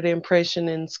under the impression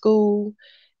in school,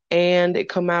 and it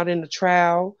come out in the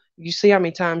trial. You see how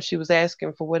many times she was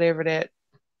asking for whatever that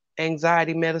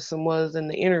anxiety medicine was in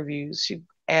the interviews. She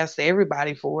asked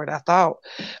everybody for it, I thought.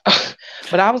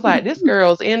 But I was like, this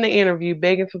girl's in the interview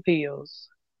begging for pills.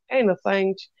 Ain't a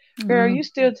thing. Girl, you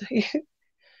still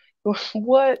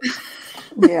what?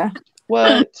 Yeah.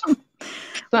 What?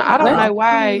 So I don't Well, know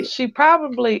why. She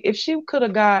probably, if she could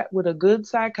have got with a good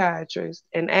psychiatrist,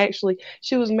 and actually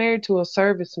she was married to a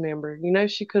service member,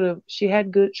 she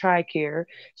had good TRICARE.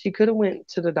 She could have went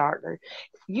to the doctor.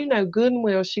 Good and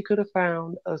well, she could have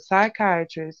found a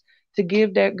psychiatrist to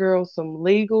give that girl some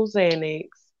legal Xanax,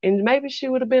 and maybe she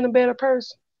would have been a better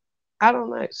person. I don't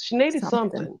know. She needed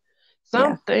something.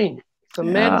 something, Yeah. some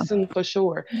Yeah. medicine for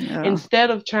sure. Yeah.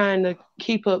 Instead of trying to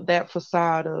keep up that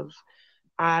facade of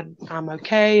I'm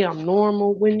okay, I'm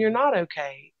normal, when you're not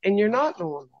okay and you're not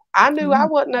normal. I knew I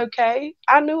wasn't okay.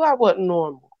 I knew I wasn't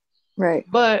normal. Right.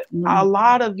 But a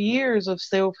lot of years of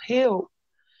self help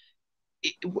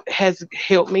has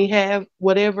helped me have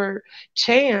whatever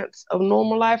chance of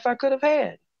normal life I could have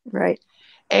had. Right.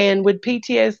 And with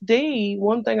PTSD,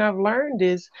 one thing I've learned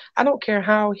is I don't care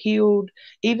how healed,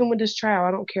 even with this trial,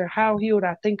 I don't care how healed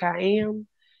I think I am.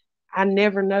 I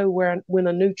never know when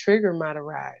a new trigger might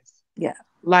arise. Yeah.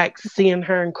 Like seeing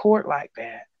her in court like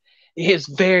that is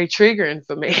very triggering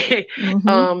for me.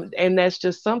 And that's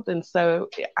just something. So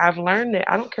I've learned that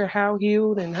I don't care how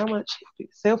healed and how much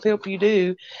self-help you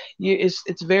do,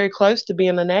 it's very close to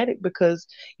being an addict, because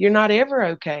you're not ever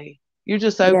okay. You're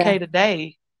just Yeah. okay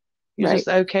today. You're Right. just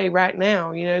okay right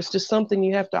now. It's just something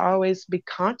you have to always be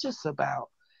conscious about,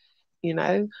 you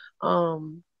know.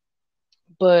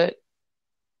 But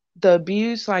the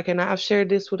abuse, like, and I've shared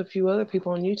this with a few other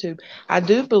people on YouTube, I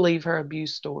do believe her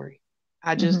abuse story.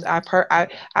 I just, I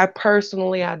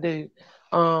personally, I do,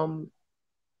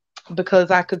 because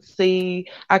I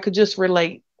could just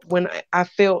relate when I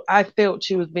felt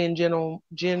she was being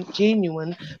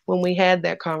genuine when we had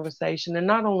that conversation. And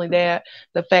not only that,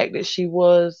 the fact that she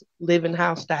was living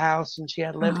house to house and she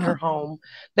had left her home,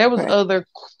 there was Right. other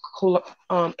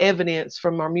evidence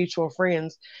from our mutual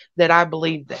friends that I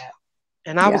believed that.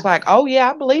 And I was Yeah. like, oh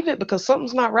yeah, I believe it, because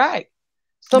something's not right.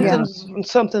 Yeah.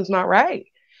 Something's not right.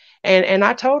 And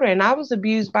I told her, and I was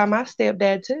abused by my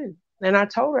stepdad too. And I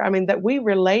told her, I mean, that we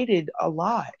related a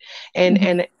lot.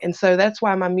 And so that's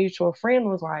why my mutual friend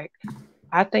was like,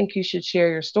 I think you should share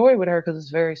your story with her, because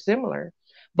it's very similar.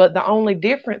 But the only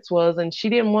difference was, and she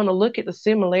didn't want to look at the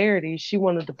similarities, she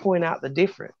wanted to point out the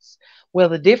difference. Well,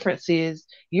 the difference is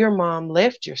your mom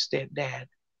left your stepdad.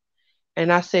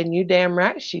 And I said, you damn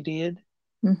right she did.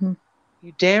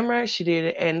 You damn right she did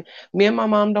it. And me and my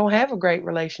mom don't have a great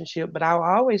relationship, but I'll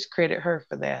always credit her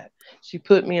for that. She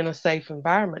put me in a safe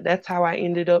environment. That's how I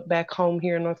ended up back home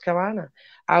here in North Carolina.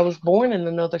 I was born in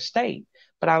another state,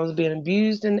 but I was being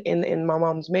abused in my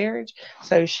mom's marriage.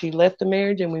 So she left the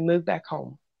marriage and we moved back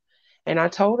home. And I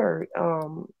told her,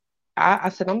 I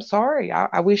said, I'm sorry.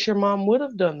 I wish your mom would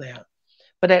have done that.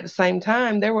 But at the same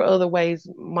time, there were other ways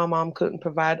my mom couldn't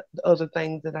provide other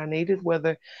things that I needed,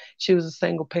 whether she was a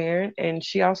single parent and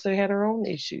she also had her own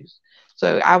issues.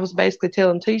 So I was basically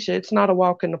telling Tisha, it's not a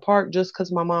walk in the park. Just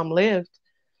because my mom left,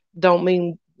 don't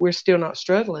mean we're still not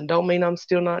struggling. Don't mean I'm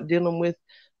still not dealing with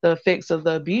the effects of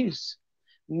the abuse.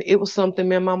 It was something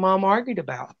me and my mom argued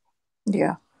about.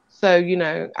 Yeah. So,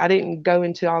 I didn't go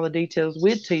into all the details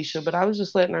with Tisha, but I was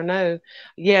just letting her know.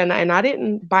 Yeah, and I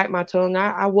didn't bite my tongue.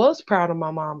 I was proud of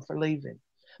my mom for leaving.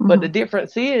 But the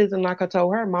difference is, and like I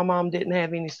told her, my mom didn't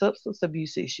have any substance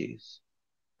abuse issues.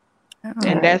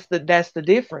 And Right. that's the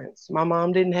difference. My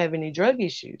mom didn't have any drug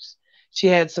issues. She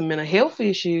had some mental health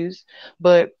issues,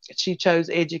 but she chose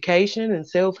education and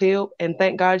self-help. And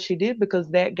thank God she did, because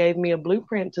that gave me a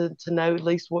blueprint to know at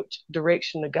least which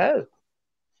direction to go.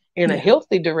 In a Yeah.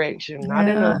 healthy direction, not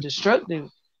in a Yeah. destructive Yeah.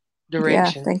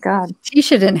 direction. Thank God.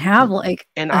 Tisha didn't have like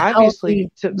And a obviously,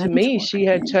 healthy to me, mentor. she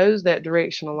had chose that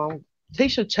direction along.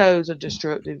 Tisha chose a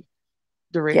destructive Yep.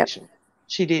 direction.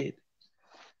 She did.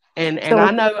 And I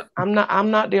So know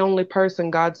I'm not the only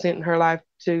person God sent in her life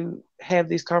to have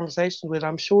these conversations with.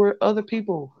 I'm sure other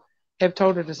people have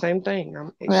told her the same thing.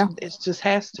 yeah. It just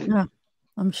has to. Yeah.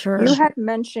 I'm sure. You had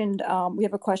mentioned, we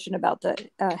have a question about the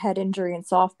head injury in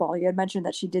softball. You had mentioned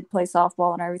that she did play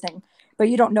softball and everything, but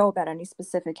you don't know about any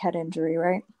specific head injury,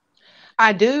 right?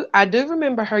 I do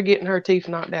remember her getting her teeth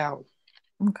knocked out.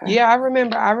 Okay. Yeah, I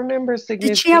remember a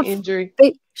Did she significant have injury.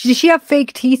 did she have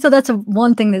fake teeth? So that's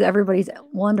one thing that everybody's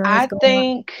wondering what's I going on.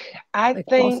 think I Like,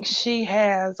 think she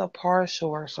has a partial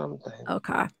or something.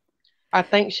 okay. I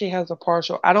think she has a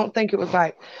partial. I don't think it was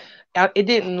like it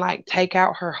didn't like take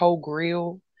out her whole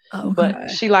grill, but Okay.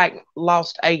 she like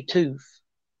lost a tooth.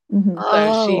 Mm-hmm.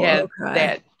 So she Oh, had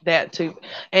okay. that tooth.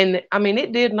 And I mean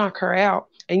it did knock her out.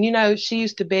 And you know, she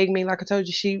used to beg me, like I told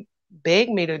you, she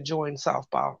begged me to join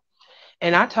softball.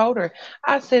 And I told her,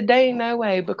 I said, there ain't no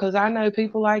way because I know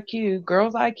people like you,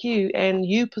 girls like you, and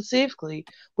you specifically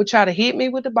would try to hit me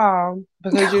with the ball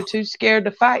because you're too scared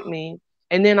to fight me.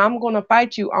 And then I'm going to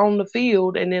fight you on the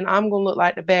field, and then I'm going to look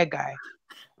like the bad guy.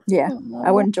 Yeah,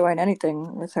 I Oh, wouldn't join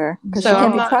anything with her because she So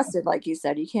can't I'm be not, trusted, like you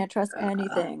said. You can't trust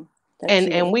anything that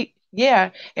she and does. we yeah,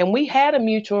 and we had a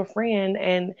mutual friend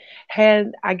and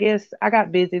had I guess I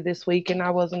got busy this week and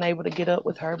I wasn't able to get up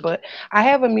with her, but I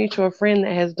have a mutual friend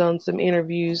that has done some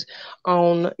interviews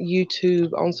on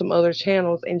YouTube on some other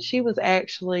channels, and she was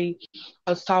actually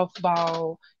a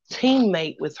softball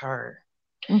teammate with her.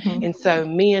 Mm-hmm. And so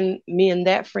me and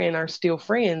that friend are still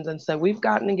friends. And so we've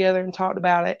gotten together and talked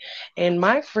about it. And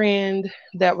my friend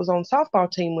that was on softball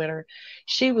team with her,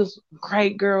 she was a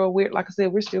great girl. We're like I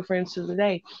said, we're still friends to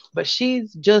today. But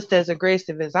she's just as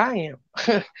aggressive as I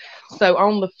am. So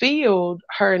on the field,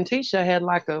 her and Tisha had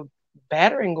like a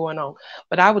battering going on.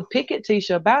 But I would pick at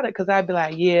Tisha about it because I'd be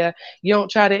like, yeah, you don't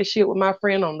try that shit with my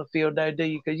friend on the field though, do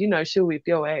you? Because you know she'll whip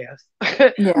your ass.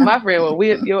 Yeah, My friend will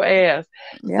whip your ass.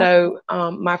 yeah, So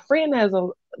my friend has a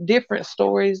different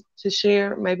stories to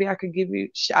share. Maybe I could give you.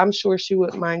 I'm sure she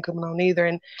wouldn't mind coming on either.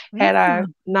 And yeah. had I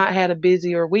not had a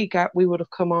busier week, we would have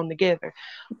come on together.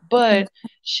 yeah. But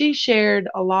she shared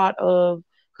a lot of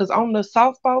because on the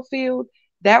softball field,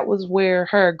 that was where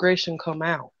her aggression come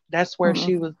out. That's where Mm-hmm.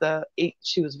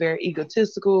 she was very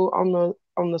egotistical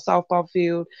on the softball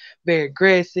field, very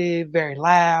aggressive, very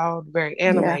loud, very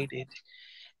Yeah, animated.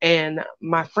 And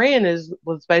my friend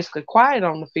was basically quiet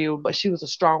on the field, but she was a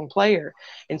strong player,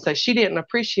 and so she didn't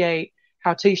appreciate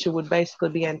how Tisha would basically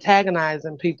be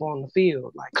antagonizing people on the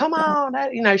field, like "Come on,"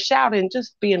 shouting,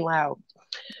 just being loud.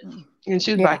 And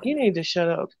she was yeah, like, "You need to shut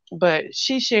up." But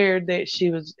she shared that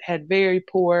she had very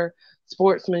poor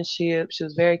sportsmanship. She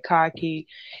was very cocky.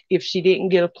 If she didn't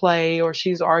get a play, or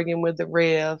she's arguing with the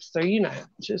refs, or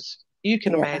just you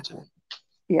can yeah, imagine.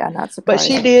 yeah. Not But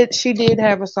surprising. she did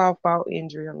have a softball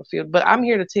injury on the field. But I'm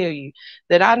here to tell you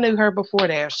that I knew her before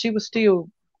that. She was still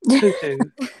cuckoo.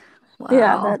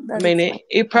 Yeah, Wow. I that mean, explains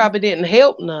it some. probably didn't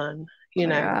help none,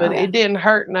 but Yeah. Yeah, it didn't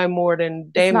hurt no more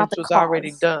than it's not damage the was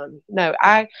already cause. done. No,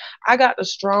 I got the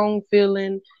strong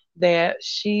feeling that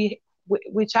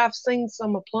which I've seen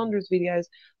some of Plunder's videos,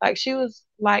 like she was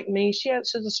like me. She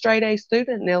was a straight A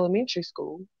student in elementary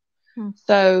school. Hmm.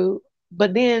 So,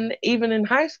 but then even in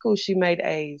high school, she made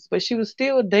A's, but she was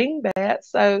still a dingbat.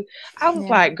 So I was Yeah,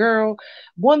 like, girl,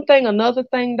 another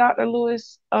thing Dr.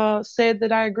 Lewis said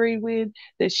that I agreed with,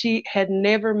 that she had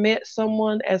never met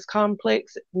someone as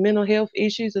complex mental health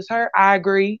issues as her. I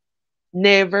agree.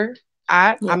 Never.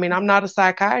 I yeah, mean, I'm not a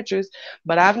psychiatrist,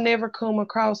 but I've never come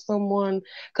across someone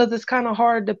because it's kind of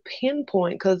hard to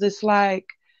pinpoint because it's like,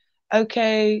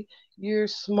 okay, you're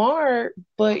smart,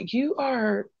 but you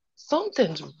are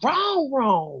something's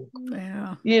wrong,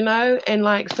 Yeah. and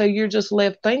like so you're just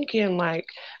left thinking like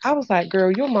I was like,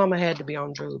 girl, your mama had to be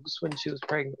on drugs when she was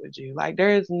pregnant with you. Like there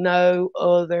is no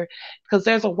other because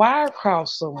there's a wire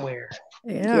cross somewhere.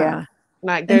 yeah, Yeah.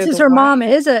 Like And there's since a her wire. mom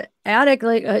is a addict,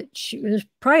 like there's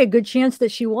probably a good chance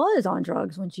that she was on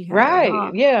drugs when she had her, Right.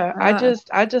 huh? Yeah. Yeah.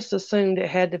 I just assumed it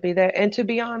had to be that. And to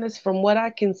be honest, from what I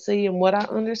can see and what I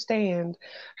understand,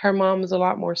 her mom was a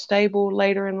lot more stable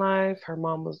later in life. Her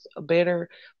mom was a better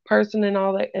person and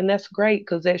all that. And that's great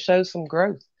because that shows some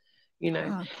growth, you know.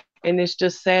 Yeah. And it's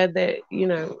just sad that,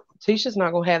 Tisha's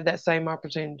not gonna have that same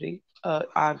opportunity,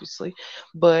 obviously.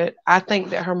 But I think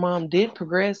that her mom did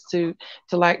progress to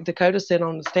like Dakota said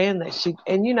on the stand that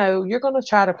you're gonna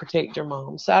try to protect your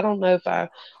mom. So I don't know if I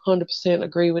 100%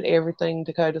 agree with everything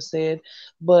Dakota said,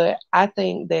 but I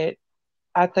think that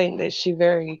she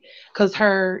very because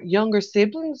her younger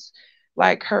siblings,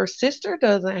 like her sister,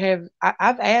 doesn't have.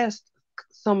 I've asked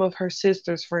some of her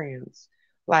sister's friends,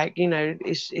 like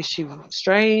is she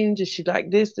strange? Is she like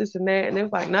this, and that? And they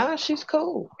was like, nah, she's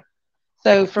cool.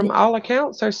 So yeah, from all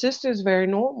accounts, her sister's very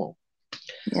normal.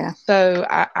 Yeah. So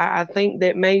I think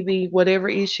that maybe whatever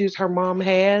issues her mom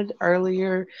had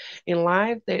earlier in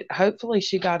life, that hopefully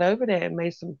she got over that and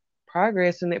made some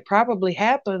progress. And it probably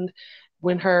happened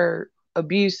when her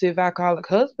abusive alcoholic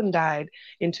husband died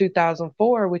in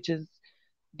 2004, which is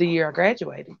the year I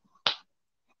graduated.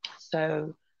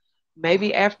 So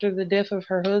maybe after the death of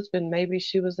her husband, maybe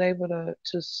she was able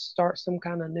to start some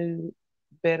kind of new,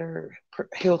 better,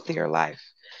 healthier life.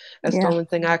 That's the Yeah. only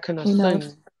thing I can Who knows?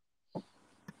 assume.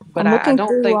 But I'm I looking don't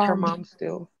through, think her mom's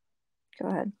still. go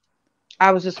ahead.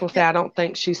 I was just gonna say I don't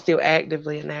think she's still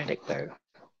actively an addict though.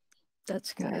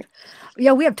 That's Right. good.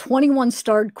 Yeah, we have 21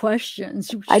 starred questions.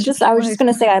 I was just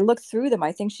gonna say I looked through them.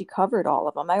 I think she covered all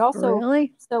of them. I also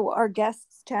Really? so our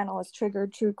guest's channel is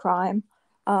Triggered True Crime.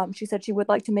 She said she would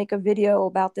like to make a video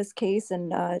about this case,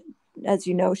 and as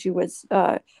you know, she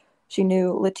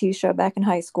knew Letecia back in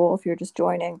high school. If you're just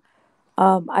joining,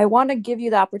 I want to give you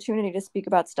the opportunity to speak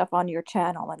about stuff on your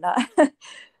channel and not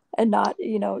and not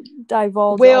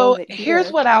divulge all of Well, it here's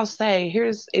here. what I'll say.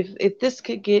 Here's if this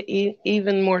could get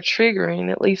even more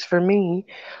triggering, at least for me,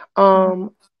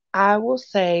 Mhm. I will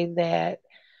say that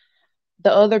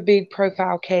the other big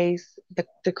profile case,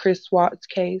 the Chris Watts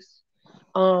case,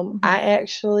 Mhm. I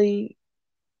actually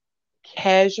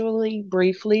casually,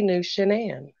 briefly knew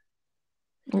Shanann.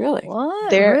 Really? What?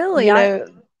 They're, Really? you know,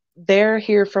 they're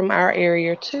here from our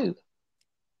area too.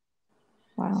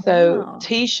 Wow. So Wow.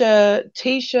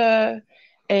 Tisha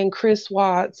and Chris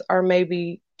Watts are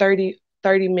maybe 30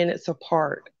 minutes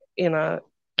apart in a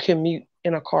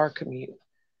car commute.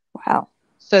 Wow.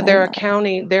 So I didn't they're a know that.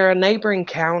 county, they're a neighboring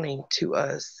county to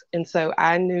us. And so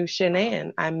I knew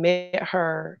Shanann. I met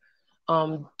her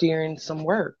during some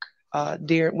work.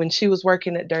 During when she was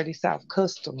working at Dirty South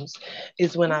Customs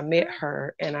is when I met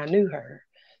her and I knew her.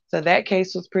 So that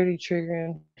case was pretty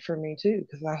triggering for me too,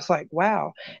 because I was like,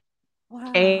 wow.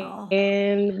 Wow.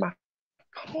 And my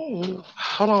phone,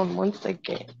 hold on one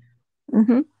second.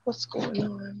 Hmm. What's going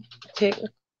on? Technical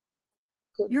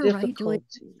You're right, Julie.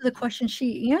 difficulty. The question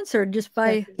she answered just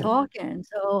by Second. talking.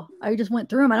 So I just went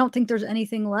through them. I don't think there's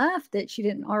anything left that she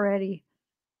didn't already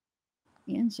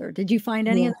answer. Did you find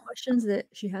any of Yeah. the questions that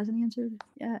she hasn't answered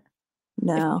yet? If you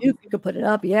No. do, you could put it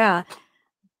up. Yeah.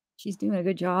 She's doing a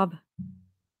good job.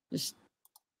 Just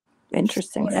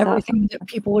Interesting doing stuff. everything that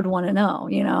people would want to know,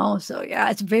 you know? So yeah,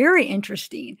 it's very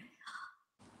interesting.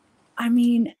 I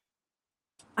mean,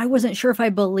 I wasn't sure if I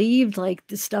believed like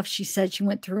the stuff she said she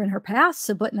went through in her past,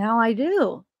 so but now I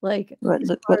do. Like What as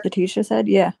far What Letitia said?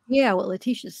 Yeah. yeah, what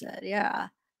Letecia said, yeah.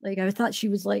 Like, I thought she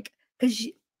was like 'cause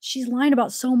she's lying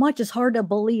about so much, it's hard to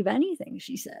believe anything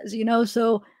she says, you know,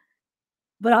 so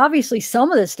but obviously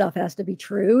some of this stuff has to be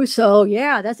true, so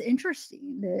yeah, that's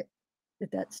interesting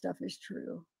that stuff is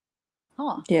true.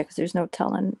 Huh. Yeah, because there's no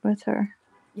telling with her.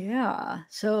 Yeah,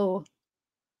 so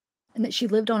and that she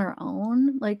lived on her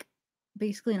own, like,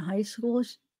 basically in high school.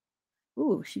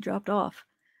 Ooh, she dropped off.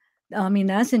 I mean,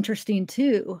 that's interesting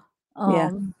too. Yeah.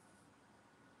 Um,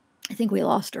 I think we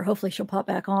lost her, hopefully she'll pop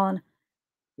back on.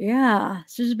 Yeah,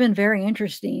 this has been very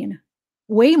interesting.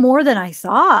 Way more than I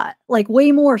thought, like,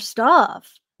 way more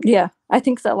stuff. Yeah. I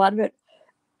think so, a lot of it,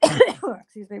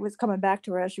 excuse me, was coming back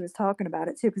to her as she was talking about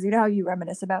it too. Because you know how you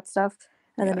reminisce about stuff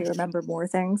and then you Yes. remember more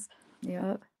things.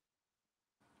 Yep.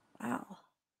 Wow.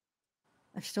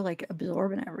 I'm still, like,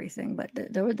 absorbing everything, but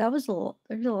that was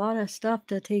there's a lot of stuff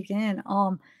to take in,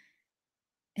 and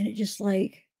it just,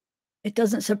 like it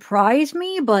doesn't surprise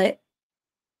me, but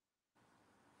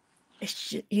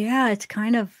yeah, it's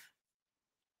kind of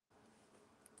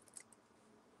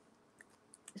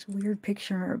this weird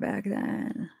picture of her back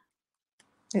then.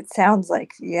 It sounds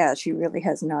like, yeah, she really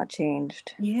has not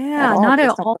changed at Yeah, all not for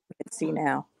at someone all. we can see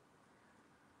now.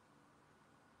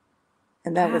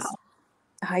 And that Wow. was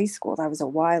high school. That was a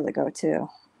while ago too.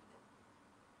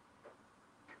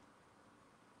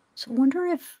 So I wonder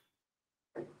if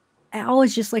Al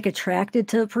is just, like, attracted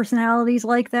to personalities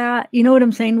like that, you know what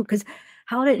I'm saying? Because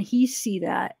how did he see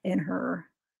that in her?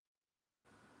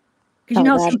 Because you Oh,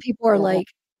 know how that. some people are, Yeah. like,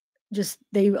 just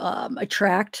they,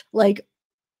 attract, like,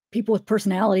 people with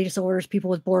personality disorders, people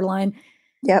with borderline,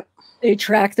 Yep. they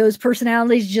attract those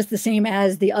personalities just the same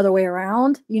as the other way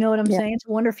around, you know what I'm Yeah. saying? So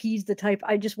I wonder if he's the type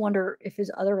I just wonder if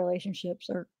his other relationships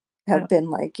are kind Have of been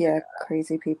like, yeah,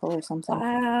 crazy people or something.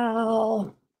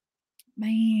 wow,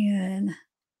 man.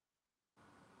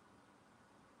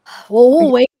 Well, I we'll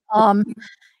guess. wait,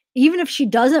 even if she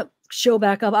doesn't show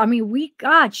back up, I mean,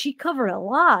 God, she covered a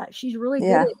lot. She's really good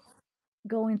Yeah. at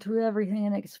going through everything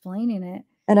and explaining it.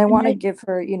 And I And want to then give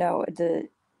her,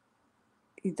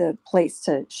 the place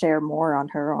to share more on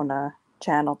her own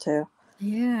channel too.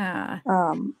 yeah,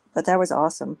 But that was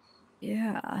awesome.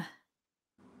 yeah.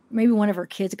 maybe one of her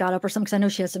kids got up or something, because I know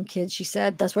she has some kids, she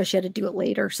said. That's why she had to do it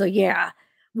later. So, yeah,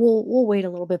 we'll wait a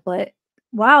little bit, but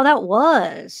wow, that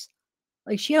was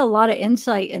like, she had a lot of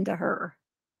insight into her.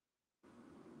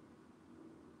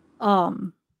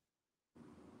 Um,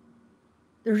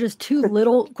 there's just 2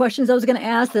 little questions I was gonna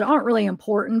ask that aren't really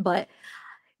important, but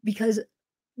because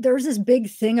there's this big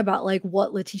thing about, like,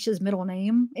 what Leticia's middle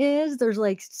name is. There's,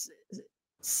 like,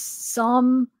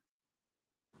 some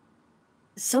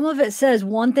some of it says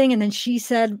one thing, and then she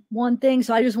said one thing,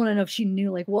 so I just wanna know if she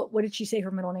knew, like, what did she say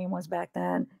her middle name was back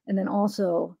then? And then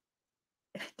also,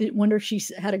 did wonder if she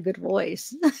had a good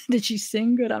voice. Did she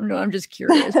sing good? I don't know, I'm just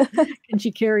curious. Can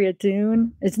she carry a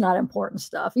tune? It's not important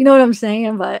stuff, you know what I'm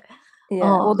saying? But,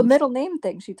 Yeah, well, the um, middle name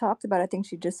thing she talked about, I think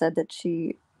she just said that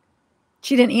she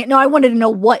didn't no, I wanted to know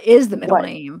what is the middle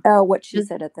name? what she Just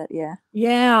said at that, yeah.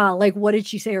 yeah, like, what did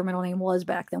she say her middle name was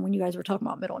back then when you guys were talking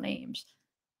about middle names?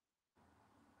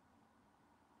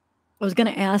 I was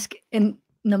gonna ask in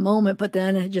a moment, but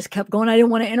then it just kept going. I didn't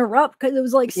wanna interrupt because it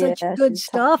was, like, such Yeah, good she's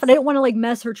talking. stuff, and I didn't wanna, like,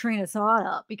 mess her train of thought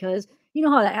up because you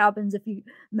know how that happens if you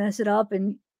mess it up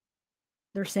and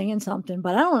they're saying something,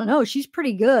 but I don't know, she's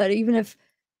pretty good. Even if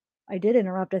I did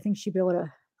interrupt, I think she'd be able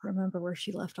to remember where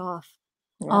she left off.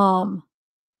 Yeah. Um,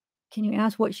 can you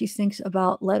ask what she thinks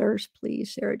about letters,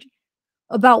 please, Sarah G?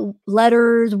 About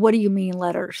letters, what do you mean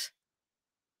letters?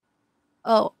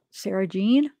 Oh, Sarah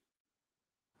Jean?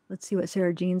 Let's see what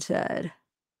Sarah Jean said.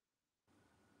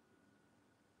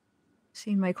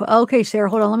 Seen my okay, Sarah,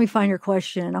 hold on. Let me find your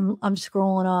question. I'm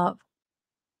scrolling up.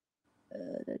 Da,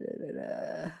 da, da,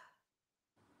 da.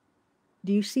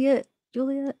 Do you see it,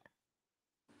 Juliet?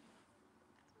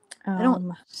 I don't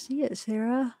Um, see it,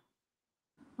 Sarah.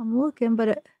 I'm looking, but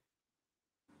it.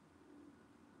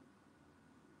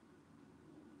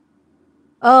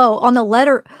 Oh, on the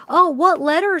letter. Oh, what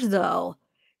letters though?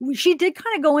 She did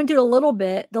kind of go into it a little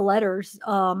bit, the letters.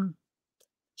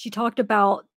 She talked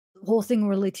about the whole thing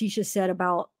where Letitia said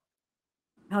about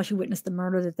how she witnessed the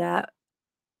murder that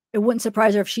it wouldn't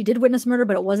surprise her if she did witness murder,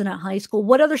 but it wasn't at high school.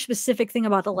 What other specific thing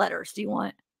about the letters do you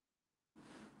want?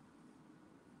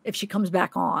 If she comes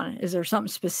back on, is there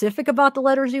something specific about the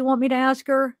letters you want me to ask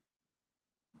her?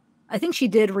 I think she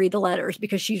did read the letters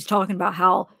because she was talking about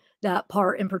how that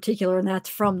part in particular, and that's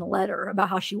from the letter about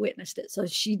how she witnessed it. So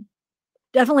she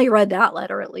definitely read that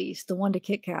letter, at least the one to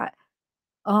Kit Kat.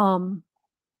 Um,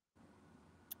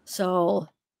 so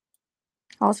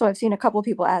Also, I've seen a couple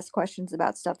people ask questions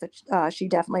about stuff that she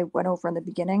definitely went over in the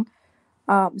beginning.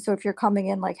 So if you're coming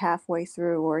in like halfway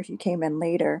through, or if you came in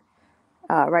later,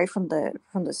 right from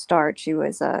the start, she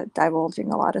was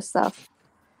divulging a lot of stuff.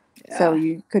 So yeah.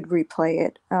 you could replay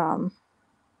it, and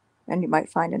you might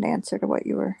find an answer to what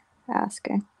you were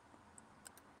asking.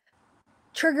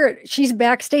 Trigger, she's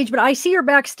backstage, but I see her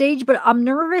backstage, but I'm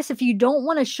nervous if you don't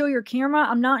want to show your camera.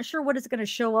 I'm not sure what is going to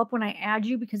show up when I add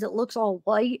you because it looks all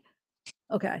white.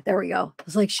 Okay, there we go. I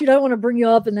was like, shoot, I don't want to bring you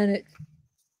up and then it.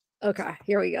 Okay,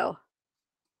 here we go.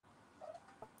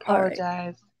 All right.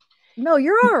 Apologize. No,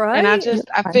 you're all And right.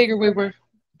 I Fine. figured we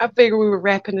were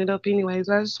wrapping it up anyways.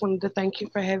 I just wanted to thank you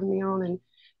for having me on. And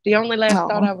the only last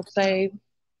thought Oh, I would say,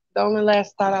 the only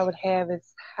last thought I would have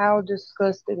is how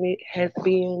disgusting it has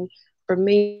been for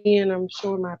me, and I'm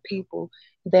sure my people,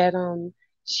 that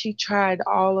she tried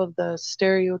all of the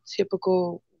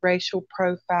stereotypical racial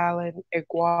profiling,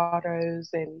 Iguatos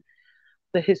and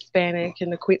the Hispanic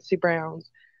and the Quincy Browns,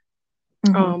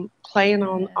 hmm, playing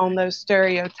Yeah. on those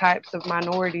stereotypes of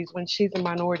minorities when she's a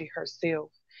minority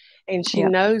herself. And she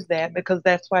yep, knows that because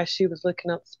that's why she was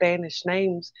looking up Spanish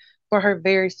names for her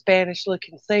very Spanish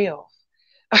looking self.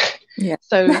 yeah,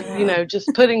 So, you Yeah. know,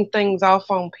 just putting things off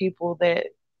on people that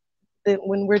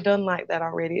when we're done like that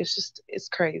already, it's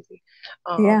crazy.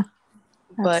 yeah,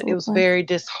 But it was absolutely. very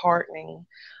disheartening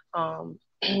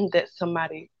that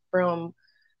somebody from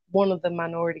one of the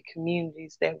minority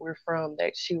communities that we're from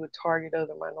that she would target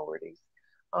other minorities.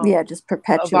 Yeah, Um, just of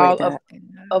perpetuate all that.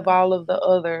 of all of the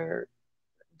other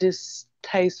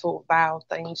distasteful, vile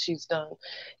things she's done,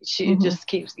 she Hmm. just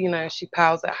keeps, you know, she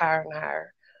piles it higher and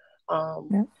higher. Um,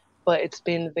 Yep. but it's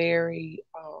been very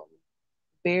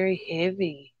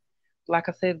heavy. Like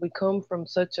I said, we come from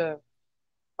such a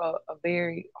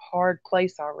very hard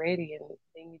place already, and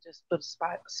then you just put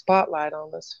a spotlight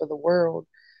on us for the world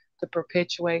to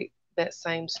perpetuate that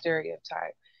same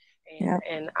stereotype. Yep.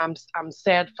 And I'm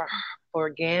sad for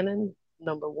Gannon,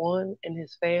 number one, and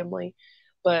his family,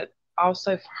 but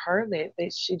also for her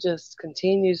that she just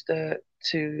continues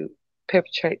to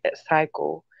perpetuate that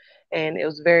cycle. And it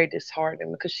was very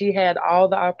disheartening because she had all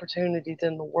the opportunities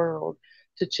in the world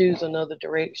to choose another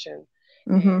direction.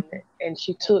 Mm-hmm. and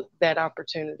she took that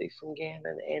opportunity from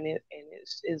Gannon, and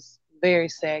it's very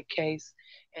sad case.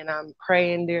 And I'm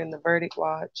praying during the verdict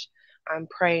watch. I'm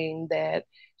praying that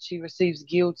she receives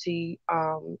guilty,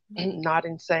 not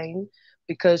insane,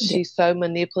 because Yeah. she's so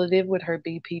manipulative with her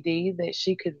BPD that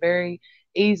she could very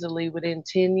easily, within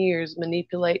 10 years,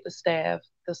 manipulate the staff,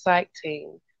 the psych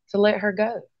team, to let her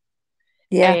go.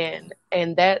 Yeah.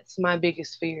 And that's my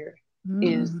biggest fear,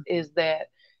 Mm. is that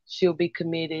she'll be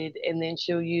committed, and then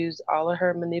she'll use all of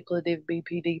her manipulative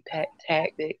BPD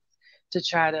tactics to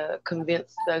try to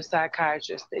convince those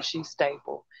psychiatrists that she's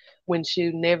stable, when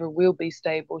she never will be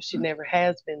stable. She never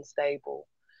has been stable.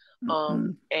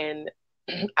 And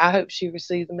I hope she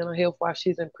receives mental health while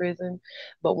she's in prison.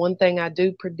 But one thing I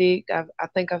do predict, I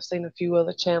think I've seen a few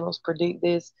other channels predict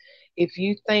this. If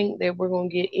you think that we're going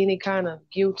to get any kind of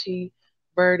guilty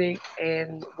verdict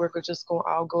and we're just going to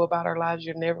all go about our lives,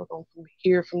 you're never going to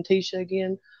hear from Tisha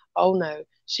again. Oh no,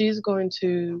 she's going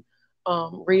to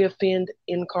reoffend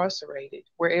incarcerated.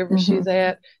 Wherever Mm-hmm. she's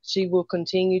at, she will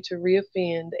continue to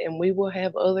reoffend, and we will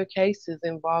have other cases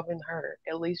involving her.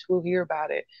 At least we'll hear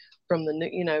about it from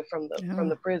the from Yeah.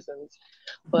 the prisons.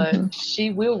 But Mm-hmm.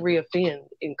 she will reoffend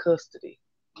in custody.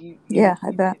 Yeah, I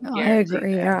You bet. can No, I guarantee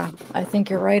agree. that. Yeah, I think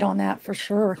you're right on that for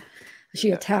sure. She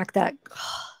Yeah. attacked that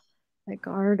that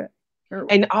guard. Or,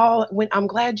 And all when I'm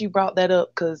glad you brought that up,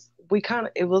 because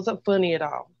it wasn't funny at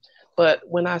all. But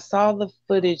when I saw the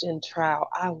footage in trial,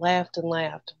 I laughed and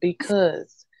laughed,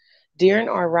 because during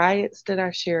our riots that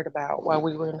I shared about while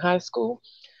we were in high school,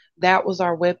 that was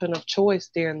our weapon of choice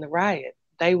during the riot.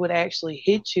 They would actually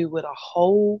hit you with a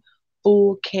whole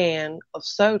full can of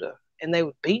soda, and they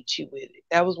would beat you with it.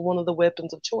 That was one of the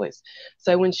weapons of choice.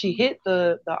 So when she hit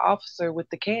the officer with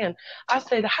the can, I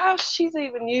said, "How she's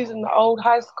even using the old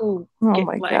high school Oh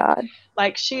my God.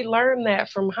 like she learned that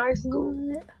from high school."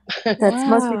 what? That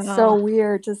must be so Wow.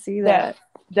 weird to see that that.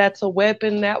 that's a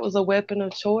weapon. That was a weapon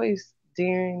of choice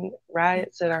during That's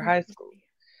riots at our high school. crazy.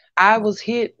 I was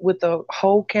hit with a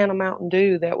whole can of Mountain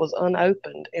Dew that was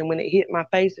unopened, and when it hit my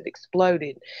face, it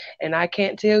exploded. And I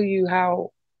can't tell you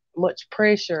how much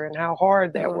pressure and how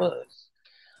hard that Oh, was.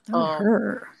 that would Um,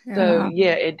 hurt. so Yeah.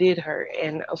 yeah, it did hurt,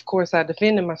 and of course I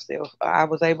defended myself. I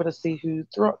was able to see who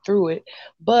threw it,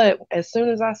 but as soon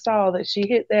as I saw that she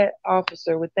hit that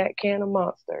officer with that can of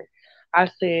Monster, I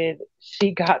said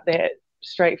she got that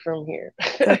straight from here.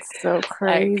 That's so like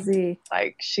crazy.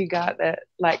 like she got that,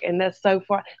 and that's so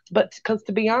far. But because,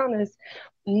 to be honest,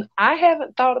 I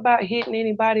haven't thought about hitting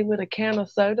anybody with a can of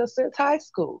soda since high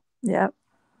school. Yep.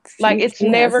 Like, it's She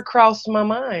has. never crossed my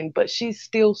mind, but she's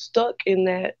still stuck in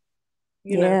that,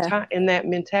 Yeah. time, in that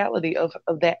mentality of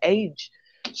that age.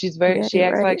 Yeah, She you're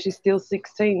acts like right. she's still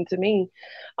 16 to me.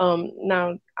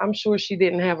 Now I'm sure she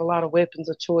didn't have a lot of weapons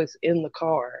of choice in the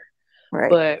car, Right.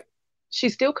 but she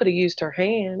still could have used her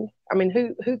hand. I mean,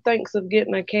 who thinks of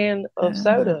getting a can of Yeah.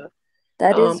 soda?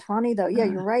 That is Um, funny though. Yeah,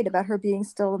 you're right about her being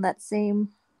still in that same,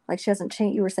 like she hasn't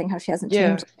changed. You were saying how she hasn't yeah,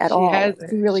 changed at she all. Like she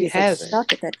hasn't. really She is like hasn't.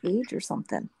 stuck at that age or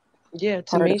something. Yeah,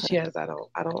 to Part me of she her. has.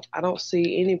 I don't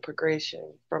see any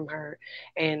progression from her.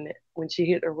 And when she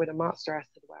hit her with a monster, I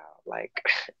said, wow, like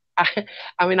I,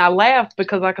 I mean, I laughed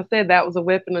because, like I said, that was a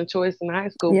weapon of choice in high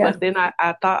school. Yeah. But then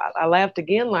I thought, I laughed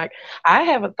again, like, I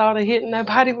haven't thought of hitting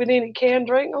nobody with any canned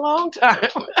drink in a long time.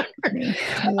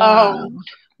 Wow. um,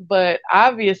 but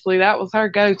obviously that was her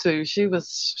go-to. She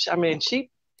was, I mean,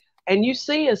 and you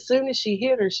see, as soon as she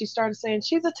hit her, she started saying,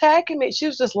 she's attacking me. She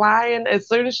was just lying as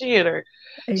soon as she hit her.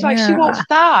 She's like, she won't Yeah.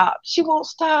 stop. She won't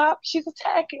stop. She's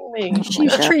attacking me. Oh my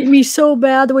She's God. treating me so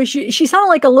bad the way she sounded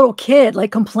like a little kid,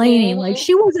 like complaining, like Mhm.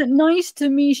 she wasn't nice to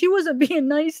me. She wasn't being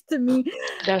nice to me.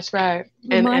 That's right.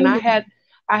 And Reminded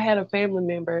I had a family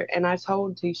member, and I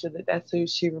told Tisha that that's who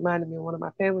she reminded me of, one of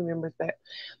my family members, that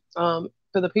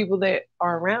for the people that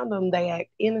are around them, they act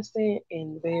innocent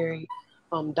and very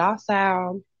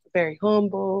docile, very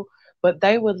humble, but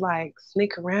they would like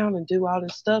sneak around and do all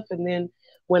this stuff. And then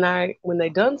when they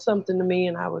done something to me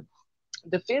and I would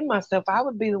defend myself, I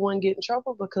would be the one getting in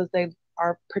trouble because they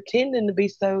are pretending to be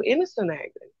so innocent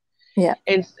acting. Yeah.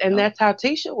 And that's how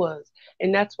Tisha was.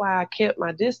 And that's why I kept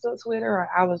my distance with her.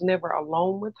 I was never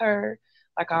alone with her.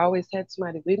 Like, I always had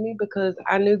somebody with me, because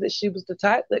I knew that she was the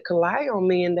type that could lie on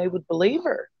me and they would believe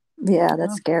her. Yeah,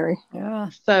 that's scary. yeah.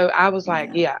 So I was like,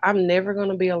 Yeah. yeah, I'm never going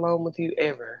to be alone with you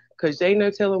ever, because they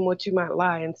no telling what you might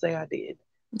lie and say I did.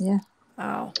 Yeah.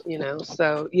 Wow.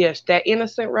 So yes, that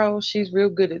innocent role, she's real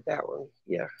good at that one.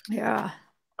 Yeah. Yeah.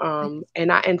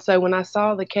 And so when I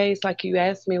saw the case, like you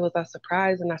asked me, was I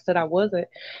surprised? And I said I wasn't.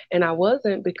 And I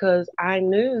wasn't, because I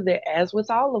knew that, as with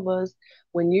all of us,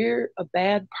 when you're a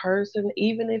bad person,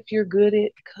 even if you're good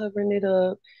at covering it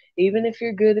up, even if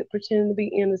you're good at pretending to be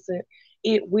innocent,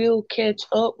 it will catch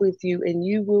up with you and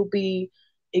you will be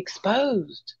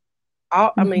exposed.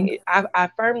 I Hmm. mean, I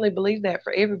firmly believe that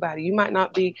for everybody. You might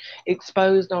not be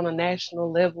exposed on a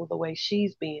national level the way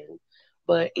she's been,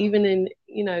 but even in,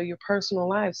 your personal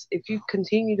lives, if you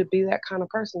continue to be that kind of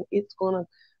person, it's going to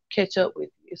catch up with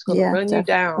you. It's going to Yeah, run you definitely.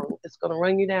 down. It's going to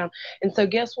run you down. And so,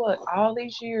 guess what? All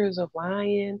these years of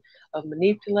lying, of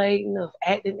manipulating, of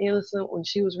acting innocent when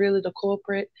she was really the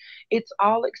culprit, it's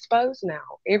all exposed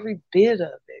now. Every bit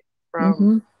of it, from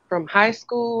Hmm. from high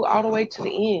school all the way to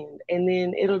the end. And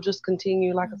then it'll just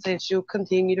continue. Like I said, she'll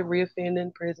continue to reoffend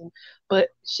in prison, but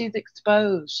she's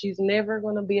exposed. She's never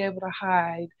going to be able to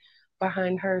hide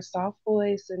behind her soft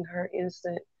voice and her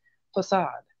innocent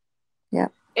facade Yeah.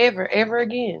 ever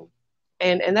again.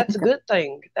 And that's a Yeah. good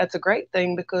thing. That's a great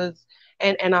thing because,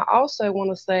 and I also want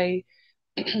to say,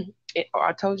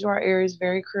 I told you our area is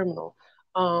very criminal.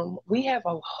 We have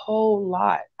a whole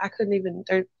lot. I couldn't even,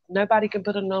 nobody can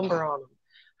put a number on them.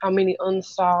 How many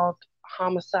unsolved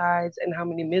homicides and how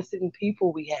many missing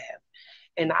people we have.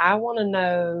 And I want to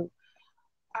know,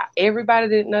 everybody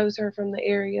that knows her from the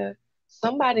area,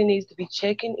 somebody needs to be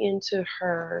checking into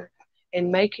her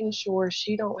and making sure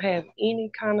she don't have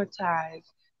any kind of ties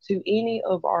to any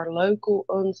of our local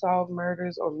unsolved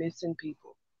murders or missing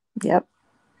people. Yep.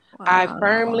 Wow. I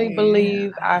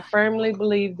firmly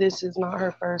believe this is not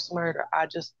her first murder. I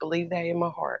just believe that in my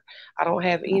heart. I don't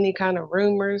have any kind of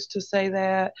rumors to say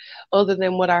that other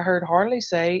than what I heard Harley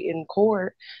say in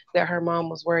court, that her mom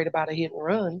was worried about a hit and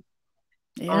run.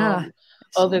 Yeah. Um,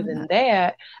 I Other saw than that.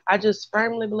 that, I just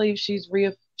firmly believe she's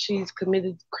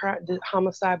committed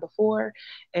homicide before,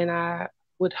 and I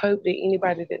would hope that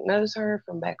anybody that knows her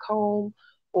from back home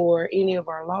or any of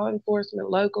our law enforcement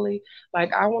locally,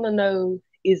 like I want to know,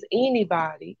 is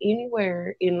anybody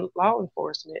anywhere in law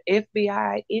enforcement,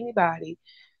 FBI, anybody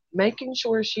making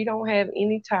sure she don't have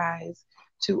any ties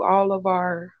to all of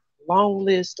our long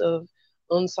list of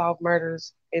unsolved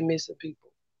murders and missing people,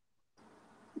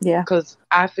 Yeah. because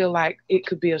I feel like it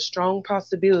could be a strong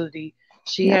possibility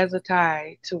she Yep. has a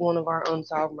tie to one of our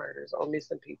unsolved murders or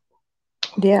missing people.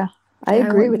 Yeah. I Yeah, I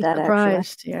agree wouldn't with be that actually.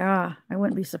 surprised. Yeah, I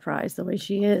wouldn't be surprised the way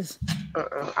she is.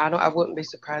 I don't. I wouldn't be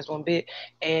surprised one bit.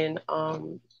 And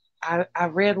I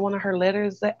read one of her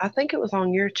letters that I think it was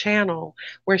on your channel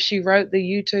where she wrote the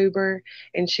YouTuber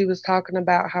and she was talking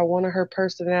about how one of her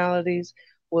personalities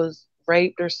was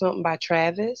raped or something by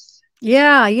Travis.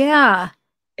 Yeah, yeah.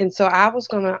 And so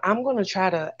I'm gonna try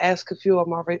to ask a few of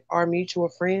our mutual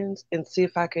friends and see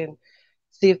if I can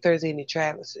see if there's any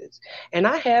Travises. And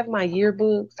I have my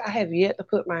yearbooks. I have yet to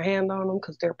put my hand on them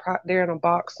because they're in a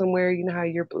box somewhere. You know how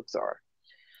yearbooks are.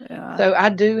 Yeah. So I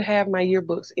do have my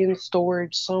yearbooks in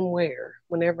storage somewhere.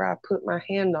 Whenever I put my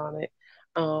hand on it,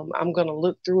 I'm gonna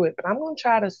look through it. But I'm gonna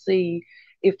try to see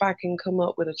if I can come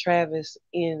up with a Travis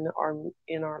in our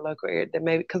local area. That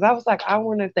maybe, because I was like, I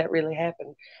wonder if that really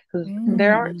happened, because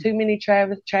there aren't Mm. too many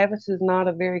Travis. Travis is not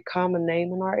a very common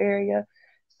name in our area,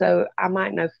 so I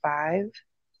might know five.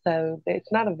 So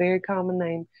it's not a very common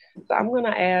name. So I'm gonna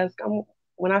ask.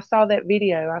 When I saw that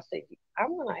video, I said,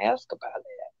 I'm gonna ask about it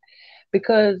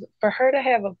because for her to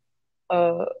have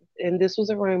and this was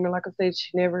a rumor, like I said,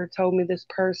 she never told me this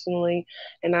personally,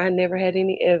 and I never had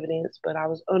any evidence, but I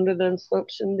was under the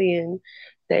assumption then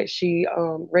that she,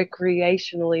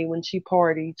 recreationally, when she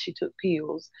partied, she took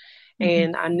pills, Hmm.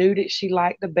 and I knew that she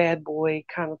liked the bad boy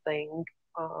kind of thing.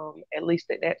 At least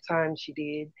at that time, she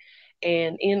did.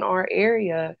 And in our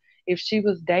area, if she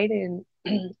was dating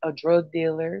a drug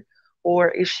dealer,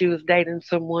 or if she was dating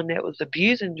someone that was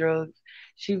abusing drugs,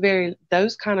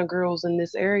 those kind of girls in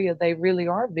this area, they really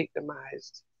are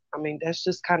victimized. I mean, that's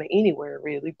just kind of anywhere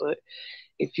really, but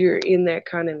if you're in that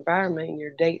kind of environment and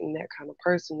you're dating that kind of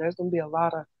person, there's going to be a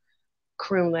lot of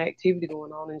criminal activity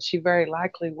going on, and she very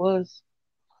likely was.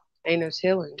 Ain't no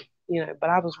telling, but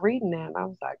I was reading that and I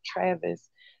was like, Travis,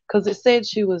 because it said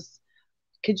she was.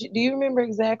 Do you remember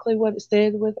exactly what it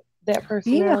said with that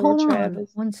Yeah, personality, hold on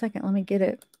Travis? 1 second. Let me get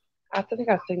it. I think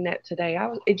I seen that today.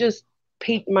 It just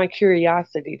piqued my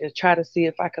curiosity to try to see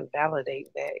if I could validate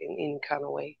that in any kind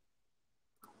of way.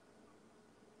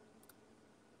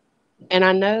 And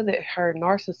I know that her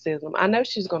narcissism, I know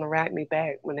she's going to write me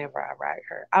back whenever I write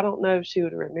her. I don't know if she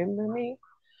would remember me,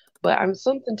 but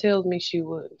something tells me she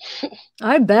would.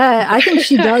 I bet. I think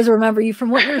she does remember you from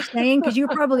what you're saying because you're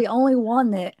probably the only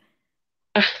one that,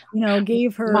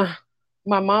 gave my her.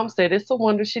 my mom said it's a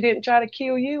wonder she didn't try to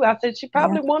kill you. I said she Yeah.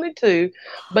 probably wanted to,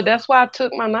 but that's why I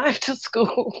took my knife to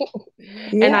school.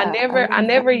 And I Yeah. I never I mean,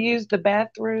 never used the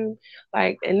bathroom,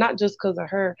 like, and not just because of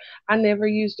her. I never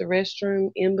used the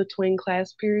restroom in between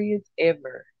class periods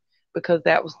ever. because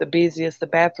that was the busiest the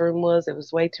bathroom was. There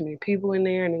was way too many people in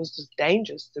there, and it was just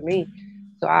dangerous to me.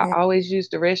 So I Yeah. always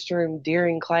used the restroom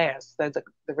during class, so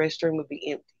the restroom would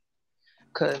be empty,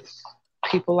 because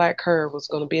people like her was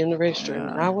going to be in the restroom,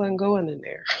 and I wasn't going in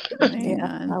there.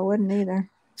 Yeah, I wouldn't either.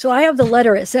 So I have the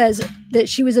letter. It says that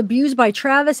she was abused by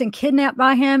Travis and kidnapped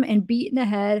by him and beaten in the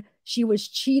head. She was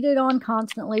cheated on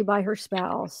constantly by her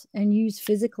spouse and used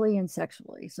physically and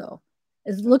sexually. So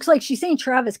it looks like she's saying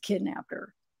Travis kidnapped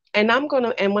her. And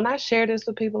when I share this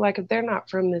with people, like if they're not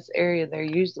from this area, they're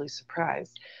usually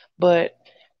surprised. But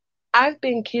I've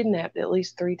been kidnapped at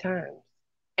least 3 times.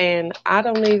 And I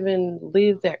don't even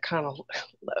live that kind of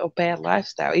a bad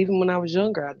lifestyle. Even when I was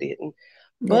younger, I didn't.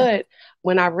 Yeah. But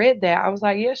when I read that, I was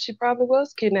like, yes, she probably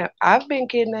was kidnapped. I've been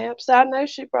kidnapped, so I know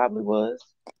she probably was.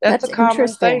 That's a common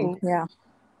interesting. thing. Yeah.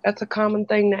 That's a common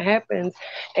thing that happens.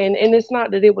 And it's not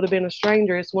that it would have been a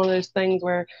stranger. It's one of those things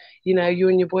where, you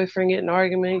and your boyfriend get in an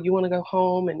argument, you want to go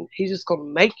home, and he's just going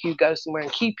to make you go somewhere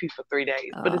and keep you for 3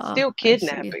 days. But it's still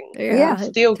kidnapping. Yeah, it's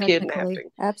still technically.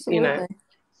 kidnapping. Absolutely.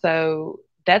 So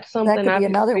that's something that could be I've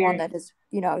another one experienced.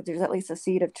 that is, there's at least a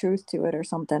seed of truth to it or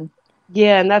something.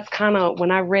 Yeah, and that's kind of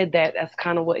when I read that, that's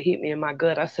kind of what hit me in my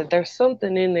gut. I said, there's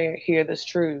something in there here that's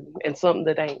true and something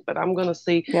that ain't. But I'm gonna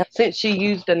see, Yep. since she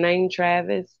used the name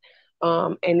Travis.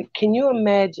 And can you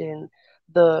imagine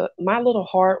my little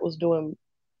heart was doing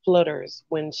flutters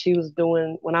when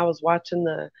I was watching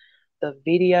the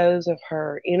videos of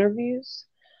her interviews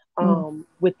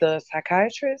with the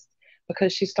psychiatrist,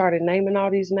 because she started naming all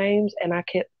these names, and I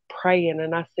kept praying,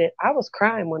 and I said, I was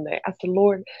crying one day. I said,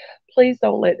 Lord, please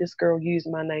don't let this girl use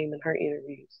my name in her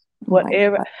interviews.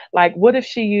 Whatever, like, what if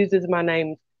she uses my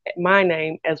name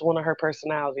as one of her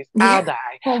personalities? I'll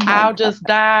die. I'll just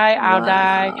die. I'll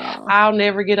die. I'll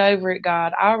never get over it,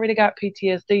 God. I already got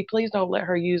PTSD. Please don't let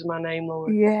her use my name,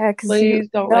 Lord. Yeah, because please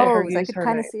don't let her I use could her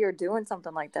kind of name. see her doing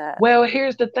something like that. Well,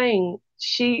 here's the thing.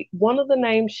 One of the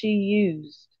names she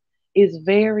used is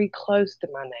very close to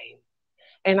my name.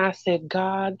 And I said,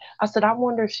 God, I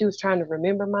wonder if she was trying to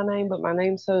remember my name, but my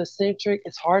name's so eccentric,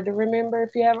 it's hard to remember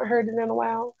if you haven't heard it in a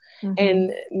while.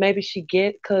 And maybe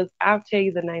because I'll tell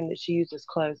you the name that she uses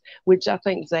close, which I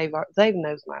think Zave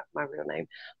knows my real name.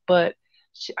 But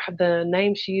the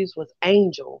name she used was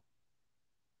Angel.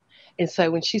 And so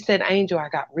when she said Angel, I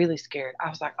got really scared. I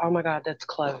was like, oh my God, that's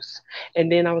close.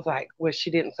 And then I was like, well,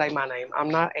 she didn't say my name. I'm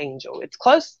not Angel. It's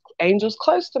close. Angel's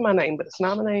close to my name, but it's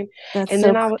not my name. That's and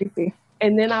so then creepy.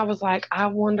 And then I was like, I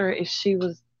wonder if she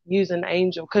was using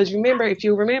Angel. Because if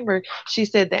you remember, she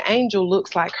said the Angel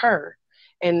looks like her.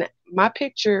 And my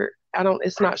picture,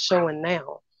 it's not showing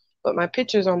now, but my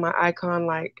picture's on my icon,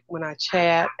 like when I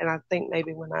chat, and I think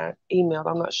maybe when I emailed,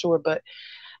 I'm not sure. But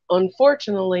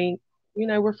unfortunately,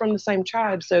 we're from the same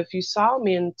tribe. So if you saw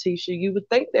me and Tisha, you would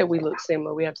think that we look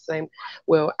similar. We have the same,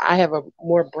 well, I have a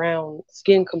more brown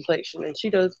skin complexion than she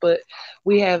does, but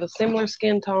we have a similar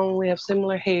skin tone. We have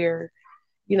similar hair.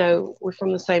 We're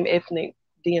from the same ethnic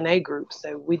DNA group,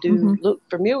 so we do look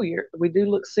familiar. We do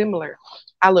look similar.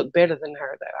 I look better than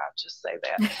her, though. I'll just say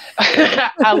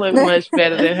that. I look much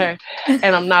better than her,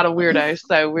 and I'm not a weirdo,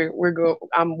 so we're going.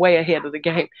 I'm way ahead of the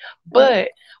game. But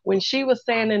when she was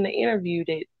saying in the interview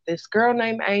that this girl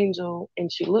named Angel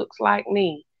and she looks like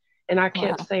me, and I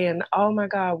kept saying, "Oh my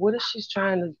God, what if she's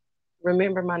trying to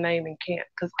remember my name and can't?"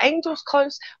 Because Angel's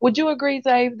close. Would you agree,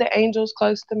 Dave, that Angel's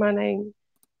close to my name?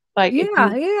 Like,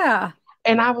 yeah.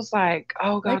 And I was like,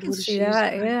 oh God, I can what is see she?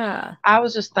 that. Yeah. I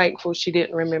was just thankful she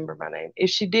didn't remember my name. If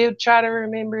she did try to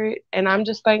remember it, and I'm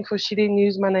just thankful she didn't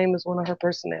use my name as one of her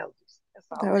personalities. That's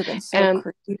all. That would have been so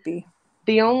creepy.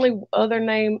 The only other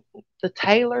name, the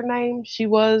Taylor name, she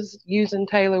was using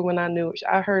Taylor when I knew it.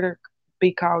 I heard her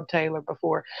be called Taylor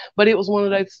before, but it was one of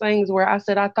those things where I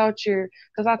said, I thought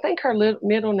because I think her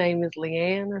middle name is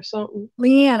Leanne or something.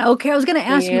 Leanne. Okay, I was going to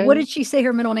ask you, what did she say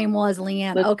her middle name was?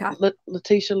 Leanne. Okay.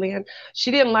 Letecia Leanne. She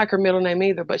didn't like her middle name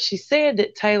either, but she said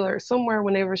that Taylor, somewhere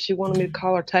whenever she wanted me to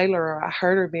call her Taylor, or I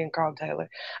heard her being called Taylor,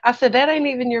 I said, that ain't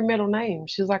even your middle name.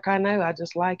 She's like, I know, I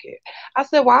just like it. I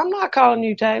said, well, I'm not calling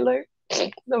you Taylor.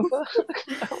 The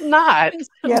fuck? I'm not.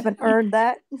 You haven't earned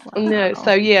that. No.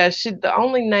 So yeah, the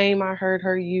only name I heard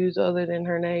her use other than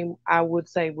her name, I would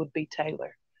say would be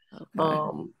Taylor.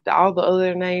 Okay. All the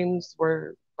other names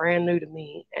were brand new to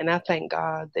me, and I thank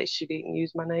God that she didn't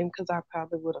use my name, because I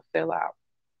probably would have fell out.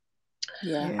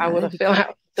 Yeah, I would have fell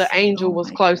out. The Angel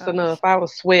was close enough. I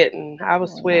was sweating.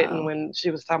 When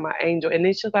she was talking about Angel, and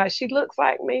then she was like, she looks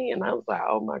like me, and I was like,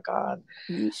 oh my God.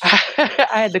 I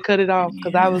had to cut it off,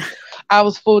 because I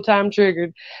was full-time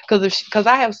triggered because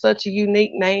I have such a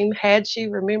unique name. Had she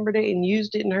remembered it and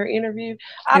used it in her interview,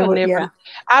 It would, yeah.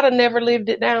 I'd have never lived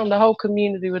it down. The whole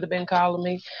community would have been calling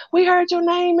me. We heard your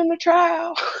name in the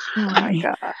trial. Oh my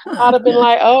God. I'd have been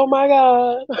like, oh my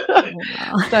God.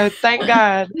 Wow. So thank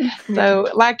God. Yeah. So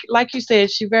like you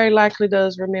said, she very likely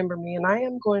does remember me, and I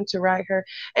am going to write her.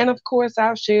 And of course,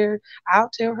 I'll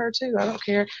tell her too. I don't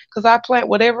care because I plan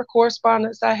whatever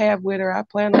correspondence I have with her. I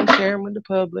plan on sharing with the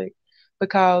public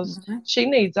because she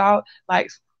needs all like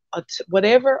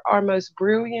whatever our most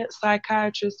brilliant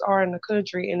psychiatrists are in the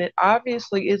country, and it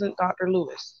obviously isn't Dr.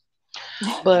 Lewis.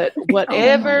 But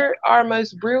whatever our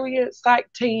most brilliant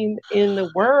psych team in the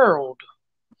world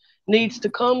needs to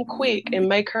come quick and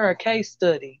make her a case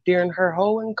study during her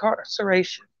whole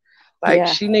incarceration. Like Yeah.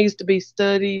 she needs to be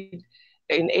studied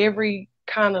in every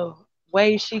kind of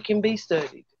way she can be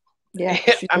studied. Yeah.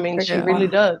 She's I a mean, she tricky really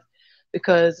one. does.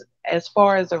 Because as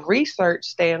far as a research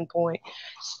standpoint,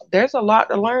 there's a lot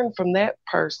to learn from that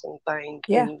person thing.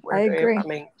 Yeah, And I where, I agree.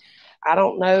 mean, I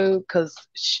don't know because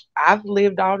I've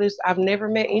lived all this. I've never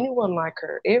met anyone like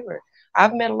her ever.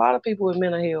 I've met a lot of people with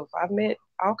mental health. I've met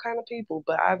all kind of people,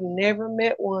 but I've never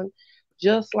met one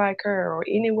just like her or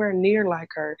anywhere near like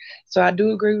her. So I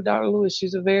do agree with Dr. Lewis.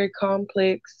 She's a very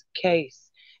complex case,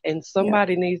 and Yep.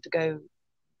 somebody needs to go Study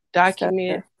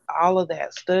document her. all of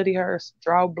that, study her,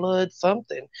 draw blood,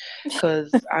 something.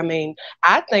 Because, I mean,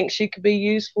 I think she could be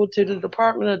useful to the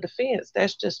Department of Defense.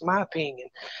 That's just my opinion.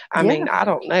 I Yeah. mean, I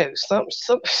don't know. There's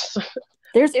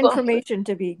Something. information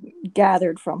to be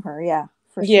gathered from her. Yeah,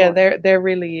 for Yeah, sure. there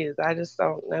really is. I just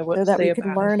don't know what So to that say we can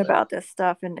about her. learn So. about this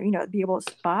stuff and, be able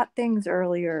to spot things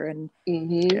earlier. And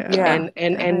Yeah. yeah,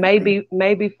 And I agree.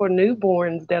 maybe for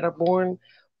newborns that are born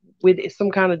with some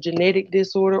kind of genetic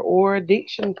disorder or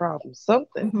addiction problem,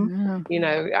 something. Hmm.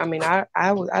 Yeah. I mean,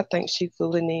 I think she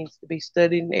fully needs to be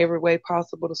studied in every way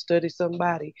possible to study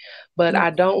somebody, but Yep. I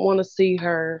don't want to see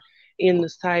her in the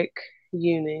psych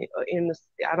unit or in the.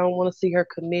 I don't want to see her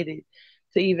committed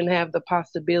to even have the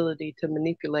possibility to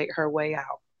manipulate her way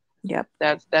out. Yep.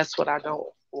 That's what I don't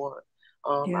want.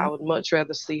 I Yeah. would much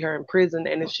rather see her in prison,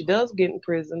 and if she does get in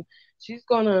prison, she's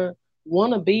gonna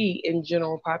want to be in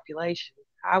general population.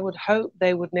 I would hope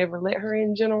they would never let her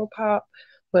in general pop,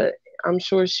 but I'm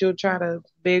sure she'll try to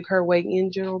beg her way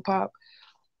in general pop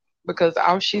because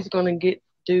all she's gonna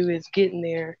do is get in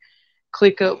there,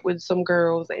 click up with some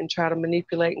girls, and try to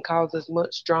manipulate and cause as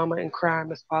much drama and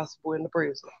crime as possible in the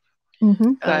prison.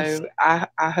 Hmm. So I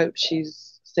hope she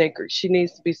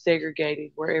needs to be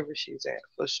segregated wherever she's at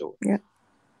for sure. Yep.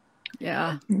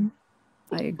 Yeah.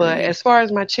 I But agree. as far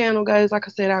as my channel goes, like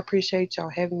I said, I appreciate y'all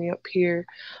having me up here.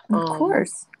 Of Um,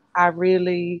 course. I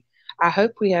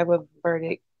hope we have a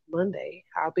verdict Monday.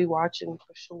 I'll be watching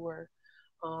for sure.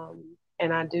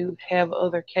 And I do have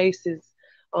other cases.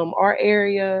 Our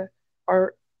area,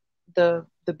 our the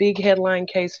big headline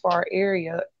case for our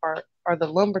area are the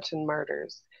Lumberton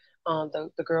murders.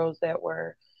 The girls that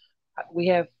were we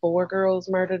have 4 girls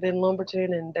murdered in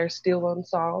Lumberton, and they're still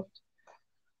unsolved.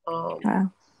 Um,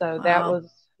 Wow. so Wow.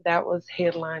 that was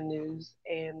headline news,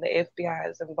 and the FBI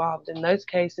is involved in those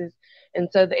cases, and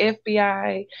so the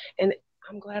FBI, and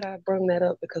I'm glad I brought that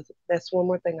up because that's one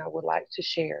more thing I would like to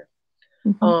share.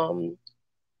 Hmm. Um,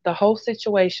 the whole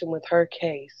situation with her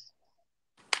case,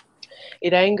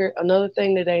 another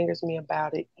thing that angers me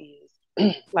about it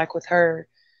is like with her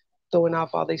throwing off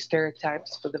all these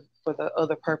stereotypes for the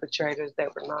other perpetrators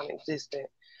that were non-existent.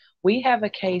 We have a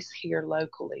case here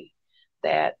locally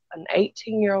that an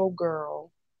 18-year-old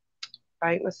girl, if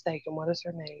I ain't mistaken, what is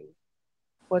her name?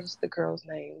 What is the girl's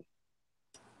name?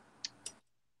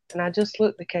 And I just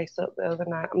looked the case up the other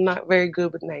night. I'm not very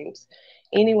good with names.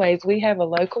 Anyways, we have a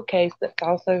local case that's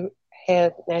also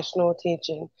had national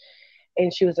attention,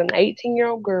 and she was an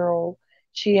 18-year-old girl.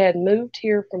 She had moved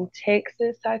here from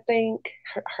Texas, I think.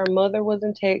 Her mother was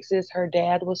in Texas. Her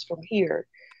dad was from here.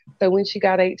 So when she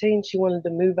got 18, she wanted to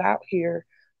move out here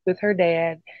with her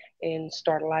dad and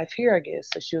start a life here, I guess.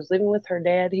 So she was living with her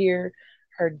dad here.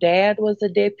 Her dad was a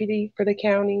deputy for the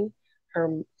county.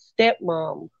 Her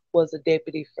stepmom was a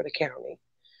deputy for the county.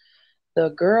 The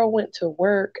girl went to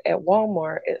work at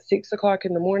Walmart at 6 o'clock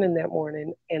in the morning that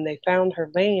morning, and they found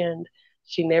her van.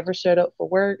 She never showed up for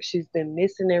work. She's been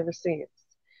missing ever since.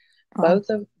 Oh.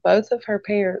 Both of her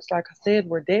parents, like I said,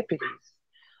 were deputies.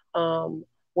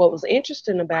 What was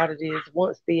interesting about it is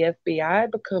once the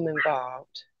FBI become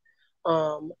involved,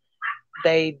 um,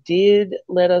 they did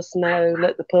let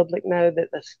the public know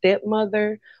that the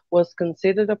stepmother was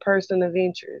considered a person of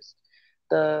interest.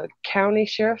 The county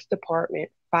sheriff's department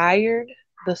fired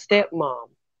the stepmom.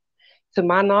 To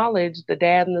my knowledge, the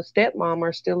dad and the stepmom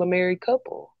are still a married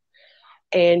couple.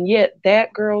 And yet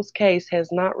that girl's case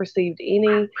has not received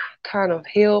any kind of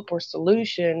help or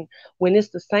solution when it's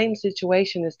the same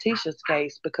situation as Tisha's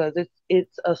case, because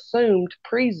it's assumed,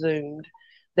 presumed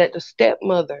that the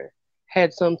stepmother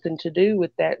had something to do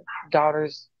with that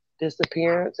daughter's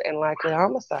disappearance and likely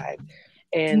homicide.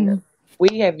 And Mm.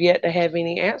 we have yet to have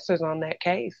any answers on that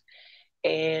case.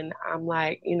 And I'm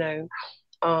like,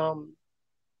 um,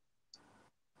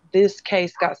 this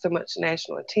case got so much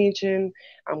national attention.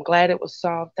 I'm glad it was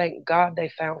solved. Thank God they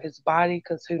found his body,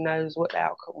 because who knows what the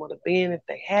outcome would have been if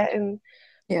they hadn't.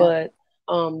 Yeah.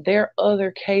 But there are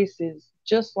other cases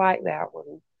just like that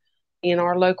one in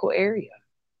our local area.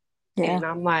 Yeah. And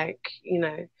I'm like, We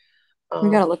got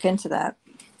to um, look into that.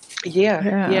 yeah,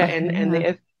 yeah. Yeah. And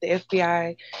Yeah. the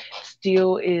FBI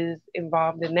still is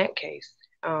involved in that case.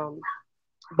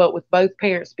 But with both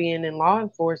parents being in law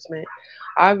enforcement,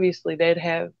 obviously they'd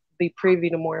have be privy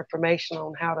to more information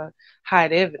on how to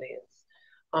hide evidence.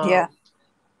 Yeah. Um,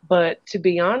 but to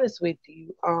be honest with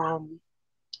you,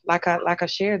 like I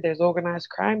shared, there's organized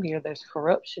crime here, there's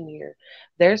corruption here,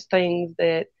 there's things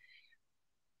that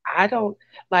I don't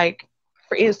like.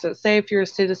 For instance, say if you're a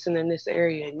citizen in this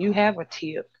area and you have a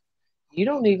tip, you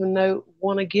don't even know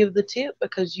want to give the tip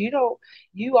because you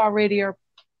already are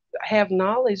have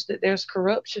knowledge that there's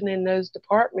corruption in those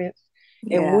departments.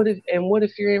 And Yeah. what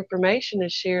if your information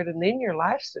is shared and then your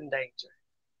life's in danger?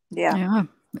 Yeah. Yeah.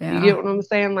 You Yeah. get what I'm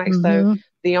saying? Like, so Mm-hmm.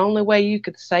 the only way you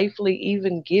could safely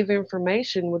even give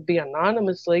information would be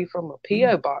anonymously from a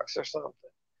PO box or something.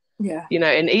 Yeah.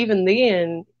 And even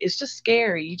then it's just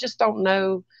scary. You just don't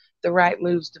know the right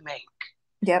moves to make.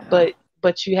 Yep. Yeah.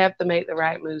 But you have to make the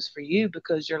right moves for you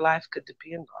because your life could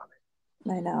depend on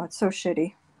it. I know. It's so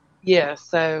shitty. Yeah,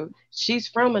 so she's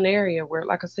from an area where,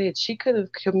 like I said, she could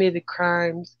have committed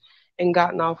crimes and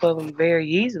gotten off of them very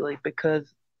easily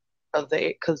because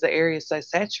the area is so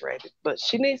saturated. But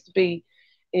she needs to be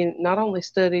in not only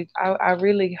studied. I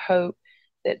really hope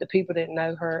that the people that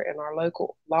know her and our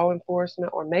local law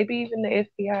enforcement, or maybe even the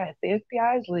FBI, if the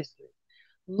FBI is listening,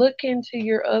 look into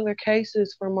your other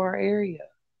cases from our area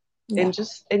Yeah. and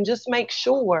just make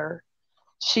sure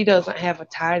she doesn't have a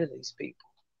tie to these people.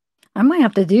 I might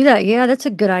have to do that. Yeah, that's a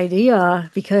good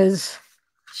idea because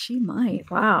she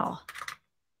might. Wow.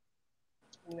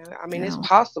 I mean, it's Yeah.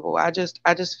 possible. I just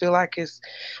feel like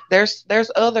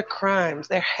there's other crimes.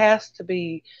 There has to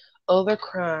be other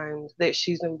crimes that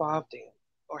she's involved in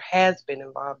or has been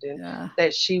involved in Yeah.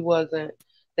 that she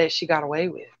got away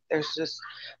with. There's just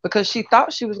because she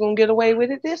thought she was going to get away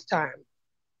with it this time.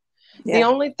 The Yeah.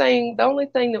 only thing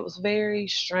that was very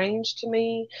strange to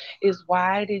me is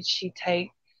why did she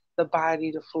take the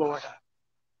body to Florida?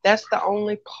 That's the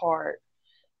only part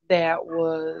that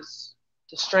was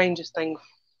the strangest thing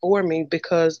for me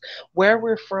because where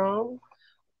we're from,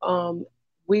 um,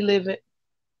 we live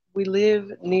we live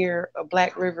near a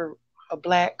black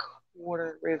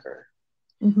water river,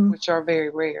 Mm-hmm. which are very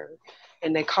rare.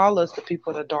 And they call us the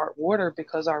people of the dark water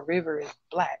because our river is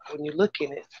black. When you look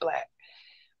in it, it's black.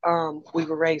 We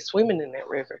were raised swimming in that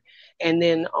river. And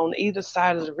then on either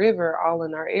side of the river, all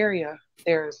in our area,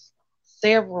 there's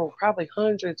several, probably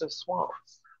hundreds of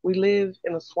swamps. We live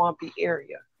in a swampy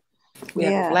area.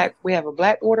 Yeah. We have a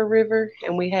blackwater river,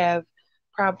 and we have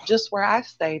probably just where I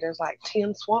stay. There's like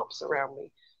 10 swamps around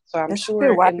me. So I'm That's true.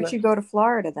 sure Why in would the you go to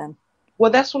Florida then? well,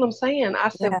 that's what I'm saying. I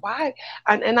said, Yeah. why?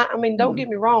 I mean, don't Hmm. get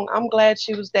me wrong. I'm glad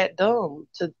she was that dumb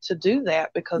to do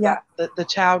that because Yeah. the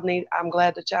child I'm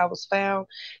glad the child was found.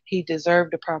 He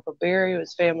deserved a proper burial.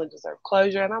 His family deserved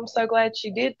closure. And I'm so glad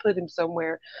she did put him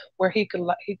somewhere where he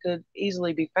could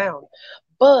easily be found.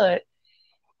 But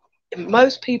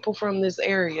most people from this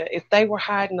area, if they were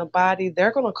hiding a body,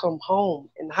 they're going to come home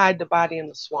and hide the body in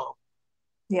the swamp.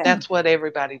 Yeah. That's what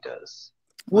everybody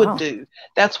would Wow. do.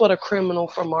 That's what a criminal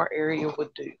from our area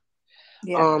would do.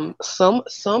 Yeah.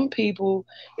 Some people,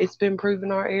 it's been proven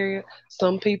in our area,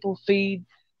 some people feed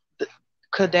the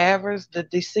cadavers, the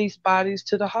deceased bodies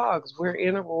to the hogs. We're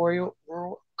in a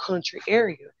rural country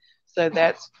area. So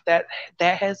that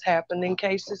has happened in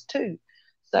cases too.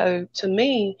 So to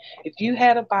me, if you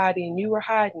had a body and you were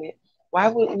hiding it, why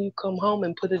wouldn't you come home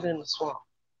and put it in the swamp?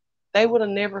 They would have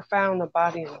never found a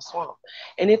body in the swamp.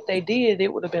 And if they did, it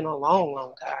would have been a long,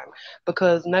 long time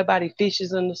because nobody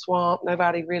fishes in the swamp.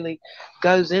 Nobody really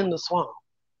goes in the swamp.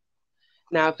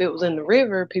 Now, if it was in the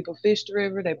river, people fish the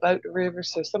river, they boat the river,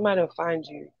 so somebody will find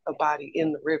you a body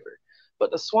in the river.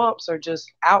 But the swamps are just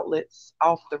outlets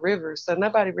off the river, so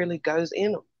nobody really goes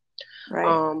in them.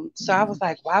 Right. So I was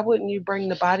like, why wouldn't you bring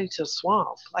the body to a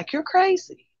swamp? Like, you're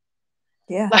crazy.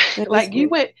 Yeah. That is Like you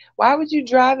weird. went, why would you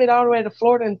drive it all the way to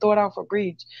Florida and throw it off a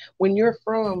bridge when you're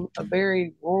from a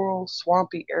very rural,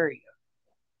 swampy area?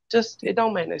 Just it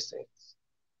don't make no sense.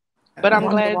 But I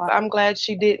wonder why. I'm glad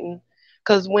she didn't.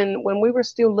 Because when we were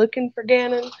still looking for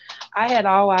Gannon, I had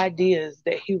all ideas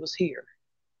that he was here.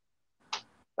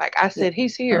 Like I Yeah. said,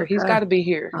 he's here. He's got Okay. to be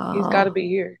here. He's got to Oh. be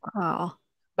here. Oh.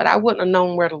 But I wouldn't have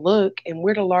known where to look, and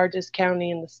we're the largest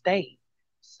county in the state,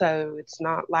 so it's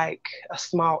not like a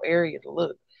small area to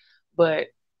look. But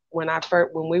when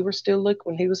we were still looking,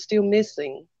 when he was still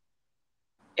missing,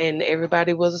 and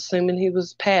everybody was assuming he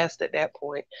was passed at that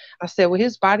point, I said, well,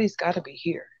 his body's got to be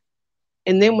here.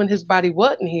 And then when his body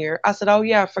wasn't here, I said, oh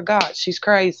yeah, I forgot. She's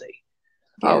crazy.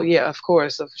 Oh Yeah. yeah, of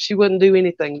course. She wouldn't do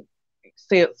anything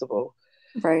sensible,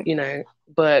 Right. you know.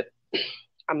 But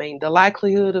I mean, the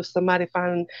likelihood of somebody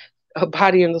finding a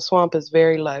body in the swamp is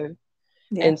very low.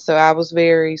 Yeah. And so I was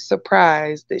very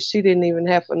surprised that she didn't even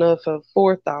have enough of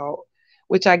forethought,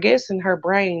 which I guess in her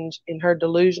brain, in her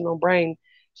delusional brain,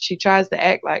 she tries to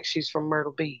act like she's from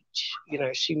Myrtle Beach. You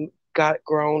know, she got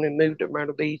grown and moved to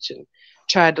Myrtle Beach and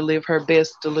tried to live her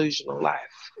best delusional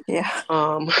life. Yeah.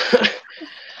 Um,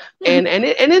 and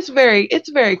it's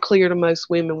very clear to most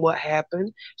women what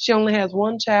happened. She only has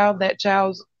one child. That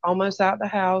child's almost out the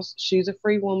house. She's a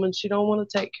free woman. She don't want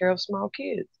to take care of small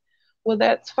kids. Well,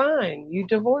 that's fine. You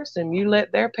divorce them. You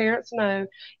let their parents know,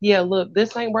 yeah, look,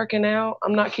 this ain't working out.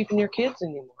 I'm not keeping your kids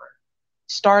anymore.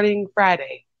 Starting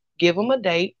Friday, give them a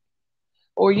date,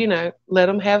 or let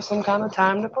them have some kind of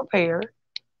time to prepare,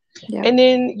 Yeah. and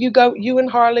then you and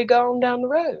Harley go on down the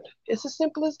road. It's as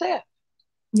simple as that.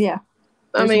 Yeah.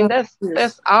 I There's mean, no that's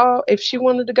excuse. all. If she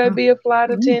wanted to go be a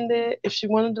flight Mm-hmm. attendant, if she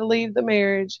wanted to leave the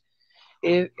marriage,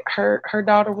 if her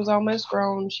daughter was almost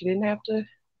grown, she didn't have to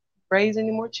raise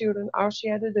any more children. All she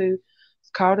had to do was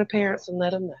call the parents and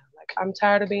let them know, like, I'm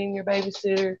tired of being your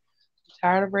babysitter. I'm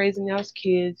tired of raising y'all's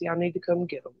kids. Y'all need to come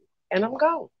get them, and I'm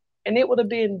gone. And it would have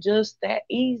been just that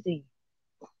easy.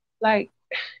 Like,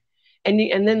 and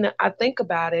then I think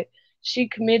about it. She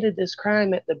committed this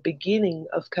crime at the beginning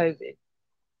of COVID.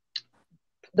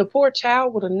 The poor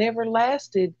child would have never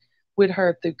lasted with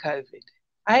her through COVID.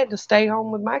 I had to stay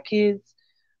home with my kids,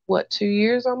 what, 2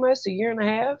 years almost, a year and a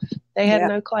half? They had Yeah.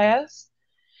 no class.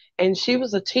 And she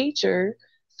was a teacher.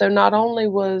 So not only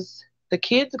was the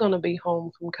kids going to be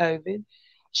home from COVID,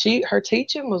 her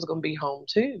teaching was going to be home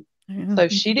too. Yeah. So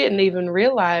she didn't even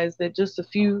realize that just a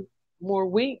few more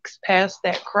weeks past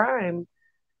that crime,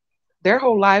 their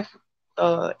whole life,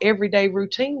 everyday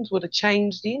routines would have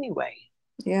changed anyway.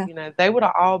 Yeah. They would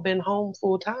have all been home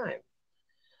full time.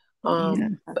 Yeah.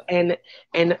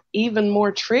 And even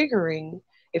more triggering,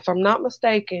 if I'm not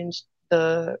mistaken,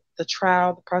 the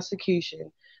trial, the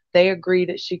prosecution, they agree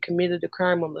that she committed the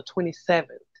crime on the 27th.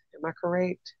 Am I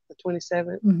correct? The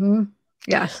 27th. Mm-hmm.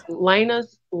 Yes.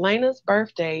 Lena's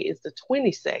birthday is the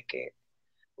 22nd,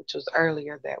 which was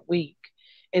earlier that week,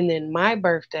 and then my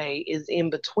birthday is in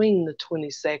between the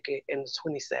 22nd and the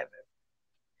 27th.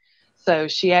 So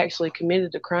she actually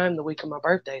committed the crime the week of my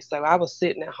birthday. So I was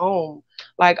sitting at home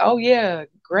like, oh yeah,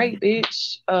 great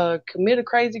bitch. Commit a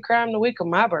crazy crime the week of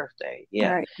my birthday.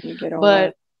 Yeah. Right. You get all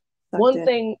But sucked one in.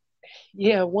 thing,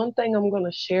 yeah, one thing I'm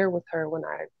gonna share with her when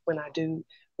I do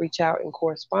reach out in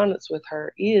correspondence with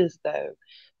her is though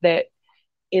that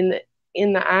in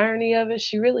the irony of it,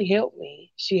 she really helped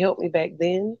me. She helped me back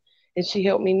then and she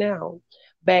helped me now.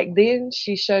 Back then,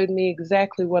 she showed me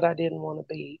exactly what I didn't want to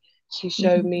be. She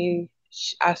showed Mhm. me,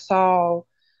 I saw,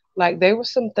 like, there were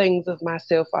some things of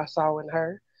myself I saw in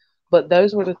her, but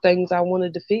those were the things I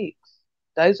wanted to fix.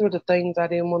 Those were the things I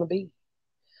didn't want to be.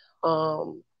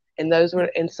 Um,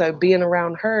 and so being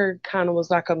around her kind of was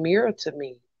like a mirror to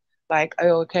me. Like,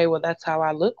 oh, okay, well, that's how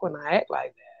I look when I act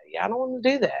like that. Yeah, I don't want to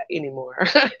do that anymore.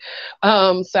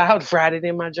 So I would write it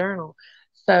in my journal.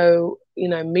 So,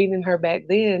 meeting her back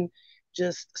then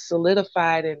just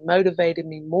solidified and motivated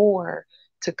me more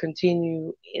to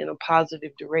continue in a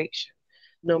positive direction.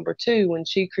 Number two, when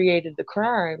she created the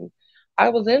crime, I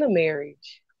was in a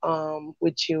marriage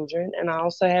with children, and I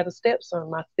also had a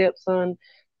stepson. My stepson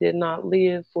did not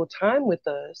live full time with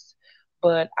us,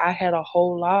 but I had a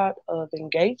whole lot of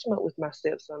engagement with my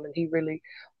stepson, and he really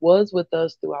was with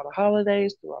us throughout the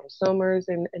holidays, throughout the summers,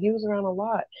 and he was around a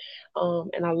lot.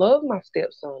 And I love my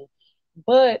stepson,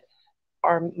 but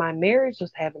my marriage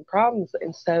was having problems.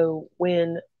 And so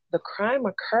when the crime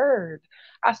occurred,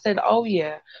 I said, oh,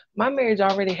 yeah, my marriage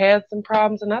already had some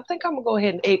problems, and I think I'm going to go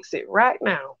ahead and exit right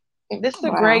now. This is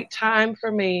a Wow. great time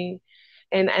for me.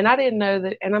 And I didn't know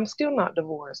that, and I'm still not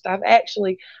divorced. I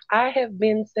have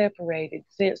been separated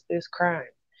since this crime,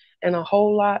 and a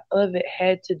whole lot of it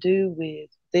had to do with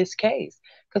this case.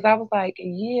 Because I was like,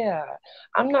 yeah,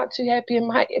 I'm not too happy in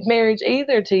my marriage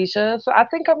either, Tisha. So I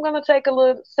think I'm going to take a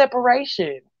little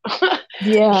separation.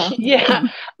 Yeah. Yeah,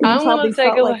 You I'm gonna probably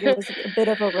take felt a like it look. was a bit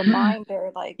of a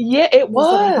reminder, like Yeah, it you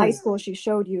said in high was. school, she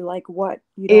showed you like what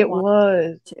you don't It want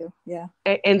was. to. Yeah.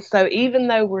 And so even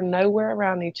though we're nowhere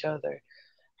around each other,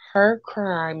 her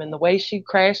crime and the way she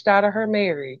crashed out of her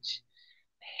marriage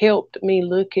helped me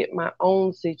look at my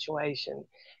own situation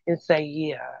and say,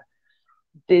 yeah,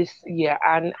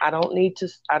 I don't need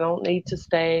to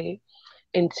stay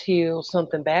until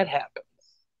something bad happens.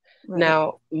 Right.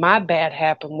 Now, my bad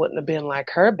happen wouldn't have been like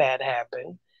her bad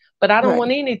happened, but I don't Right.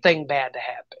 want anything bad to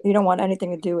happen. You don't want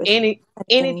anything to do with anything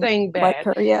Anything like bad.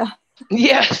 her. Yeah.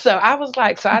 Yeah, so I was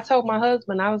like, so I told my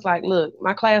husband, I was like, look,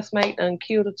 my classmate done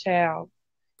killed a child.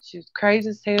 She was crazy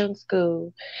as hell in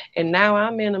school. And now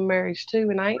I'm in a marriage too,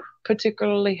 and I ain't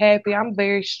particularly happy. I'm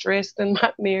very stressed in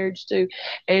my marriage too.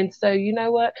 And so you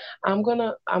know what? I'm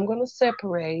gonna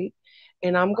separate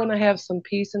and I'm gonna have some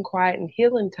peace and quiet and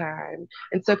healing time.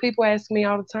 And so people ask me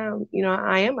all the time, you know,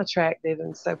 I am attractive.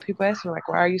 And so people ask me like,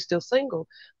 why are you still single?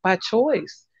 By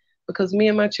choice. Because me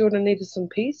and my children needed some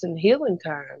peace and healing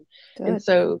time. And Good.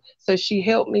 so she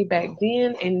helped me back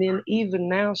then, and then even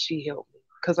now she helped me.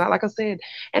 Because like I said,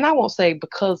 and I won't say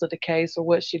because of the case or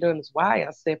what she done is why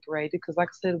I separated, because like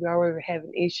I said, we already were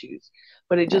having issues.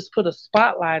 But it Right. just put a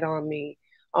spotlight on me,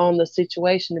 on the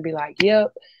situation, to be like,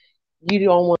 yep, you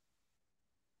don't want.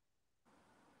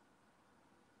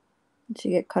 Did she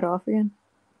get cut off again?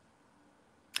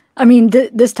 I mean,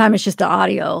 this time it's just the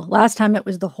audio. Last time it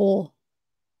was the whole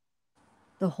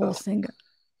thing.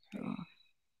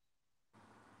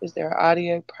 Is there an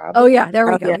audio Oh problem? yeah, there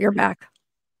we Oh go. yeah. You're back.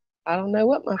 I don't know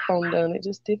what my phone done. It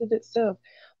just did it itself.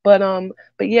 But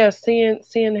yeah,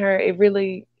 seeing her, it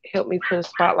really helped me put a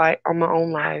spotlight on my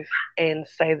own life and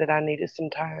say that I needed some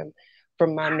time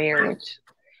from my Good. marriage.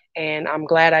 And I'm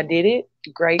glad I did it.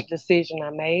 Great decision I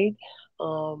made.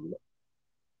 Um,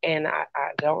 and I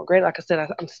don't regret it. Like I said,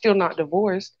 I'm still not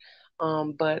divorced.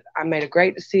 But I made a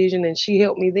great decision, and she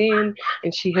helped me then,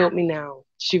 and she helped me now.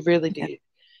 She really Yeah. did.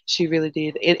 She really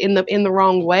did. In the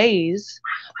wrong ways,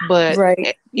 but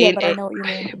Right. Yeah, but I it know what you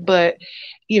mean. but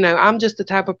you know, I'm just the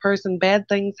type of person. Bad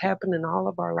things happen in all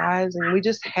of our lives, and we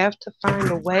just have to find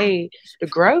a way to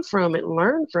grow from it, and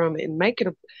learn from it, and make it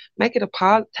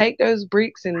a take those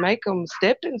bricks and make them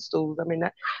stepping stools. I mean,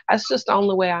 that's just the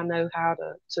only way I know how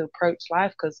to approach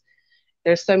life, because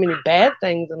there's so many bad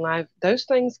things in life. Those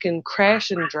things can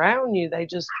crash and drown you.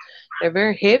 They're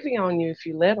very heavy on you if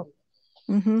you let them.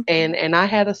 Mm-hmm. And I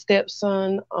had a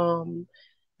stepson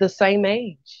the same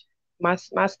age. My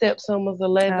stepson was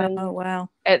 11 Oh wow.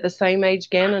 at the same age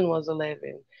Gannon was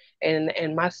 11,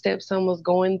 and my stepson was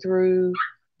going through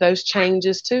those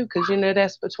changes too, because you know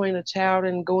that's between a child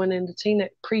and going into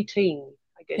preteen,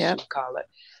 I guess you Yep. would call it.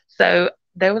 So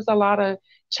there was a lot of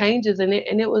changes in it,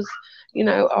 and it was, you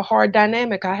know, a hard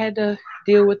dynamic. I had to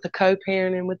deal with the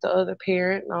co-parenting with the other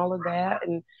parent and all of that,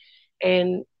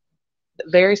 and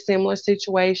very similar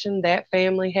situation. That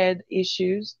family had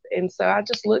issues, and so I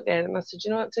just looked at it and I said,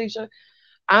 you know what, Tisha,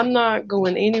 I'm not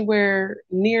going anywhere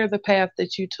near the path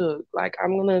that you took. Like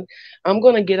I'm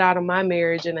gonna get out of my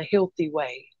marriage in a healthy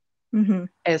way, Mm-hmm.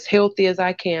 as healthy as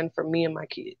I can for me and my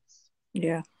kids.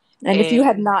 Yeah. And if you And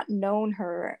had not known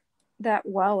her that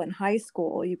well in high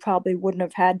school, you probably wouldn't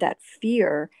have had that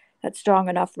fear that's strong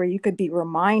enough where you could be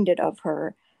reminded of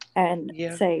her and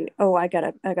yeah, say, "Oh, I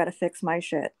gotta fix my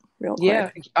shit real yeah,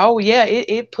 quick." oh yeah,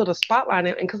 it put a spotlight on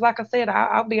it. And because like I said,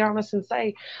 I'll be honest and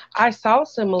say I saw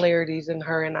similarities in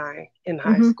her and I in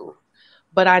high Mm-hmm. school,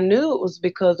 but I knew it was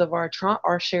because of our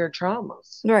shared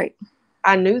traumas. Right.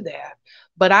 I knew that,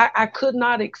 but I could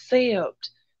not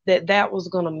accept that was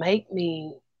going to make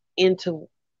me into.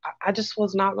 I just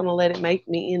was not going to let it make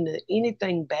me into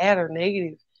anything bad or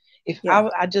negative. If Yeah.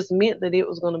 I just meant that it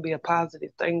was going to be a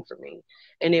positive thing for me,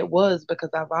 and it was, because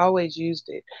I've always used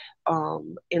it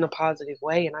in a positive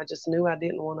way, and I just knew I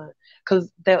didn't want to,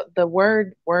 because the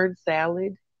word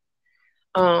salad,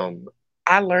 um,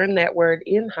 I learned that word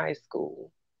in high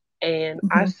school, and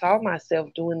I Mm-hmm. saw myself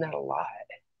doing that a lot.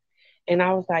 And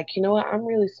I was like, you know what? I'm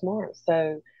really smart.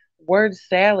 So word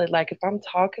salad, like if I'm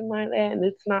talking like that and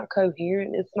it's not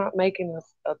coherent, it's not making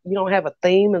us, you don't have a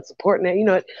theme and supporting that, you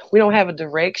know, we don't have a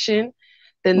direction,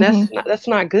 then Mm-hmm. that's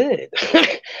not good.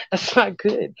 That's not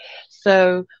good.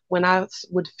 So when I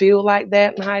would feel like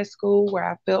that in high school, where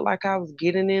I felt like I was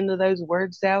getting into those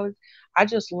word salads, I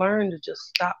just learned to just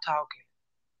stop talking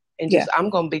and Yeah. just, I'm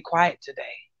going to be quiet today.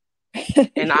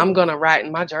 And I'm going to write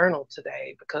in my journal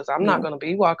today, because I'm not Yeah. going to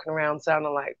be walking around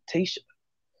sounding like Tisha.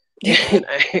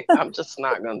 I'm just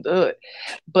not going to do it.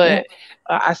 Yeah. But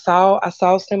I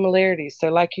saw similarities. So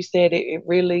like you said, it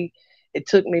really, it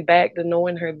took me back to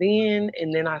knowing her then,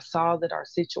 and then I saw that our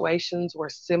situations were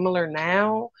similar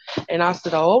now, and I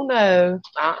said, "Oh no,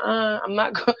 I'm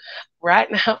not going."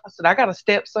 Right now, I said, "I got a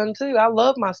stepson too. I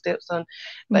love my stepson,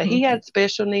 but Mm-hmm. he had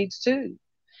special needs too,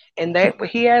 and that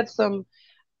he had some.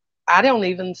 I don't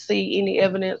even see any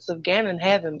evidence of Gannon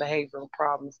having behavioral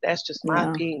problems. That's just my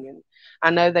Yeah. opinion.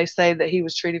 I know they say that he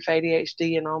was treated for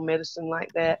ADHD and on medicine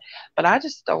like that, but I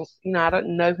just don't, I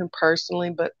don't know him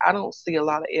personally, but I don't see a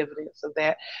lot of evidence of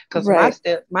that because Right.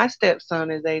 my stepson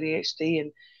is ADHD,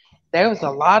 and there was a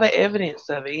lot of evidence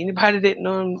of it. Anybody didn't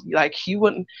know him, like he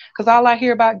wouldn't, because all I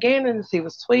hear about Gannon is he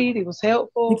was sweet, he was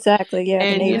helpful, Exactly. Yeah. The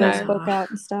and neighbors spoke out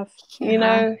and stuff. you Yeah.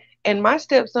 know, and my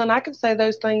stepson, I can say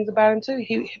those things about him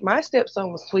too. My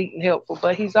stepson was sweet and helpful,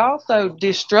 but he's also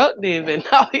destructive, and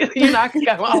I could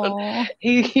go on.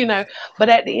 Oh. But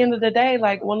at the end of the day,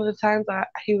 like one of the times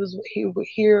he was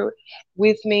here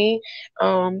with me,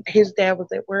 his dad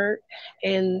was at work,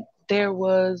 and there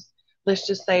was, let's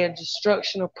just say, a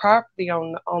destruction of property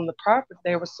on the property.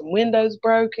 There was some windows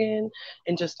broken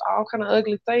and just all kind of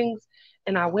ugly things.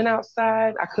 And I went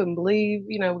outside. I couldn't believe,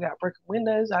 we got broken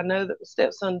windows. I know that the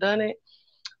stepson done it.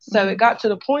 So Mm-hmm. it got to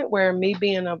the point where me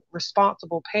being a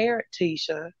responsible parent,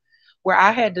 Tisha, where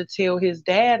I had to tell his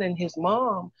dad and his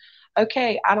mom,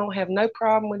 okay, I don't have no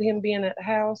problem with him being at the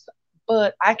house,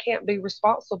 but I can't be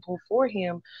responsible for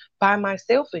him by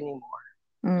myself anymore.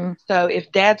 Mm. So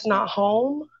if dad's not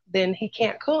home, then he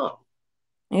can't come.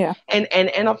 Yeah.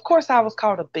 And of course I was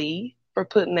called a B for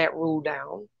putting that rule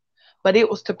down, but it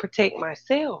was to protect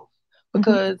myself Mm-hmm.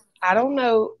 because I don't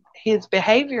know, his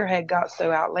behavior had got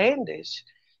so outlandish,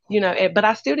 but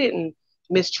I still didn't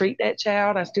mistreat that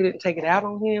child. I still didn't take it out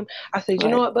on him. I said, you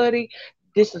know Right. what, buddy,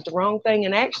 this is the wrong thing.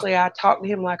 And actually, I talked to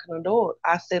him like an adult.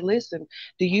 I said, listen,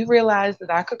 do you realize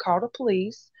that I could call the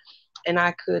police and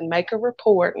I could make a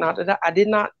report? Not that I did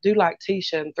not do like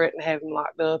Tisha and threaten to have him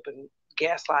locked up and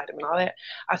gaslight him and all that.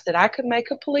 I said, I could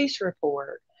make a police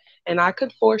report and I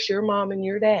could force your mom and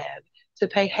your dad to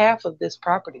pay half of this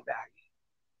property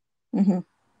value. Mm-hmm.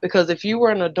 Because if you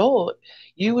were an adult,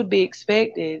 you would be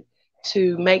expected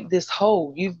to make this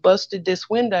whole. You've busted this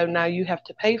window, now you have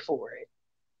to pay for it.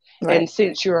 Right. And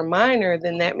since you're a minor,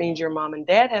 then that means your mom and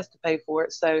dad has to pay for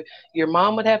it. So your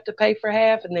mom would have to pay for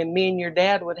half, and then me and your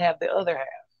dad would have the other half.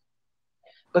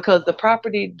 Because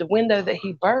the window that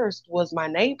he burst was my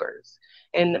neighbor's.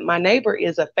 And my neighbor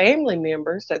is a family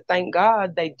member, so thank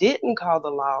God they didn't call the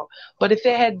law. But if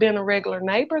it had been a regular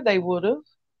neighbor, they would have.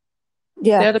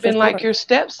 Yeah, They'd have for been like, sure. your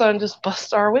stepson just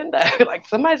bust our window. Like,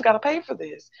 somebody's got to pay for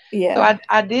this. So Yeah.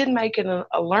 I did make it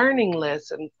a learning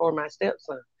lesson for my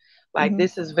stepson. Like, Mm-hmm.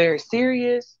 this is very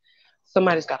serious.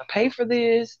 Somebody's got to pay for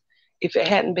this. If it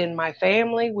hadn't been my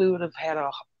family, we would have had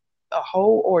a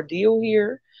whole ordeal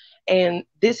here. And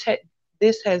this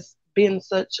has been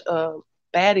such a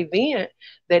bad event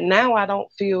that now I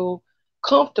don't feel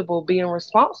comfortable being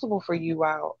responsible for you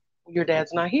while your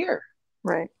dad's not here.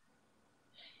 Right.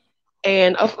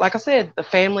 And like I said, the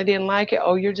family didn't like it.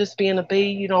 Oh, you're just being a B.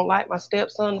 You don't like my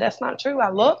stepson. That's not true. I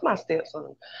love my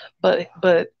stepson, but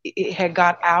it had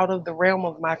got out of the realm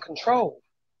of my control.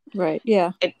 Right.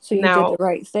 Yeah. And So you did the now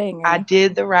right thing, I and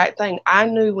did the right thing. I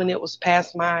knew when it was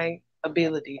past my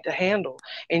ability to handle,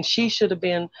 and she should have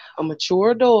been a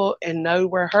mature adult and know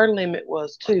where her limit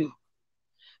was too,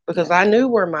 because yeah. I knew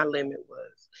where my limit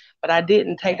was. But I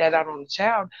didn't take that out on the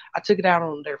child. I took it out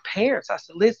on their parents. I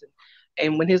said, listen.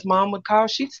 And when his mom would call,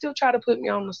 she'd still try to put me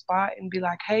on the spot and be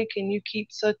like, hey, can you keep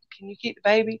the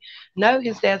baby? No,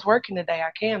 his dad's working today.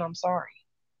 I can't. I'm sorry.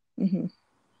 Mm-hmm.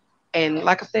 And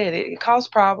like I said, it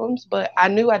caused problems, but I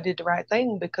knew I did the right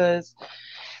thing because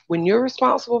when you're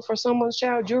responsible for someone's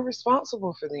child, you're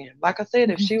responsible for them. Like I said,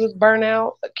 if Mm-hmm. she was burnt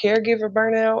out, a caregiver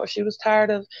burnt out, or she was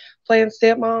tired of playing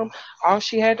stepmom, all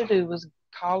she had to do was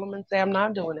call them and say, I'm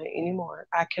not doing it anymore.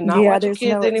 I cannot Yeah, watch your there's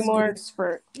kids no anymore. excuse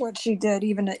for what she did.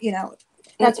 Even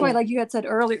that's why, Mm-mm. like you had said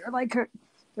earlier, like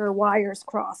her wires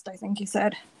crossed. I think you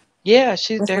said Yeah,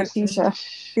 with Letecia,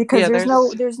 because yeah,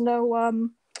 there's no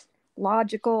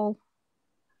logical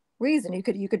reason.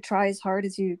 You could try as hard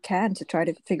as you can to try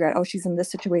to figure out, oh, she's in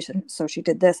this situation, so she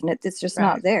did this, and it's just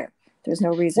not right. there. There's no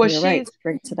reason. Well, You're right to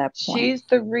bring it to that point.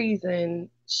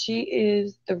 she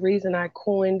is the reason I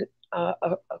coined a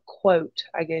quote,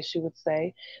 I guess you would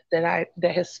say, that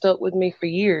has stuck with me for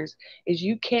years is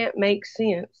you can't make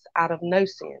sense out of no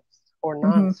sense or Mm-hmm.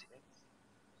 nonsense.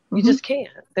 You Mm-hmm. just can't.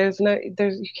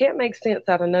 You can't make sense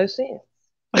out of no sense.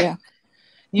 Yeah,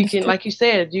 You it's can, true. like you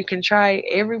said, you can try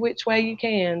every which way you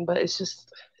can, but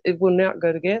it will not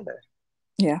go together.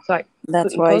 Yeah, It's like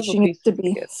that's putting why puzzle she needs to pieces be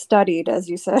together. studied, as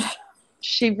you said.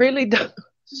 She really does.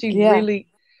 She Yeah. really,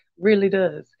 Really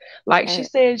does. Like she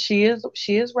Right. said, she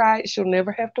is right. She'll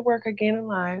never have to work again in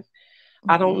life.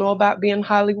 I don't Mhm. know about being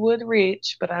Hollywood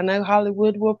rich, but I know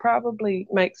Hollywood will probably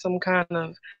make some kind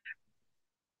of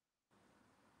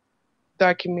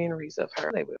documentaries of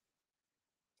her. They will.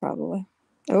 Probably.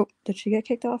 Oh, did she get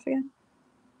kicked off again?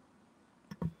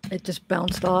 It just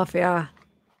bounced off. Yeah.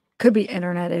 Could be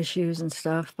internet issues and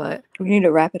stuff, but We need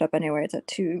to wrap it up anyway. It's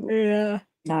at yeah.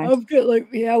 2:09. I'm good. Like,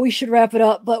 yeah, we should wrap it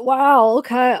up. But wow,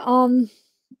 okay.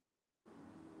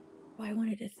 I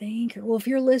wanted to thank her. Well, if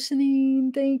you're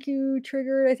listening, thank you,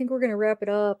 Triggered. I think we're gonna wrap it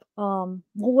up. Well,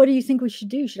 what do you think we should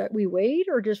do? We wait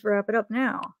or just wrap it up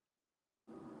now?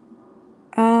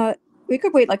 We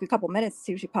could wait like a couple minutes to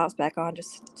see if she pops back on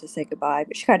just to say goodbye.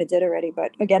 But she kind of did already.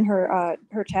 But again, her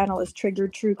channel is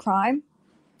Triggered True Crime.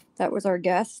 That was our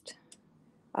guest.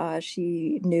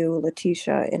 She knew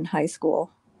Letecia in high school.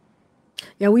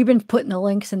 Yeah, we've been putting the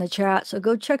links in the chat, so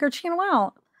go check her channel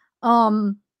out.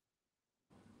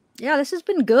 Yeah, this has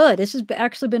been good. This has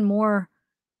actually been more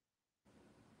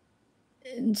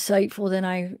insightful than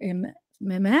I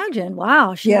imagined.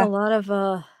 Wow, she had Yeah. a lot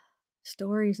of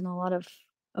stories and a lot of.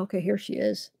 Okay, here she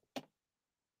is.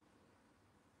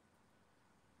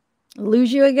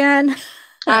 Lose you again?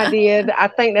 I did. I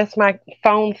think that's my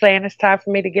phone saying it's time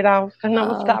for me to get off, and I'm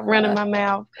gonna stop running my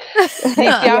mouth.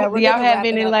 Yeah, Do we're y'all gonna have wrap it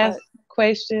any up. last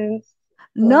questions?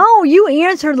 No, you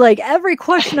answered like every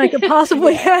question I could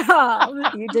possibly have.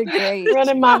 You did great.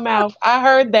 Running my mouth. I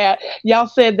heard that. Y'all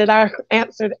said that I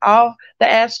answered all the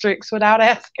asterisks without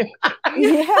asking.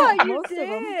 Yeah, You most of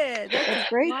them. did. That's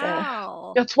great, though.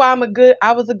 Wow. That's why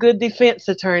I was a good defense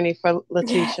attorney for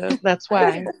Letecia. That's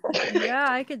why. Yeah,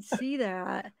 I could see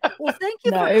that. Well, thank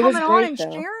you No, for it was coming on great, and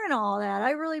though. sharing all that.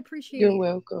 I really You're appreciate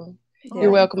welcome. all You're Yeah.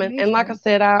 the welcome. And like I information.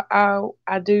 said,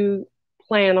 I do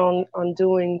plan on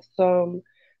doing some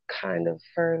kind of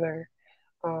further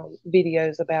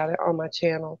videos about it on my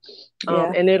channel.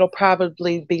 Yeah. And it'll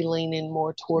probably be leaning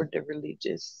more toward the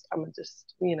religious. I'm gonna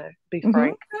just, be Hmm.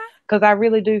 frank, because I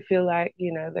really do feel like,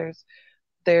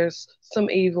 there's some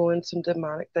evil and some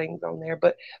demonic things on there.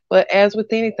 But as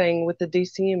with anything with the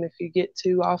DCM, if you get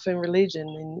too off in religion,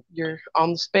 then you're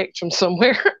on the spectrum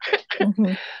somewhere.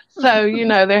 Hmm. So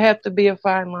there have to be a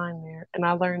fine line there, and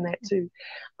I learned that too.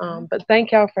 But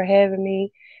thank y'all for having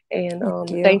me, and Thank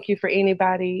you. thank you for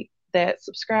anybody that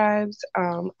subscribes.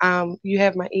 You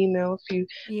have my email if you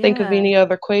think of Yeah. any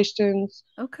other questions.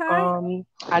 Okay.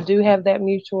 I do have that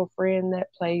mutual friend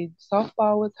that played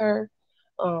softball with her.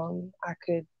 I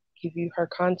could give you her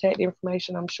contact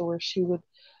information. I'm sure she would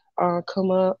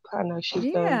come up. I know she's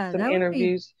done Yeah, some that would be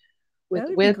interviews with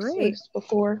be Web great. Sleuths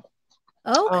before.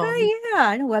 Okay, yeah,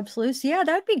 I know Web Sleuths. Yeah,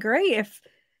 that'd be great if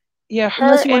Yeah,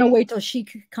 unless her you want to and wait till she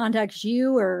contacts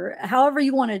you or however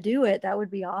you want to do it, that would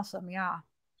be awesome. Yeah.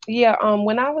 yeah.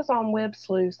 When I was on Web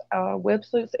Sleuths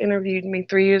interviewed me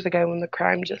 3 years ago when the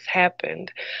crime just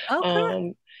happened. Okay.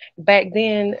 Um, Back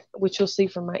then, which you'll see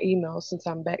from my email since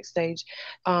I'm backstage,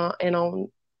 and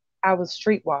on I was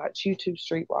Street Watch. YouTube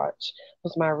Street Watch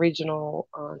was my original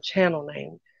channel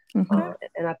name. Hmm. Okay.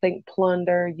 And I think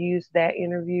Plunder used that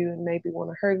interview in maybe one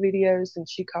of her videos, and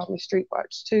she called me Street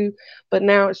Watch too. But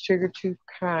now it's Triggered True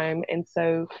Crime, and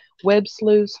so Web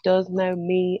Sleuths does know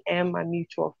me and my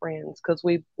mutual friends because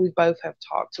we both have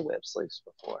talked to Web Sleuths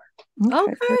before.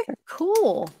 Okay, Okay. perfect.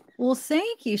 Cool. Well,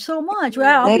 thank you so much.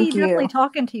 Well, I'll be Thank definitely you.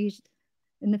 talking to you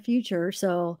in the future.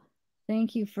 So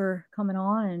thank you for coming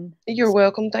on and You're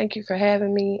welcome. Thank you for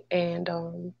having me, and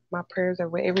my prayers are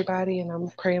with everybody, and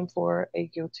I'm praying for a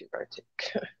guilty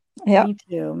verdict. Yep. me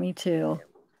too. Me too.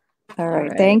 All All right.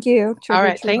 right. Thank you. All Triggered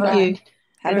right, True thank Okay. you. Crime.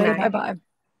 Have Good a Okay. good night. night. Bye-bye.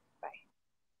 Bye.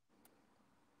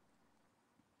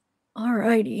 All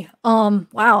righty.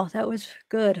 Wow, that was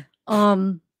good.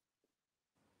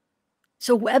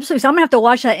 So Web Sleuths, I'm gonna have to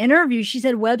watch that interview. She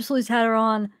said Web Sleuths had her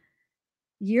on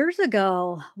years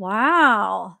ago.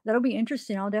 Wow, that'll be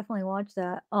interesting. I'll definitely watch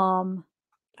that.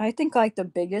 I think like the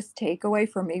biggest takeaway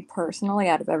for me personally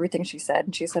out of everything she said,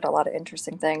 and she said a lot of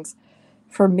interesting things,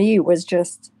 for me was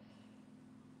just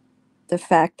the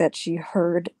fact that she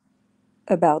heard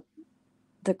about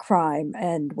the crime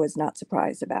and was not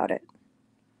surprised about it.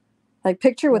 Like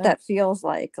picture what Yeah, that feels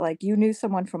like. Like you knew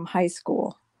someone from high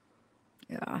school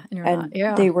yeah, and you're not. and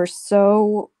Yeah, they were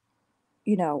so,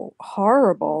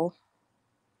 horrible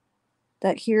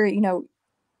that here,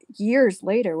 years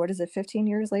later, what is it, 15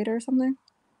 years later or something?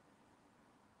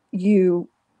 You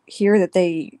hear that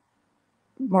they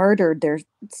murdered their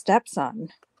stepson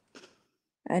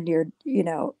and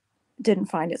didn't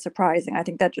find it surprising. I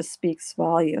think that just speaks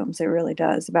volumes. It really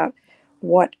does about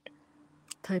what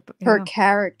her yeah,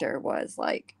 character was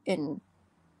like in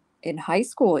high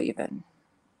school even.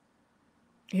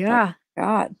 Yeah.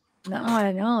 God. No,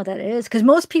 I know that is because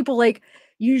most people like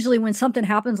usually when something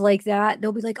happens like that,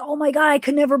 they'll be like, "Oh my god, I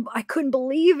couldn't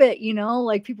believe it,"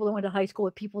 like people that went to high school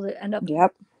with people that end up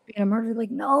Yep. being a murderer,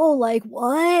 like, "No, like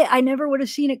what? I never would have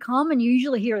seen it come." And you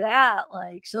usually hear that,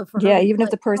 like, so for her Yeah, to be even if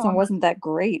like, the "No, person I'm not." wasn't that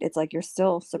great, it's like you're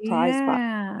still surprised by it.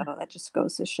 Yeah. Oh, that just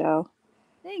goes to show.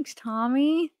 Thanks,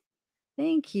 Tommy.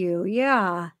 Thank you.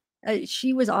 Yeah.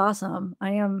 She was awesome.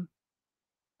 I am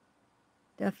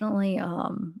definitely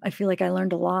I feel like I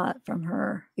learned a lot from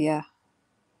her. Yeah.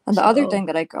 And the other So, thing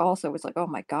that I also was like, "Oh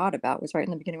my god," about was right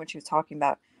in the beginning when she was talking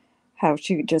about how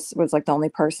she just was, like, the only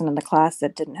person in the class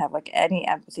that didn't have, like, any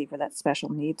empathy for that special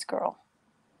needs girl.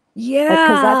 Like,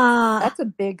 because yeah. that's a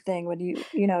big thing when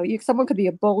someone could be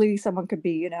a bully, someone could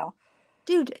be,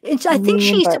 Dude, I think mean,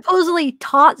 she but supposedly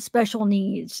taught special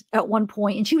needs at one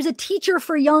point, and she was a teacher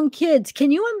for young kids. Can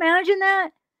you imagine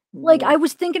that? Like, yeah. I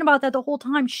was thinking about that the whole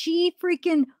time. She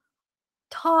freaking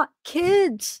taught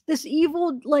kids, this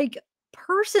evil, like,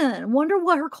 person. Wonder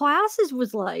what her classes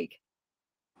was like.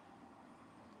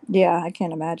 Yeah, I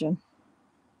can't imagine.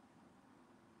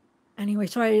 Anyway,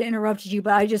 sorry I interrupted you,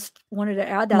 but I just wanted to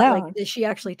add that, like, No, that she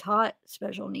actually taught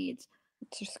special needs.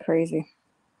 it's just crazy.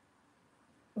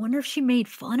 Wonder if she made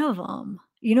fun of them.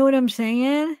 You know what I'm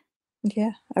saying?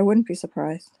 Yeah, I wouldn't be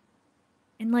surprised.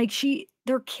 And, like,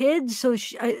 they're kids, so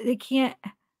they can't.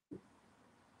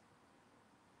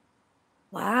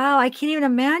 Wow, I can't even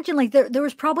imagine, like, there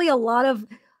was probably a lot of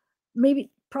maybe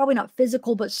probably not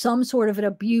physical, but some sort of an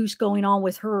abuse going on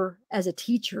with her as a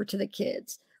teacher to the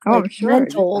kids, Oh, I'm like, sure,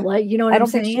 mental, yeah. like, you know what I I'm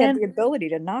don't think she had saying? the ability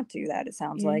to not do that, it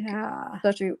sounds like, Yeah.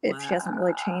 especially if she hasn't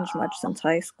really changed much Wow. since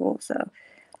high school, so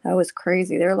that was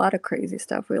crazy. There are a lot of crazy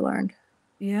stuff we learned.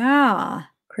 Yeah.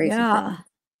 Crazy Yeah.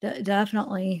 things.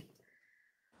 Definitely.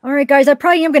 Alright, guys, I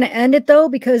probably am gonna end it, though,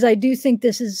 because I do think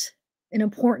this is an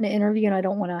important interview, and I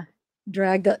don't wanna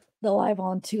drag the live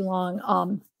on too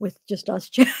long, with just us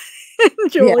Yeah.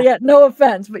 Juliet, no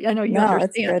offense, but I know you No,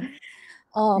 it's understand. good.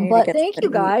 I need to But get thank you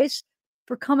something to eat. guys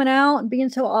for coming out and being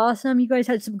so awesome. You guys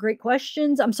had some great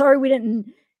questions. I'm sorry we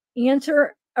didn't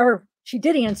answer, or she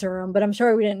did answer them, but I'm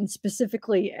sorry we didn't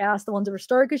specifically ask the ones that were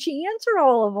started because she answered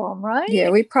all of them, Yeah,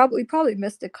 right? we probably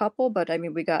missed a couple, but I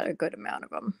mean, we got a good amount of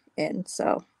them in,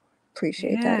 so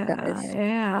appreciate that, Yeah, guys.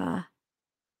 yeah.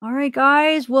 All right,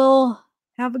 guys. Well,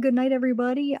 have a good night,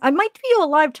 everybody. I might be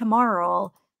alive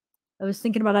tomorrow. I was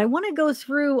thinking about it. I want to go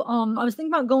through, I was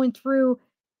thinking about going through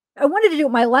I wanted to do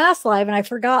it my last live and I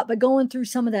forgot, but going through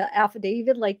some of the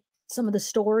affidavit, like some of the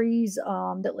stories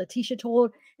that Letecia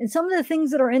told, and some of the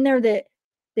things that are in there that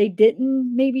they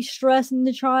didn't maybe stress in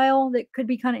the trial that could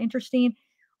be kind of interesting. Mhm.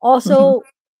 Also,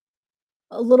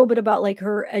 a little bit about like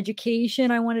her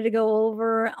education. I wanted to go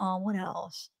over. What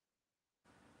else?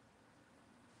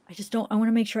 I just don't. I want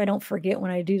to make sure I don't forget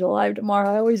when I do the live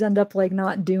tomorrow. I always end up like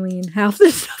not doing half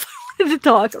the stuff I wanted to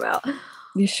talk about.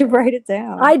 You should write it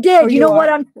down. I Oh, did. You you know what?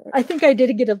 are? I think I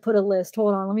did get to put a list.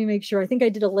 Hold on, let me make sure. I think I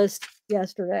did a list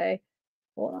yesterday.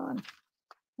 Hold on.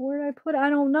 Where did I put it? I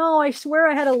don't know. I swear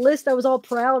I had a list. I was all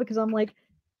proud because I'm like,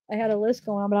 I had a list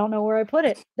going on, but I don't know where I put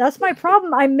it. That's my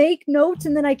problem. I make notes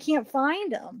and then I can't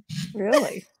find them.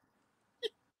 Really?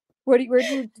 Where do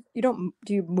you don't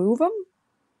do you move them?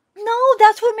 No,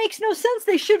 that's what makes no sense.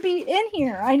 They should be in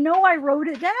here. I know I wrote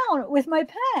it down with my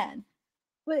pen,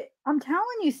 but I'm telling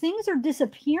you, things are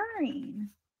disappearing.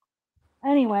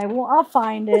 Anyway, well, I'll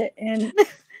find it and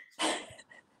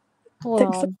hold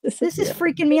Things are on. This is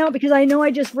disappearing. freaking me out because I know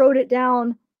I just wrote it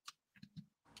down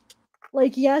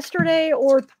like yesterday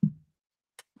or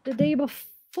the day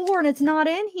before and it's not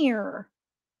in here.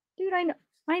 Dude, I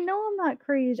know I'm not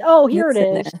crazy. Oh, here it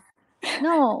It's in is. there.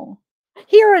 No.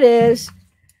 Here it is.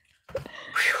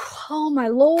 Whew. Oh my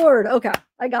lord. Okay,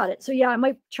 I got it. So yeah, I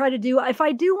might try to do if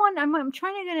I do one, I'm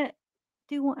trying to gonna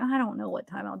do one. I don't know what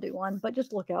time I'll do one, but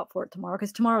just look out for it tomorrow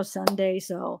because tomorrow's Sunday,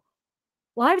 so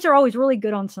lives are always really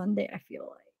good on Sunday, I feel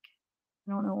like.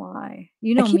 I don't know why.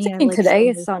 You I know keep me, I thinking like today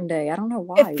is Sunday. Sunday. I don't know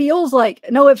It why. feels like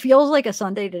no, it feels like a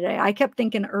Sunday today. I kept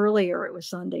thinking earlier it was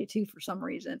Sunday too for some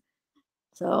reason.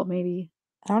 So maybe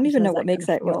I don't just even has know that what kind makes of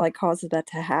that what, feel. like, causes that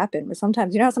to happen, but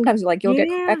sometimes how sometimes, like, you'll get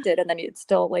Yeah. corrected and then it's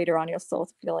still later on, you'll still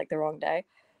feel like the wrong day.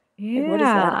 Like, what is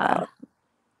that Yeah. about?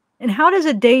 And how does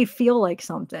a day feel like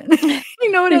something?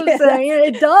 You know what I'm Yeah, saying?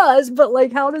 It does, but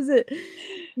like how does it,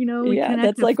 we yeah, connect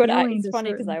that's a like what I feeling it's to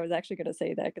funny because certain. I was actually gonna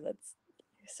say that because that's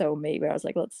so me, but I was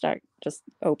like, "Let's start just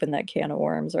open that can of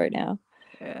worms right now."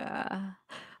 Yeah.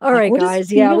 All Like, right, what does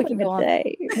guys. Yeah, we can feeling a go on.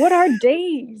 day? What are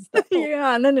days, though?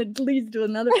 Yeah, and then it leads to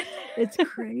another. It's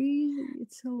crazy.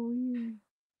 It's so weird.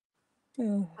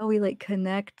 Ugh. How we like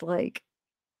connect like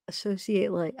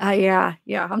Associate like yeah,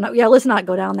 I'm not let's not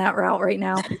go down that route right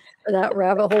now or that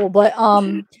rabbit hole. But all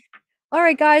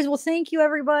right, guys. Well, thank you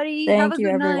everybody. Have Thank a you,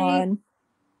 good night. everyone.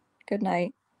 Good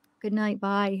night. Good night.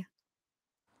 Bye.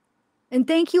 And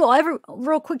thank you all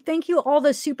real quick, thank you all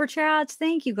the super chats.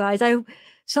 Thank you guys.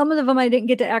 Some of them I didn't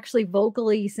get to actually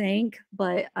vocally thank,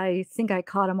 but I think I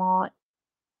caught them all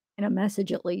in a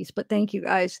message at least. But thank you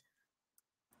guys.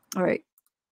 All right.